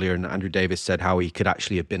about him earlier and Andrew Davis said how he could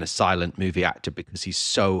actually have been a silent movie actor because he's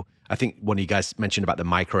so... I think one of you guys mentioned about the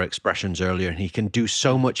micro expressions earlier, and he can do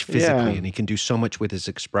so much physically and he can do so much with his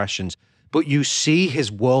expressions. But you see his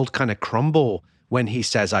world kind of crumble when he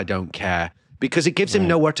says, I don't care, because it gives him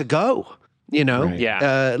nowhere to go,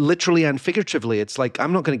 literally and figuratively. It's like,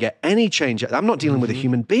 I'm not going to get any change. I'm not dealing with a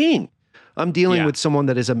human being. I'm dealing with someone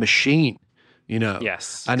that is a machine.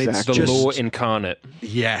 Yes. And exactly. It's the law incarnate.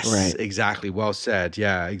 Yes, exactly. Well said.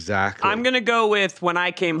 Yeah, exactly. I'm going to go with When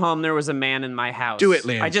I Came Home, There Was a Man in My House. Do it,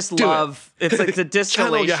 Liam. I just love it's a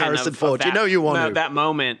distillation Harrison Ford. Of that, you want to. That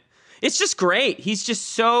moment. It's just great. He's just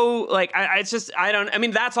so that's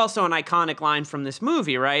also an iconic line from this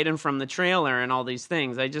movie, right? And from the trailer and all these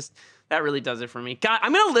things. That really does it for me. God,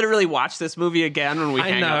 I'm going to literally watch this movie again when we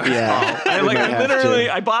hang up this call.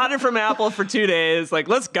 I bought it from Apple for 2 days.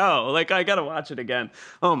 Let's go. I got to watch it again.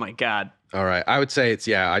 Oh my God. All right. I would say it's,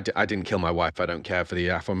 I didn't kill my wife. I don't care for the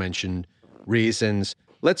aforementioned reasons.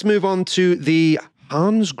 Let's move on to the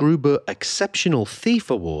Hans Gruber Exceptional Thief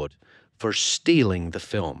Award for stealing the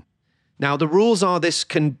film. Now, the rules are this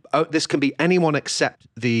can be anyone except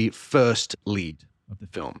the first lead of the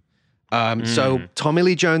film. So Tommy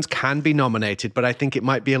Lee Jones can be nominated, but I think it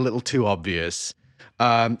might be a little too obvious.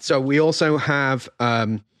 So we also have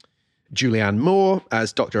Julianne Moore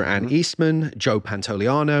as Dr. Anne Eastman, Joe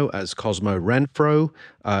Pantoliano as Cosmo Renfro,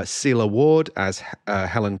 Celia Ward as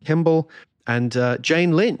Helen Kimball, and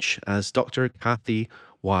Jane Lynch as Dr. Kathy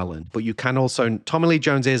Weiland. But you can also, Tommy Lee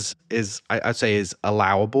Jones is I'd say is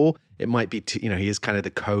allowable. It might be, he is kind of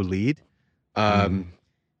the co-lead.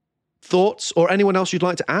 Thoughts or anyone else you'd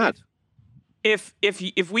like to add? If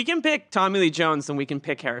we can pick Tommy Lee Jones, then we can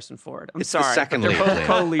pick Harrison Ford. It's the second lead. They're both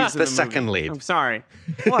co-leads. The second lead. I'm sorry.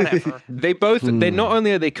 Whatever. They not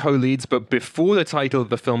only are they co-leads, but before the title of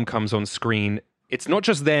the film comes on screen, it's not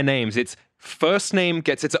just their names, it's first name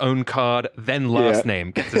gets its own card, then last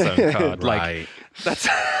name gets its own card. Right. Like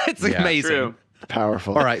it's amazing. True.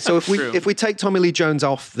 Powerful. All right, so if we take Tommy Lee Jones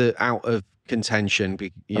out of contention,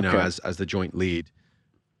 as the joint lead,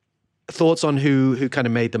 thoughts on who kind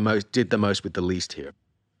of did the most with the least here?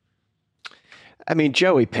 I mean,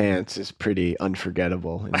 Joey Pants is pretty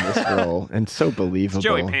unforgettable in this role and so believable. It's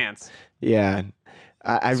Joey Pants. Yeah.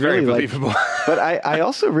 I It's really very like, believable. but I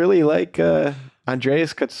also really like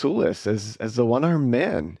Andreas Katsoulis as the one-armed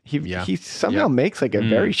man. He somehow makes like a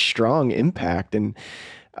very strong impact. And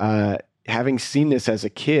having seen this as a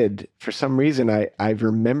kid, for some reason, I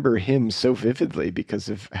remember him so vividly because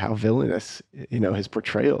of how villainous, his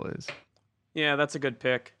portrayal is. Yeah, that's a good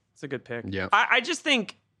pick. It's a good pick. Yeah. I just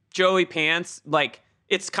think Joey Pants, like,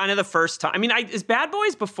 it's kind of the first time. I mean, is Bad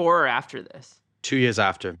Boys before or after this? 2 years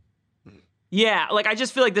after. Yeah, like, I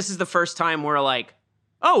just feel like this is the first time where, like,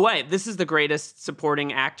 oh, wait, this is the greatest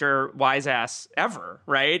supporting actor wise-ass ever,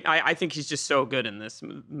 right? I think he's just so good in this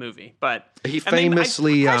movie. But he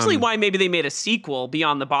famously... partially why maybe they made a sequel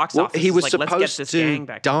beyond the box office. He was like, supposed let's get this gang to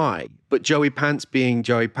back die, but Joey Pants being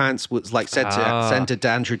Joey Pants was like said to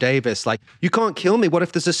Andrew Davis, like, you can't kill me, what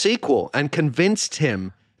if there's a sequel? And convinced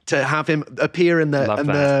him to have him appear in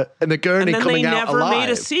the gurney coming out alive. And then they never made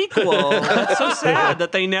a sequel. That's so sad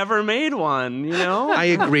that they never made one, I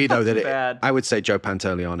agree, though, that I would say Joe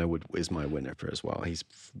Pantoliano is my winner for as well. He's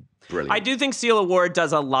brilliant. I do think Seal Award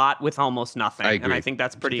does a lot with almost nothing. I agree. And I think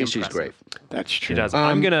that's pretty impressive. She's great. That's true. She does.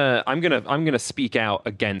 I'm gonna speak out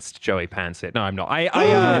against Joey Pants. No, I'm not.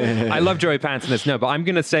 I love Joey Pants in this. No, but I'm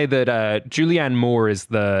gonna say that Julianne Moore is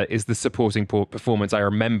the supporting performance I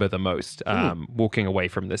remember the most. Walking away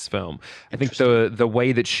from this film, I think the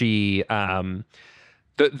way that she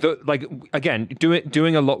like again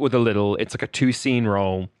doing a lot with a little. It's like a 2-scene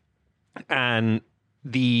role, and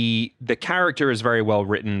the character is very well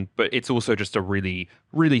written, but it's also just a really,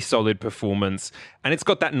 really solid performance. And it's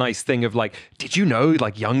got that nice thing of like, did you know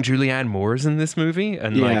like young Julianne Moore is in this movie?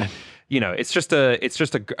 And like, it's just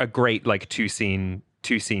a great like two scene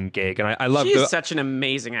gig. And I love she's such an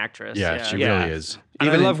amazing actress. Yeah, she really is. And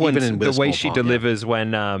I love the way she delivers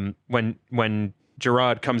when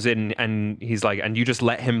Gerard comes in and he's like, and you just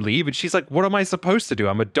let him leave, and she's like, what am I supposed to do?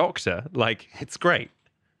 I'm a doctor. Like, it's great.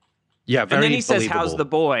 Yeah, very and then he says, believable. "How's the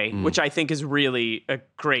boy?" Which I think is really a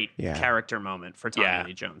great character moment for Tommy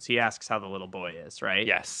Lee Jones. He asks how the little boy is, right?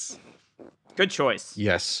 Yes. Good choice.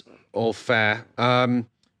 Yes, all fair.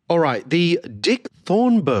 All right, the Dick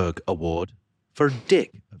Thornburg Award for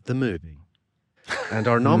Dick of the movie. And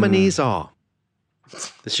our nominees are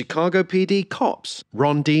the Chicago PD cops,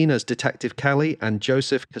 Ron Dean as Detective Kelly and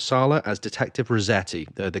Joseph Casala as Detective Rossetti,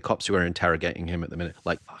 the cops who are interrogating him at the minute.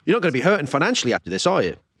 Like, you're not going to be hurting financially after this, are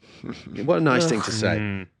you? What a nice thing to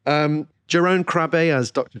say. Jerome Crabbe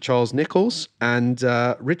as Dr. Charles Nichols and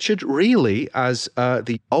Richard Reilly as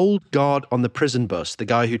the old guard on the prison bus, the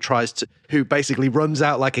guy who basically runs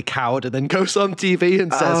out like a coward and then goes on TV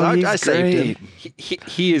and says, I saved him.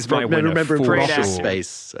 He is my winner. Remember him for from sure. Office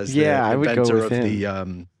Space as the I would inventor go with of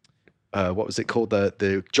him. the, what was it called?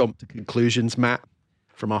 The jump to conclusions map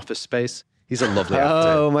from Office Space. He's a lovely actor.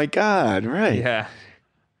 Oh my God, right. Yeah.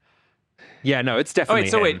 Yeah, no, it's definitely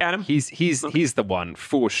so him. wait, Adam? He's the one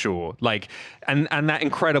for sure. Like, and that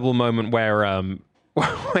incredible moment where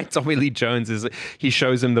when Tommy Lee Jones he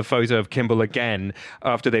shows him the photo of Kimball again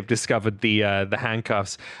after they've discovered the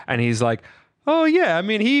handcuffs, and he's like, "Oh yeah, I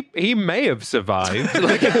mean he may have survived."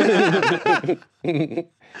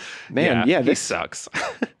 Man, this sucks.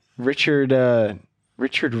 Richard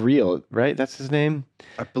Reel, right? That's his name.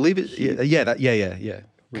 I believe it. Yeah.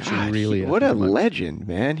 God, what a legend,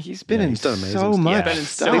 man. He's been in done amazing so stuff. much. He's been in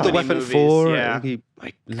so stuff. many The Weapon movies, 4. yeah. I think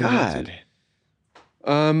My God.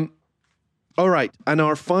 All right, and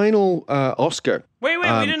our final Oscar. Wait, we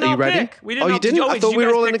didn't are you all ready? pick. We didn't you all, didn't? I did thought you we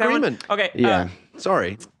were guys all in pick that one? agreement. Okay. Yeah.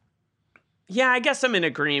 Sorry. Yeah, I guess I'm in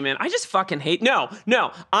agreement. I just fucking hate. No.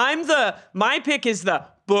 My pick is the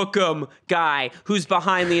Bookham guy who's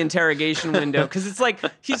behind the interrogation window, because it's like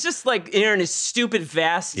he's just like in his stupid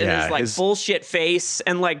vest and his like bullshit face,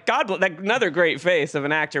 and like God, like another great face of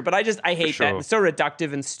an actor. But I hate that. It's so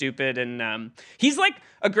reductive and stupid, and he's like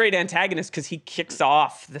a great antagonist because he kicks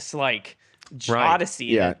off this like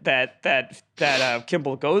odyssey that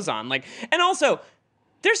Kimball goes on. Like, and also,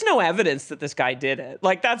 there's no evidence that this guy did it.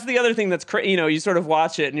 Like, that's the other thing that's crazy. You sort of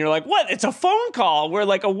watch it and you're like, what? It's a phone call where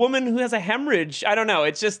like a woman who has a hemorrhage. I don't know.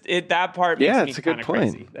 It's just that part makes me kind of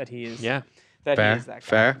crazy that he is. Yeah. That fair, he is that guy.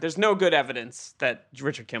 fair. There's no good evidence that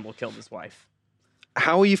Richard Kimball killed his wife.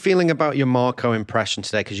 how are you feeling about your Marco impression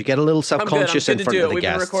today? Because you get a little self-conscious in front of the We've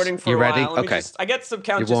guests. Been recording for you a ready? while. Okay. I get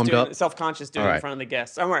self-conscious doing it in front of the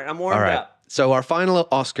guests. All right, I'm warmed up. So our final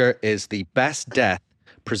Oscar is the best death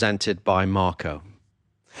presented by Marco.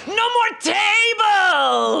 No more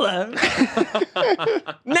table!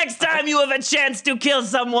 Next time you have a chance to kill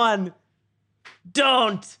someone,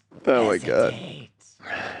 don't. Oh my God.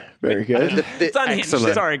 Very good. It's unhinged.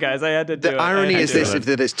 Sorry, guys. I had to do it. The irony is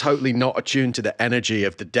that it's totally not attuned to the energy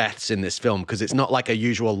of the deaths in this film, because it's not like a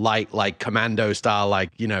usual light, like Commando style,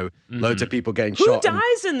 like, loads of people getting shot. Who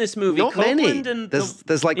dies in this movie? Not Copeland many. And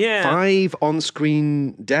there's like 5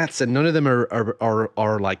 on-screen deaths, and none of them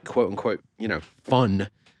are like quote unquote, fun.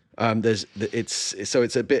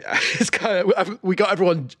 It's a bit. It's kind of, we got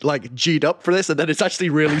everyone like G'd up for this, and then it's actually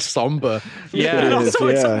really somber.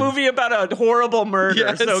 It's a movie about a horrible murder.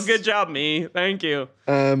 Yes. So good job, me. Thank you.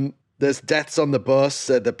 There's deaths on the bus.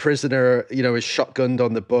 The prisoner, is shotgunned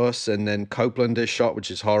on the bus, and then Copeland is shot,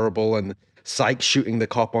 which is horrible, and Sykes shooting the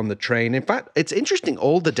cop on the train. In fact, it's interesting.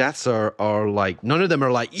 All the deaths are like, none of them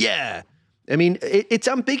are like, yeah. I mean, it's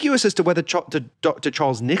ambiguous as to whether Dr.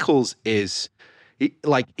 Charles Nichols is.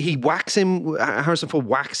 Harrison Ford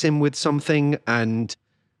whacks him with something, and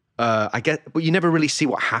but you never really see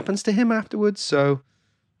what happens to him afterwards. So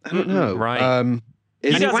I don't know. Right.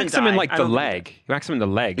 He whacks him in the leg. He whacks him in the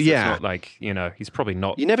leg. So yeah. It's not he's probably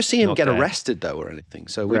not. You never see him get dead. Arrested though, or anything.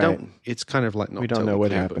 So we don't. It's kind of like we don't know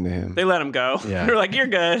what happened to him. They let him go. Yeah. They're like, you're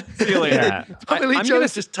good. See you later. Yeah. I'm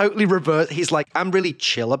just totally reverse. He's like, I'm really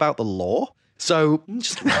chill about the law. So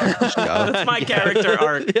just go. That's my character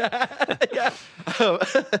arc. Yeah.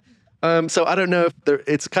 So I don't know if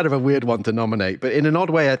it's kind of a weird one to nominate, but in an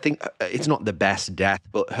odd way, I think it's not the best death,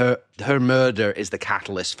 but her murder is the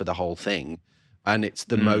catalyst for the whole thing, and it's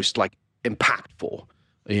the most like impactful.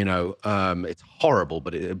 It's horrible,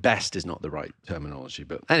 but best is not the right terminology.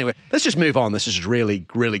 But anyway, let's just move on. This is really,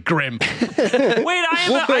 really grim. Wait, I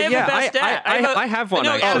have a best death. I have one.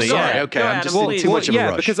 No, actually. Sorry. Yeah. Okay, I'm just in too much of a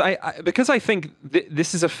rush. because I think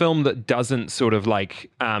this is a film that doesn't sort of like,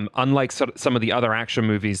 unlike some of the other action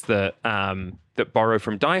movies that borrow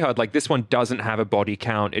from Die Hard, like this one doesn't have a body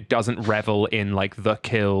count. It doesn't revel in like the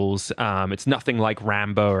kills. It's nothing like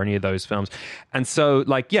Rambo or any of those films. And so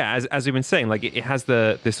like, yeah, as we've been saying, like it has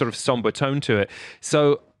this sort of somber tone to it.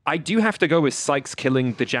 So I do have to go with Sykes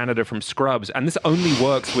killing the janitor from Scrubs. And this only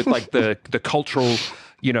works with like the cultural,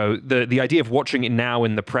 the idea of watching it now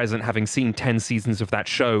in the present, having seen 10 seasons of that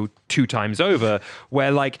show 2 times over, where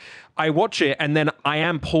like I watch it and then I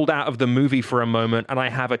am pulled out of the movie for a moment and I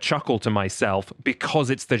have a chuckle to myself because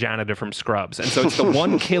it's the janitor from Scrubs. And so it's the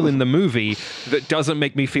one kill in the movie that doesn't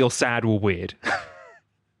make me feel sad or weird.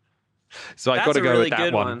 So I got to go with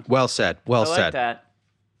that one. Well said. Well said. I like that.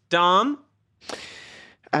 Dom?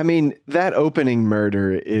 I mean, that opening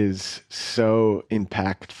murder is so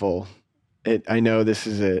impactful. I know this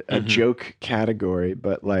is a joke category,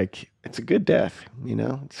 but like it's a good death,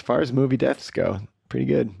 as far as movie deaths go, pretty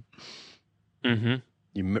good. Mm-hmm.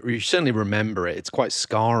 You certainly remember it. It's quite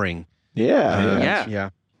scarring. Yeah.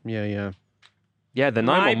 Yeah, the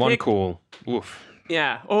 911 call. Oof.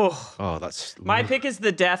 Yeah. Oh, that's... My pick is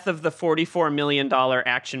the death of the $44 million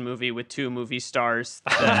action movie with 2 movie stars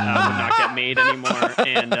that would not get made anymore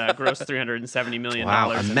and grossed $370 million.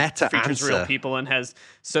 Wow, a meta features answer. real people and has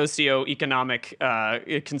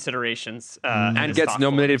socioeconomic considerations. And gets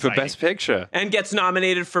nominated for Best Picture. And gets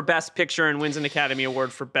nominated for Best Picture and wins an Academy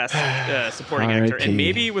Award for Best Supporting Actor. And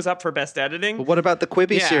maybe was up for Best Editing. But what about the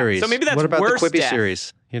Quibi series? So maybe that's what about worse the Quibi death.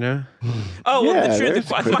 series? Oh, well, Yeah, the there's truth,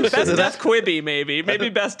 Quibi my best series. death Quibi, maybe. Maybe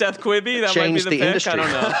Best Death Quibi. That Change might be the pick. industry. I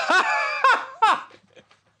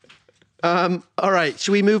don't know. All right,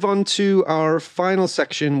 should we move on to our final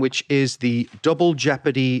section, which is the Double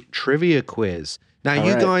Jeopardy trivia quiz? Now,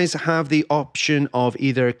 you guys have the option of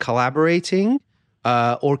either collaborating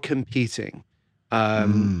or competing.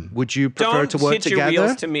 Would you prefer to work together? Don't hit your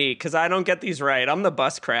wheels to me, because I don't get these right. I'm the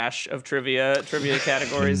bus crash of trivia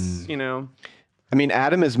categories, I mean,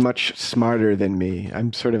 Adam is much smarter than me.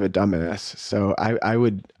 I'm sort of a dumbass, so I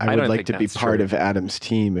would like to be part of Adam's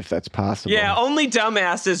team if that's possible. Yeah, only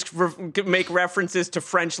dumbasses make references to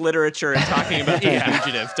French literature and talking about the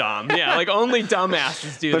fugitive, Dom. Yeah, like only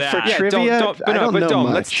dumbasses do that. But for trivia, I don't know Dom,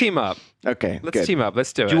 much. let's team up. Okay, let's team up.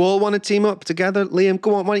 Let's do it. Do you all want to team up together? Liam,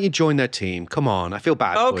 come on. Why don't you join their team? Come on. I feel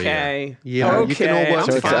bad for you. Okay. Yeah, okay. you can all work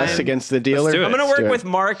So together. it's us against the dealer? I'm going to work with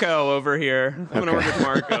Marco over here. I'm going to work with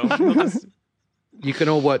Marco. You can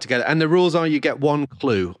all work together. And the rules are you get one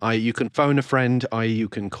clue. You can phone a friend, you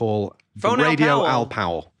can call Radio Al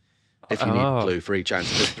Powell if you need a clue for each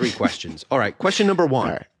answer. There's 3 questions. All right, question number 1.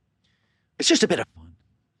 Right. It's just a bit of fun.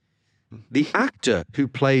 The actor who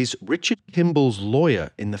plays Richard Kimball's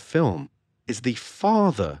lawyer in the film is the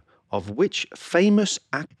father of which famous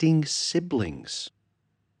acting siblings?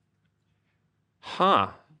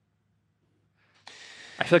 Huh.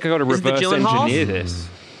 I feel like I got to reverse engineer this.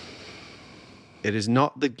 It is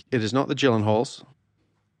not the Gyllenhaals.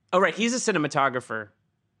 Oh, right. He's a cinematographer.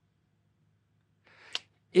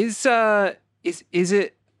 Is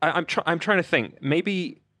it? I'm trying to think.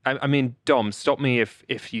 Maybe. I mean, Dom, stop me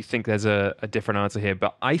if you think there's a different answer here.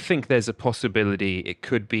 But I think there's a possibility it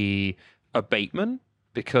could be a Bateman,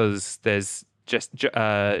 because there's just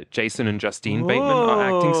Jason and Justine Bateman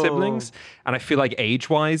are acting siblings, and I feel like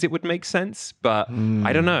age-wise it would make sense. But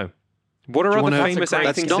I don't know. What are other famous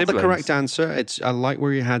acting siblings? That's not the correct answer. I like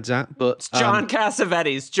where your head's at, but it's John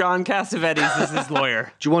Cassavetes. John Cassavetes is his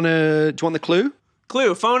lawyer. Do you want the clue?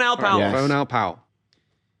 Clue. Phone Al Powell. Yes. Phone Al Powell.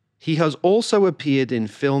 He has also appeared in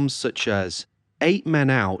films such as 8 Men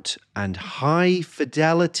Out and High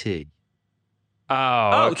Fidelity.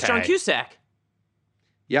 Oh, okay. It's John Cusack.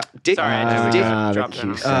 Yeah, Dick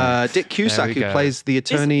Cusack, who plays the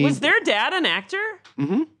attorney. Was their dad an actor?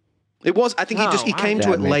 Mm-hmm. It was. I think he came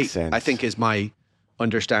to it late. Sense. I think is my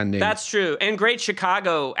understanding. That's true, and great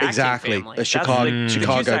Chicago acting family. A Chicago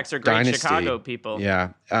Cusacks are great dynasty. Chicago people.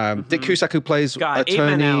 Yeah, Dick Cusack, who plays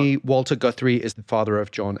attorney Walter Guthrie, is the father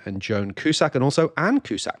of John and Joan Cusack, and also Anne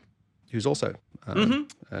Cusack, who's also an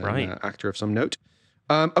actor of some note.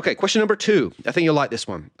 Okay, question number 2. I think you'll like this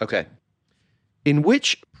one. Okay. In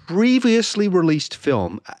which previously released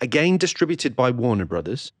film, again distributed by Warner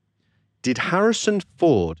Brothers, did Harrison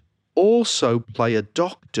Ford also play a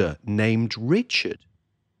doctor named Richard?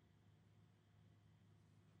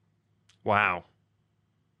 Wow.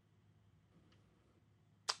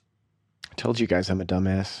 I told you guys I'm a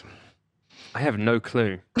dumbass. I have no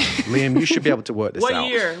clue. Liam, you should be able to work this out.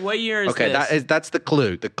 What year is this? Okay, that's the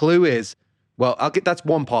clue. The clue is, well, that's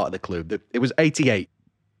one part of the clue. It was 88.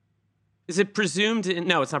 Is it presumed?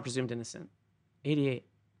 No, it's not presumed innocent. 88.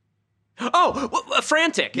 Oh,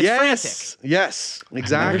 Frantic. It's Frantic. Yes,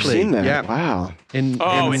 exactly. I've never seen that. Yeah. Wow. The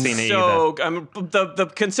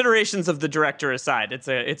considerations of the director aside, it's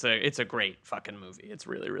a great fucking movie. It's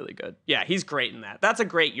really, really good. Yeah, he's great in that. That's a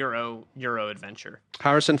great Euro adventure.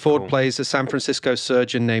 Harrison Ford plays a San Francisco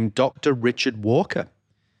surgeon named Dr. Richard Walker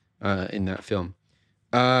in that film.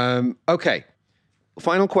 Okay,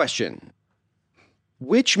 final question.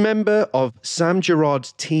 Which member of Sam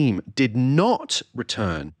Gerard's team did not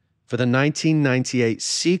return for the 1998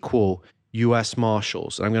 sequel, U.S.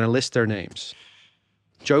 Marshals? I'm going to list their names.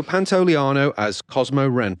 Joe Pantoliano as Cosmo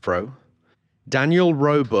Renfro, Daniel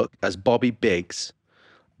Roebuck as Bobby Biggs,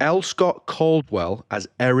 L. Scott Caldwell as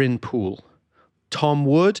Erin Poole, Tom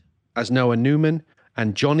Wood as Noah Newman,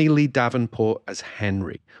 and Johnny Lee Davenport as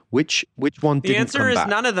Henry. Which one didn't come back? The answer is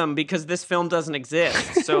none of them, because this film doesn't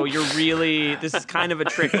exist. So this is kind of a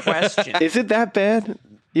trick question. Is it that bad,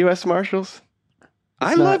 U.S. Marshals?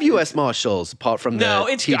 I love U.S. Marshals, apart from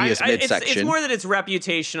the tedious midsection. It's more that it's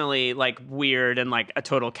reputationally weird and a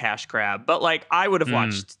total cash grab. But I would have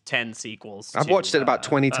watched 10 sequels. I've watched it about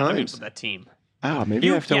 20 times. That team. Oh, maybe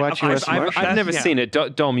I have to watch U.S. Marshals. I've never seen it.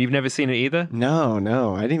 Dom, you've never seen it either?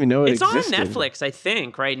 No. I didn't even know it existed. It's on Netflix, I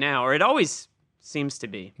think, right now. Or it always seems to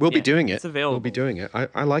be. We'll be doing it. It's available. We'll be doing it.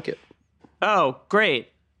 I like it. Oh, great.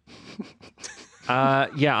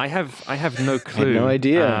 I have no clue. I had no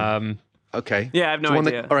idea. Okay. Yeah, I have no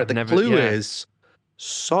idea. All right, the clue is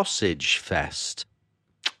Sausage Fest.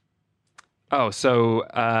 Oh, so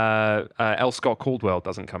L. Scott Caldwell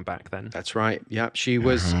doesn't come back then? That's right. Yeah, she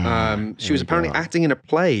was apparently acting in a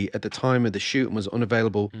play at the time of the shoot and was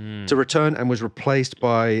unavailable to return, and was replaced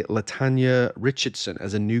by LaTanya Richardson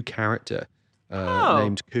as a new character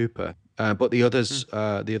named Cooper. But the others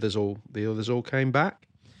all came back.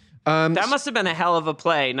 That must have been a hell of a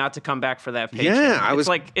play not to come back for that paycheck. Yeah,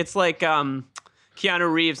 it's like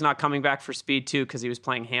Keanu Reeves not coming back for Speed 2 because he was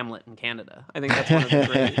playing Hamlet in Canada. I think that's one of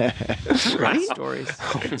the great stories.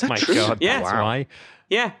 Oh my God. Yeah. That's why.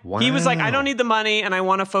 Yeah. Wow. He was like, I don't need the money and I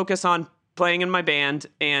want to focus on playing in my band,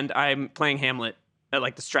 and I'm playing Hamlet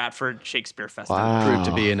at the Stratford Shakespeare Festival. Wow. Proved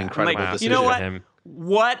to be an incredible decision. You know what?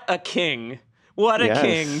 What a king. What a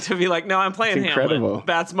king to be like, no, I'm playing Hamlet.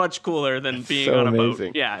 That's much cooler than being on a boat.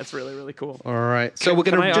 Yeah, it's really, really cool. All right. So we're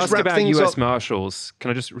going to just wrap about things U.S. up. Marshals. Can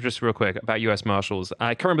I just real quick about U.S. Marshals?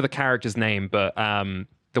 I can't remember the character's name, but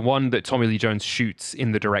the one that Tommy Lee Jones shoots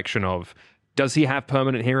in the direction of, does he have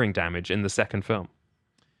permanent hearing damage in the second film?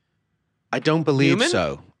 I don't believe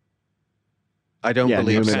so. I don't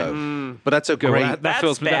believe so. But that's a great... That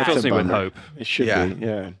fills me with hope. It should be,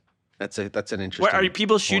 yeah. That's an interesting. Are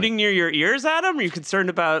people shooting near your ears, Adam? Are you concerned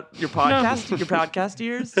about your podcast, your podcast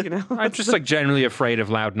ears? You know, I'm just like generally afraid of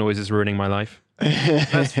loud noises ruining my life.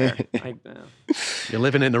 That's fair. You're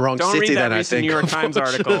living in the wrong Don't city. read that then I recent think New York Times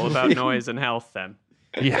article about noise and health. Then,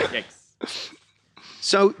 yeah. Yikes.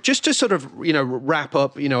 So just to sort of, wrap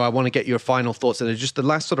up, I want to get your final thoughts. And just the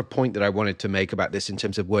last sort of point that I wanted to make about this in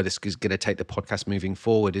terms of where this is going to take the podcast moving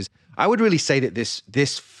forward is I would really say that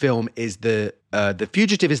this film is The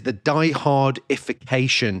Fugitive is the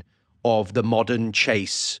die-hardification of the modern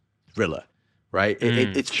chase thriller, right?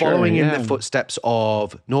 It's following in the footsteps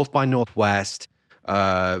of North by Northwest,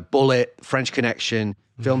 Bullet, French Connection,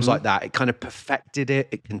 films like that. It kind of perfected it.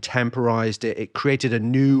 It contemporized it. It created a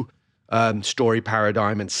new story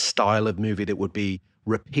paradigm and style of movie that would be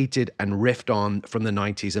repeated and riffed on from the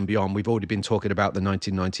 90s and beyond. We've already been talking about the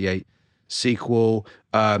 1998 sequel.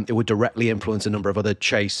 It would directly influence a number of other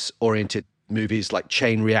chase-oriented movies like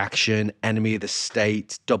Chain Reaction, Enemy of the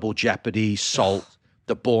State, Double Jeopardy, Salt,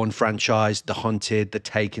 the Bourne franchise, The Hunted, the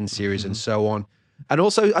Taken series, and so on. And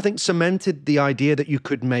also, I think, cemented the idea that you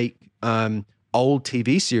could make old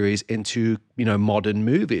TV series into, modern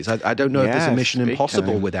movies. I don't know if there's a Mission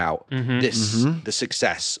Impossible without the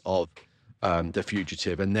success of The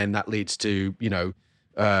Fugitive. And then that leads to,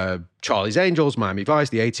 Charlie's Angels, Miami Vice,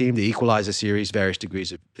 The A-Team, the Equalizer series, various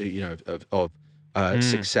degrees of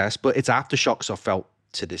success. But its aftershocks are felt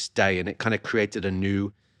to this day, and it kind of created a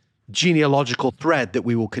new genealogical thread that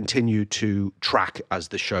we will continue to track as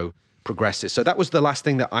the show progresses. So that was the last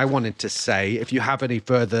thing that I wanted to say. If you have any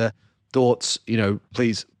further thoughts,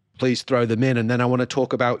 please throw them in. And then I want to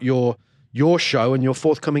talk about your show and your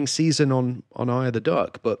forthcoming season on Eye of the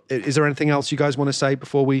Duck. But is there anything else you guys want to say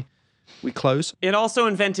before we close? It also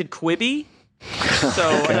invented Quibi. So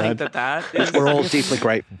I think that is... We're all deeply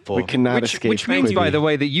grateful for. We cannot escape Which means, Quibi. by the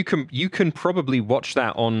way, that you can probably watch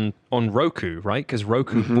that on Roku, right? Because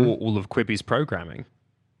Roku bought all of Quibi's programming.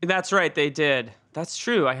 That's right, they did. That's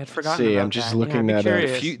true. I had forgotten about that. I'm just looking at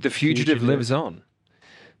that. The Fugitive lives on.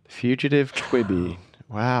 Fugitive Quibi.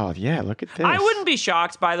 Wow. Yeah, look at this. I wouldn't be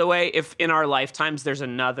shocked, by the way, if in our lifetimes there's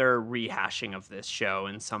another rehashing of this show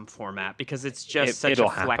in some format, because it's just such a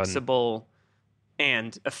flexible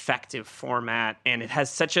and effective format, and it has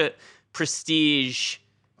such a prestige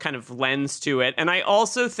kind of lens to it. And I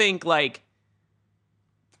also think,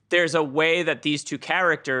 there's a way that these two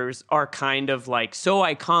characters are kind of, so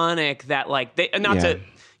iconic that, they... Not to...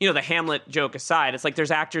 the Hamlet joke aside, it's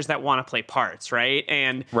there's actors that want to play parts, right?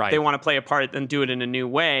 And they want to play a part and do it in a new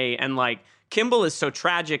way. And Kimball is so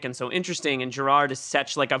tragic and so interesting, and Gerard is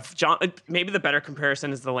such maybe the better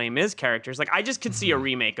comparison is the Les Mis characters. I just could see a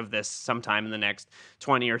remake of this sometime in the next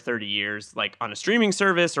 20 or 30 years, on a streaming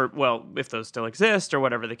service, or if those still exist, or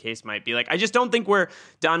whatever the case might be. I just don't think we're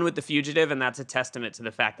done with The Fugitive, and that's a testament to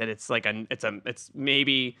the fact that it's it's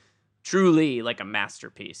maybe truly a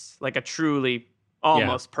masterpiece, a truly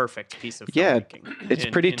almost perfect piece of filmmaking. It's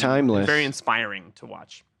pretty timeless. Very inspiring to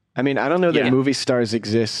watch. I mean, I don't know that movie stars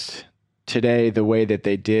exist today the way that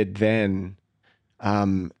they did then.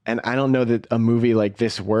 And I don't know that a movie like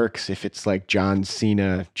this works if it's John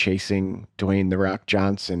Cena chasing Dwayne "The Rock"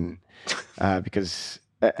 Johnson, because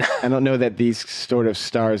I don't know that these sort of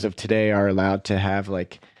stars of today are allowed to have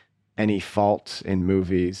any faults in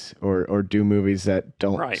movies or do movies that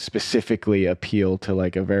don't specifically appeal to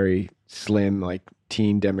a very slim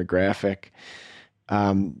teen demographic.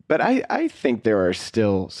 But I think there are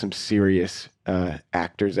still some serious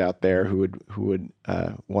actors out there who would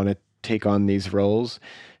want to take on these roles.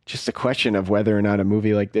 Just a question of whether or not a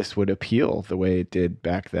movie like this would appeal the way it did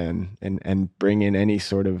back then, and bring in any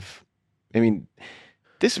sort of... I mean,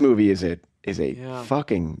 this movie is a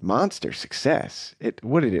fucking monster success.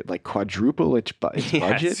 What did it quadruple its budget?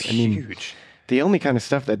 It's huge. The only kind of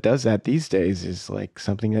stuff that does that these days is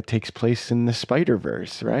something that takes place in the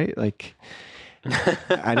Spider-Verse, right?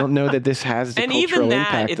 I don't know that this has the and cultural even that,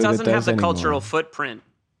 impact it doesn't have the anymore. cultural footprint.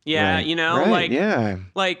 Yeah,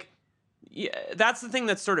 that's the thing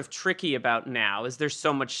that's sort of tricky about now is there's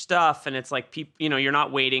so much stuff, and it's people, you're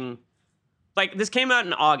not waiting. This came out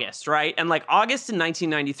in August, right? And August in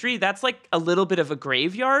 1993, that's a little bit of a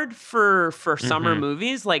graveyard for summer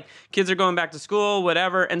movies. Kids are going back to school,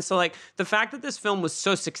 whatever. And so the fact that this film was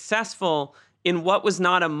so successful in what was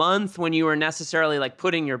not a month when you were necessarily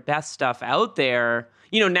putting your best stuff out there,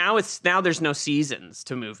 now there's no seasons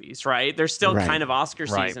to movies, right? There's still kind of Oscar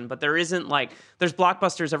season, but there isn't there's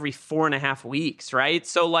blockbusters every 4.5 weeks, right?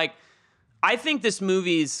 So I think this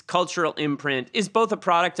movie's cultural imprint is both a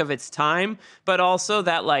product of its time, but also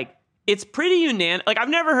that it's pretty unanimous. I've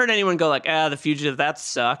never heard anyone go The Fugitive, that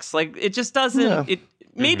sucks. It just doesn't.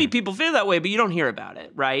 maybe people feel that way, but you don't hear about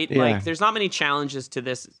it, right? Yeah. Like, there's not many challenges to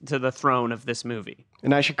the throne of this movie.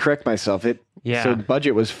 And I should correct myself. So the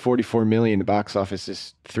budget was $44 million. The box office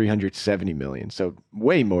is $370 million. So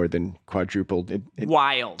way more than quadrupled.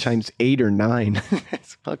 Wild. Times 8 or 9.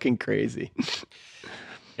 It's fucking crazy.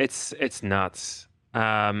 It's nuts.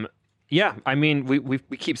 Yeah, I mean, we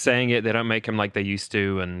keep saying it. They don't make them like they used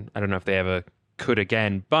to, and I don't know if they ever could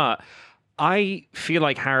again. But I feel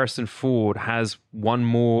like Harrison Ford has one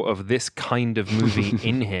more of this kind of movie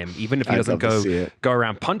in him, even if he doesn't go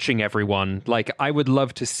around punching everyone. Like, I would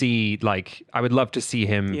love to see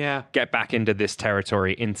him get back into this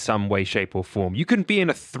territory in some way, shape, or form. You can be in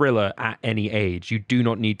a thriller at any age. You do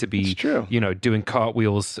not need to be, doing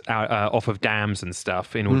cartwheels off of dams and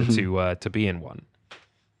stuff in order to be in one.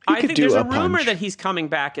 I think there's a rumor that he's coming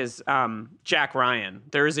back as Jack Ryan.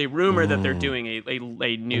 There is a rumor that they're doing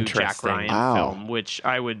a new Jack Ryan film, which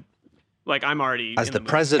I would like. I'm already as the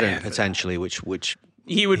president potentially, which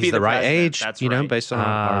he would be the right president. age, That's based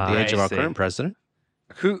on the age of our current president.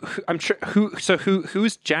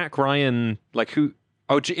 Who's Jack Ryan? Like who?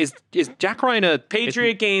 Oh, is Jack Ryan a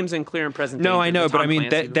Patriot Games and Clear and Present Danger? No, I know, but I mean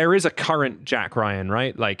there is a current Jack Ryan,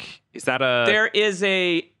 right? Like, is that a? There is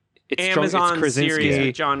a. Amazon series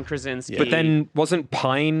with John Krasinski. But then wasn't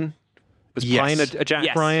Pine a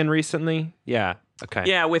Jack Ryan recently? Yeah. Okay.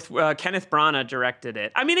 Yeah, with Kenneth Branagh directed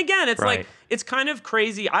it. I mean, again, it's like it's kind of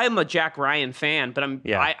crazy. I am a Jack Ryan fan, but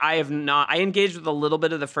I have not. I engaged with a little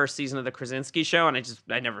bit of the first season of the Krasinski show, and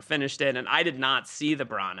I never finished it, and I did not see the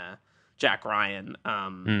Branagh Jack Ryan.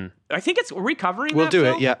 I think we're recovering. We'll do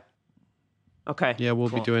Phil? it. Yeah. Okay. Yeah, we'll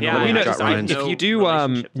be doing. Jack Ryan. If you do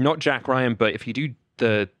not Jack Ryan, but if you do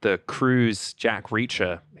the Cruise Jack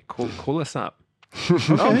Reacher, call us up.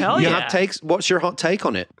 Oh, hell yeah. You have takes. What's your hot take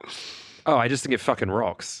on it? Oh, I just think it fucking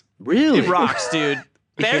rocks. Really? It rocks, dude.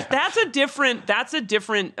 That's a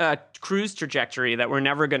different cruise trajectory that we're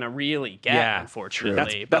never going to really get,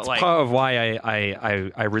 unfortunately. That's part of why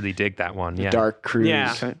I really dig that one. The dark cruise.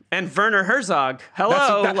 Yeah. And Werner Herzog.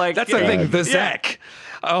 Hello. That's the thing. The Zek.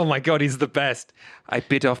 Oh my God, he's the best. I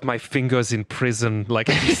bit off my fingers in prison. Like,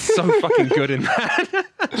 he's so fucking good in that.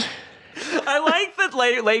 I like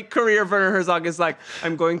that late career Werner Herzog is like,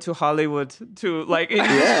 I'm going to Hollywood to like, he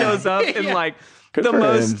shows up in like good the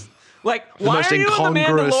most, like, why are you in The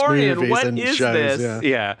Mandalorian? What is this?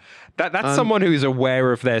 Yeah. That's someone who's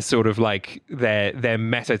aware of their sort of like their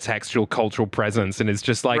metatextual cultural presence and is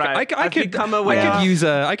just like, I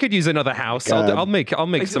could use another house. I'll make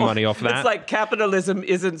some money off that. It's like capitalism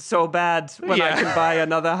isn't so bad when I can buy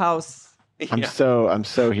another house. I'm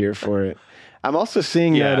so here for it. I'm also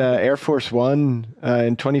seeing that Air Force One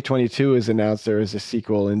in 2022 is announced there is a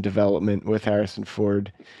sequel in development with Harrison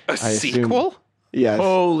Ford. A sequel? Yes.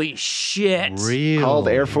 Holy shit. Real. Called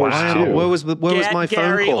Air Force 2. Where was my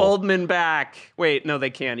Gary phone call? Oldman back. Wait, no, they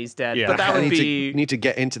can't. He's dead. Yeah. But that would be... need to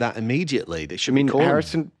get into that immediately. They should be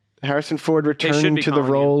calling. Harrison Ford returning to the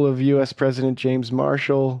role of U.S. President James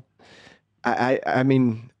Marshall. I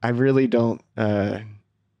mean, I really don't...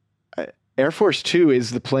 Air Force 2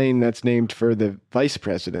 is the plane that's named for the vice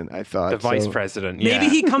president, I thought. The vice president, yeah. Maybe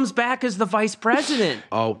he comes back as the vice president.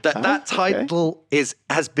 Oh, that title has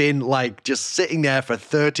been like just sitting there for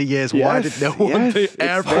 30 years. Yes, why did no one do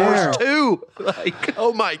Air Force there. 2? Like,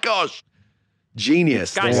 oh my gosh.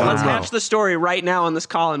 Genius. Guys, let's hatch the story right now on this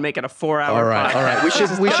call and make it a 4-hour All right. We should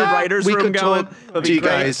writers room could going. talk to you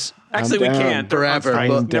guys. Actually, we can't. Forever.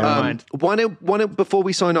 But, never mind. Why don't, before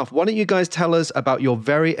we sign off, why don't you guys tell us about your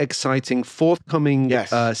very exciting forthcoming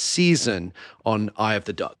season on Eye of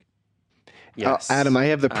the Duck? Yes. Adam, I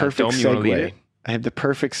have the perfect segue. I have the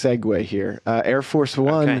perfect segue here. Air Force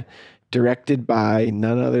One, directed by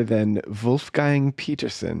none other than Wolfgang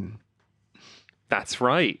Petersen. That's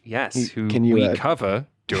right. Yes. Who we cover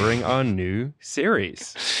during our new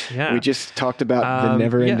series. Yeah. We just talked about The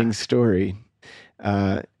Never-Ending Story.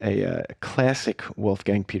 A classic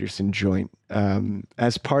Wolfgang Petersen joint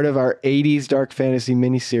as part of our 80s dark fantasy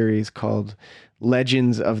miniseries called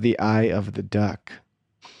Legends of the Eye of the Duck.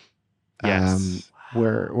 Yes.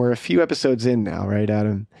 We're a few episodes in now, right,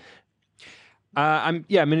 Adam? I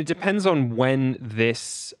mean, it depends on when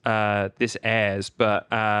this airs, but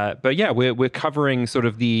yeah, we're covering sort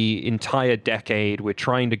of the entire decade. We're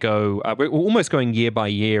trying to go, we're almost going year by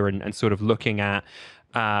year and sort of looking at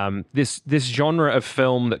this genre of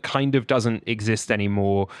film that kind of doesn't exist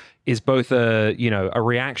anymore, is both a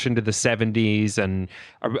reaction to the 70s and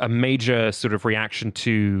a major sort of reaction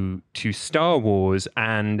to Star Wars.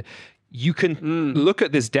 And you can look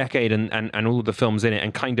at this decade and all of the films in it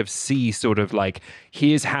and kind of see sort of like,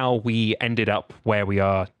 here's how we ended up where we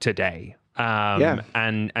are today.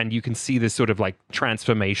 And you can see this sort of like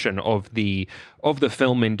transformation of the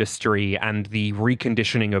film industry and the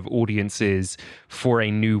reconditioning of audiences for a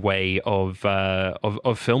new way of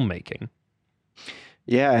filmmaking.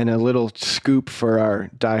 Yeah, and a little scoop for our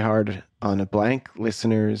Die Hard on a Blank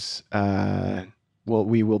listeners.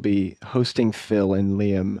 We will be hosting Phil and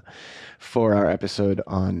Liam for our episode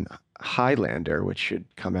on Highlander, which should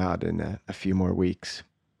come out in a few more weeks.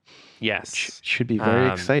 Yes, which should be very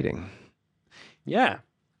exciting. Yeah.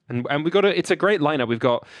 And it's a great lineup. We've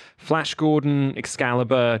got Flash Gordon,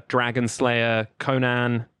 Excalibur, Dragon Slayer,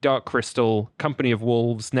 Conan, Dark Crystal, Company of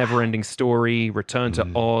Wolves, Neverending Story, Return to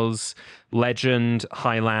Oz, Legend,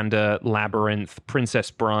 Highlander, Labyrinth,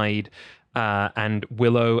 Princess Bride, and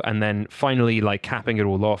Willow, and then finally like capping it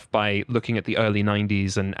all off by looking at the early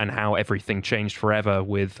 90s and how everything changed forever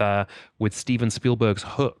with Steven Spielberg's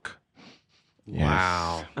Hook. Yes.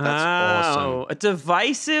 Wow, that's awesome. A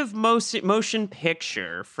divisive motion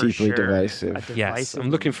picture for Deeply sure. divisive. Yes,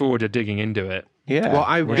 I'm looking forward to digging into it. Yeah. Well,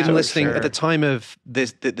 I've been listening at the time of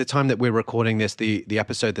this. The time that we're recording this, the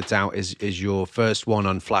episode that's out is your first one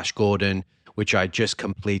on Flash Gordon, which I just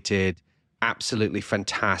completed. Absolutely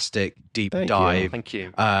fantastic deep dive. Thank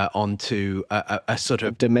you. Onto a sort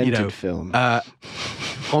of demented film.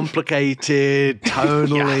 Complicated,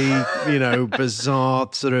 tonally, bizarre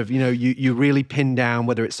sort of, you really pin down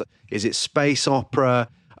whether is it space opera,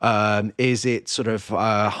 is it sort of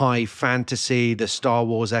high fantasy, the Star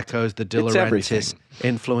Wars echoes, the De Laurentiis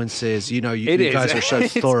influences, you guys are so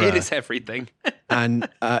thorough. It is everything. And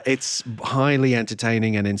it's highly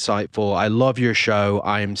entertaining and insightful. I love your show.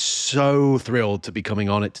 I am so thrilled to be coming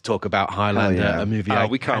on it to talk about Highlander, a movie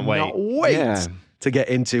we can't wait. To get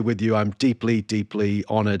into with you. I'm deeply, deeply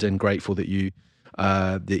honored and grateful that you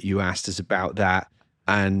asked us about that.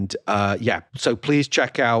 And so please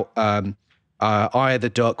check out Eye of the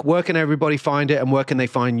Duck. Where can everybody find it, and where can they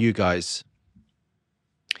find you guys?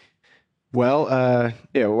 Well,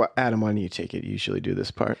 Adam, why don't you take it? You usually do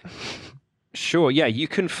this part. Sure, yeah. You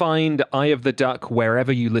can find Eye of the Duck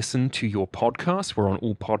wherever you listen to your podcast. We're on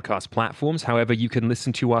all podcast platforms. However, you can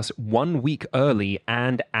listen to us 1 week early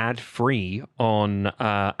and ad-free on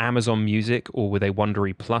Amazon Music or with a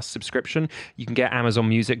Wondery Plus subscription. You can get Amazon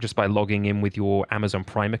Music just by logging in with your Amazon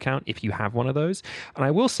Prime account if you have one of those. And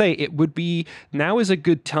I will say now is a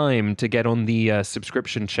good time to get on the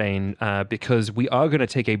subscription chain because we are going to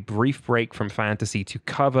take a brief break from fantasy to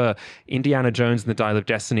cover Indiana Jones and the Dial of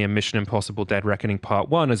Destiny and Mission Impossible Dead Reckoning Part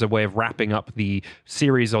 1 as a way of wrapping up the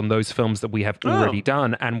series on those films that we have already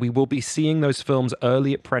done. And we will be seeing those films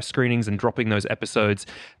early at press screenings and dropping those episodes,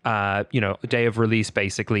 day of release,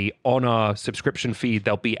 basically, on our subscription feed.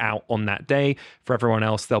 They'll be out on that day. For everyone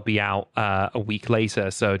else, they'll be out a week later.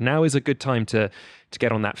 So now is a good time to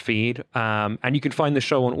get on that feed. And you can find the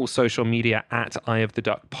show on all social media at Eye of the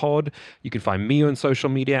Duck Pod. You can find me on social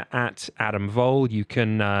media at Adam Vole. You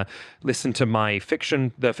can listen to the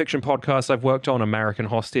fiction podcasts I've worked on, American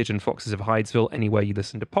Hostage and Foxes of Hydesville, anywhere you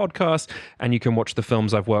listen to podcasts. And you can watch the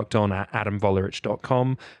films I've worked on at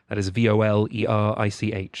adamvolerich.com. That is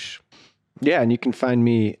VOLERICH. Yeah, and you can find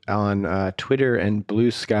me on Twitter and Blue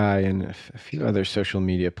Sky and a few other social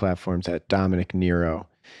media platforms at Dominick Nero.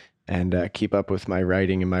 And keep up with my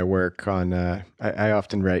writing and my work on, I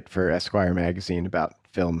often write for Esquire magazine about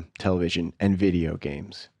film, television, and video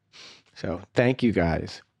games. So thank you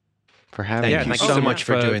guys for having me. Thank you so much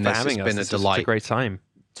for doing this. It's been a delight. It's a great time.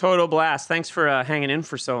 Total blast. Thanks for hanging in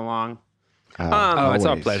for so long. It's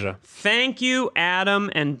our pleasure. Thank you, Adam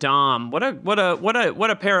and Dom. What a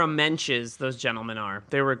pair of mensches those gentlemen are.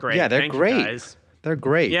 They were great. Yeah, they're Thank great. You guys. They're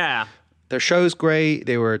great. Yeah. Their show's great.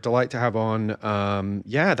 They were a delight to have on.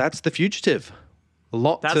 That's The Fugitive.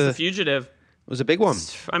 The Fugitive. It was a big one.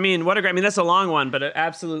 I mean, that's a long one, but it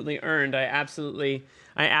absolutely earned. I absolutely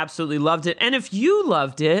loved it. And if you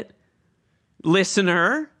loved it,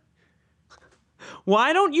 listener,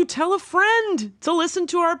 why don't you tell a friend to listen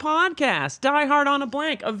to our podcast, Die Hard on a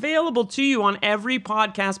Blank, available to you on every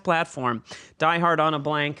podcast platform. Die Hard on a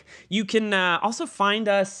Blank. You can also find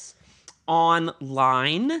us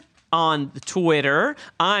online on Twitter.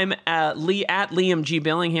 I'm at Liam G.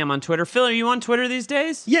 Billingham on Twitter. Phil, are you on Twitter these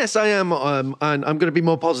days? Yes, I am. And I'm going to be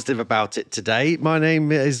more positive about it today. My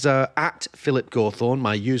name is at Philip Gawthorne.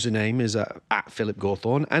 My username is at Philip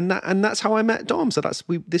Gawthorne. And that's how I met Dom. So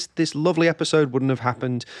this lovely episode wouldn't have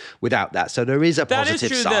happened without that. So there is a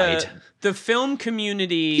positive side. The film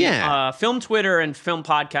community, film Twitter and film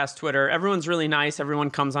podcast Twitter, everyone's really nice.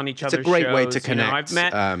 Everyone comes on each other's shows. It's a great way to connect. I've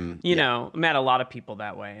met, met a lot of people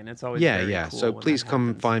that way, and it's always very cool. So please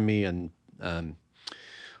come find me and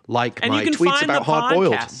like and my tweets about Hard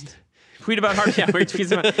Boiled. Tweet about hard. Yeah, where he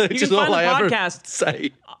tweets about. You can find the podcast.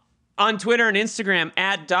 Say. On Twitter and Instagram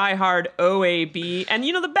at DieHardOAB. And,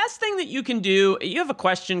 the best thing that you can do, you have a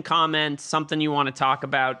question, comment, something you want to talk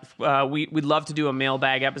about, we'd love to do a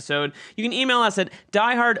mailbag episode. You can email us at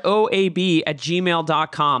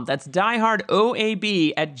diehardoab@gmail.com. That's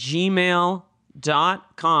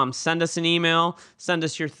diehardoab@gmail.com. Send us an email. Send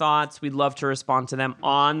us your thoughts. We'd love to respond to them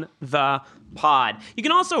on the pod. You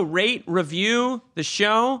can also rate, review the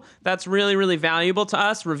show. That's really, really valuable to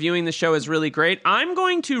us. Reviewing the show is really great. I'm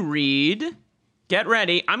going to read, get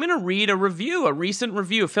ready, I'm going to read a recent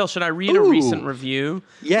review. Phil, should I read a recent review?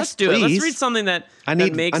 Yes, Let's do please. it. Let's read something that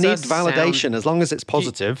makes us validation, as long as it's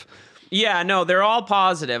positive. Yeah, no, they're all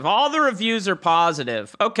positive. All the reviews are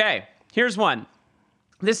positive. Okay, here's one.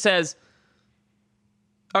 This says,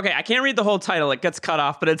 okay, I can't read the whole title. It gets cut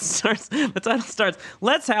off, but the title starts,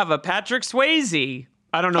 let's have a Patrick Swayze.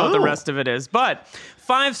 I don't know what the rest of it is, but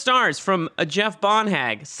 5 stars from Jeff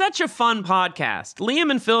Bonhag. Such a fun podcast. Liam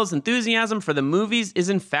and Phil's enthusiasm for the movies is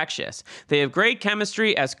infectious. They have great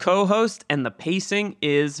chemistry as co-hosts, and the pacing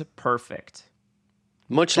is perfect.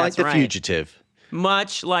 Much like The Fugitive.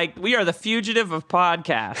 Much like we are the Fugitive of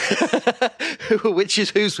podcasts. Which is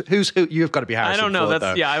who's who? You've got to be Harrison. I don't know. Ford,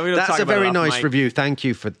 that's a very nice review. Thank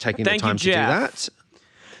you for taking the time to do that.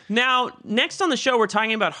 Now, next on the show, we're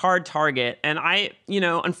talking about Hard Target, and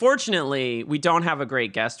unfortunately, we don't have a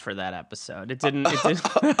great guest for that episode. It didn't. Wait, Phil,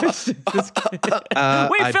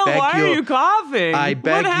 why are you coughing? I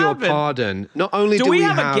beg your pardon. Not only do we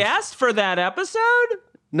have a guest for that episode?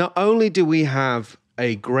 Not only do we have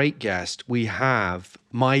a great guest, we have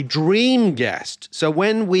my dream guest. So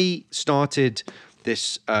when we started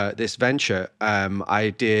this venture,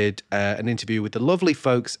 I did an interview with the lovely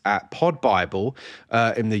folks at Pod Bible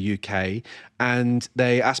in the UK, and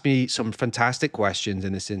they asked me some fantastic questions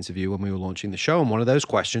in this interview when we were launching the show. And one of those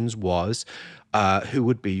questions was, who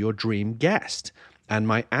would be your dream guest? And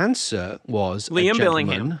my answer was Liam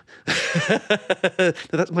Billingham.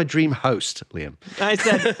 That's my dream host, Liam. I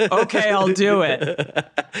said, okay, I'll do it.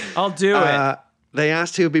 I'll do it. They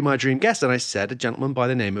asked who would be my dream guest, and I said a gentleman by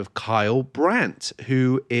the name of Kyle Brandt,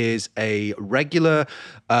 who is a regular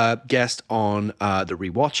guest on The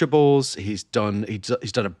Rewatchables. He's done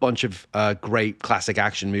a bunch of great classic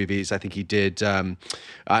action movies. I think he did.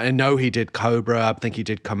 I know he did Cobra. I think he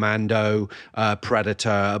did Commando,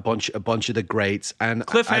 Predator, a bunch of the greats. And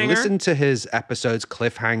I listened to his episodes,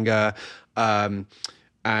 Cliffhanger,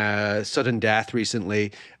 Sudden Death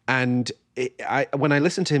recently, and when I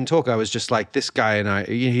listened to him talk, I was just like, this guy and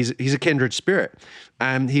he's a kindred spirit.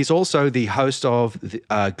 And he's also the host of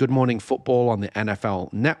Good Morning Football on the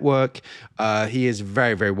NFL Network. He is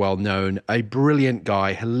very, very well known, a brilliant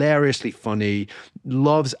guy, hilariously funny,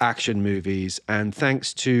 loves action movies. And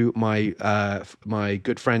thanks to my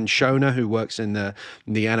good friend Shona, who works in the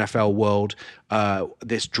NFL world,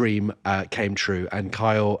 this dream came true. And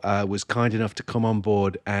Kyle was kind enough to come on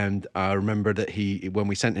board. And I remember that when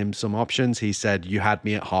we sent him some options, he said, you had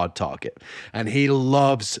me at Hard Target. And he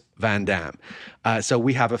loves Van Damme. So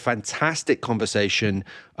we have a fantastic conversation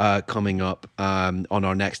coming up on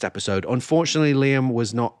our next episode. Unfortunately, Liam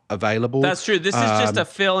was not available. That's true. This is just a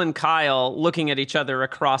Phil and Kyle looking at each other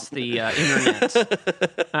across the internet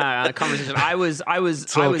conversation. I was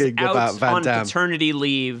out on paternity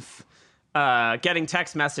leave, getting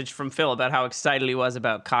text message from Phil about how excited he was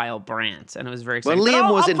about Kyle Brandt, and it was very exciting. Well,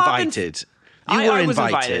 Liam was invited. I was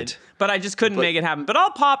invited, but I just couldn't make it happen. But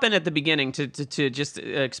I'll pop in at the beginning to just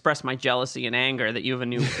express my jealousy and anger that you have a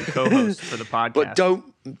new co-host for the podcast. But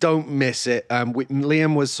don't miss it.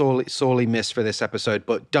 Liam was sorely missed for this episode,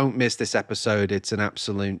 but don't miss this episode. It's an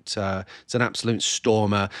absolute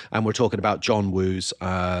stormer, and we're talking about John Woo's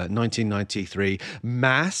 1993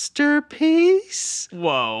 masterpiece.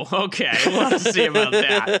 Whoa. Okay, let's see about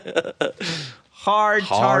that. Hard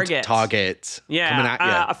Target. Yeah, coming at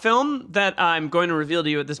you. A film that I'm going to reveal to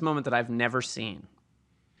you at this moment that I've never seen.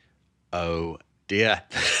 Oh dear.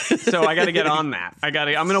 So I got to get on that. I'm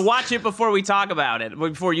going to watch it before we talk about it,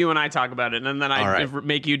 before you and I talk about it, and then I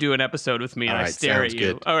make you do an episode with me, and I stare at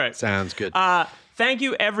you. Good. All right, sounds good. Thank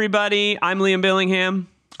you, everybody. I'm Liam Billingham.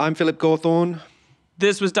 I'm Philip Gawthorne.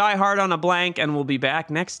 This was Die Hard on a Blank, and we'll be back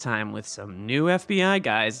next time with some new FBI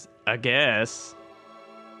guys, I guess.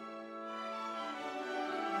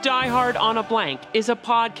 Die Hard on a Blank is a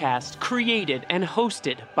podcast created and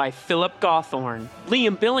hosted by Philip Gawthorne.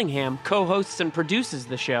 Liam Billingham co-hosts and produces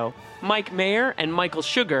the show. Mike Mayer and Michael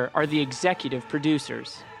Sugar are the executive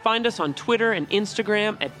producers. Find us on Twitter and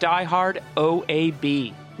Instagram at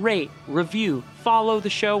DieHardOAB. Rate, review, follow the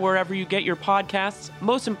show wherever you get your podcasts.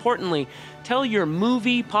 Most importantly, tell your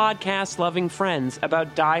movie podcast-loving friends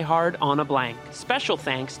about Die Hard on a Blank. Special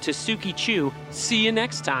thanks to Suki Chu. See you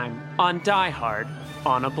next time on Die Hard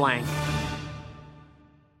on a Blank.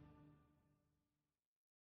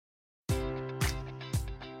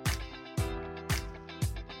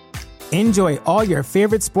 Enjoy all your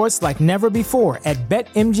favorite sports like never before at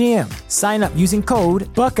BetMGM. Sign up using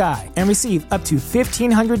code Buckeye and receive up to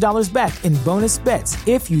 $1,500 back in bonus bets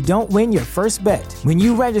if you don't win your first bet. When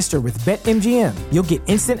you register with BetMGM, you'll get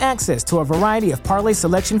instant access to a variety of parlay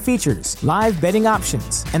selection features, live betting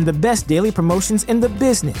options, and the best daily promotions in the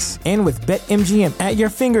business. And with BetMGM at your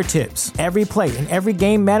fingertips, every play and every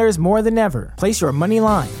game matters more than ever. Place your money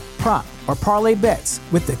line, prop, or parlay bets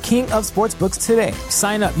with the king of sportsbooks today.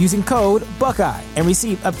 Sign up using code Buckeye and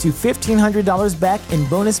receive up to $1,500 back in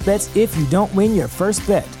bonus bets if you don't win your first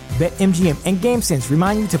bet. BetMGM and GameSense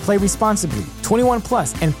remind you to play responsibly. 21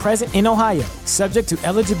 plus and present in Ohio, subject to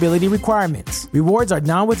eligibility requirements. Rewards are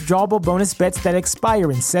non-withdrawable bonus bets that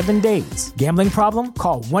expire in 7 days. Gambling problem?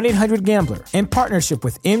 Call 1-800-GAMBLER. In partnership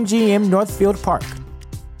with MGM Northfield Park.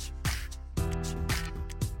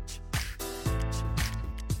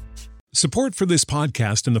 Support for this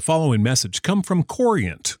podcast and the following message come from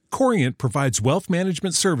Corient. Corient provides wealth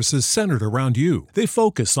management services centered around you. They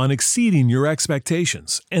focus on exceeding your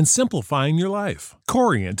expectations and simplifying your life.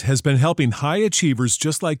 Corient has been helping high achievers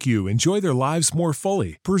just like you enjoy their lives more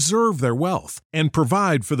fully, preserve their wealth, and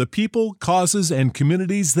provide for the people, causes, and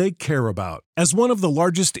communities they care about. As one of the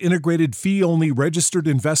largest integrated fee-only registered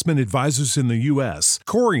investment advisors in the U.S.,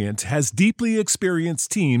 Corient has deeply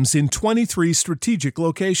experienced teams in 23 strategic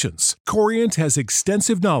locations. Corient has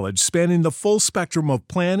extensive knowledge spanning the full spectrum of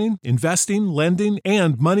planning, investing, lending,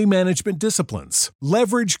 and money management disciplines.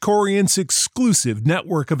 Leverage Corient's exclusive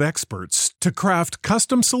network of experts to craft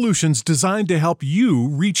custom solutions designed to help you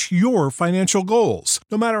reach your financial goals,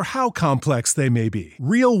 no matter how complex they may be.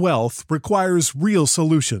 Real wealth requires real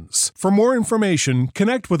solutions. For more information,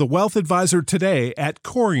 connect with a wealth advisor today at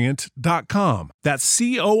Corient.com. That's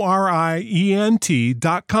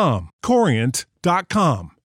Corient.com. Corient.com.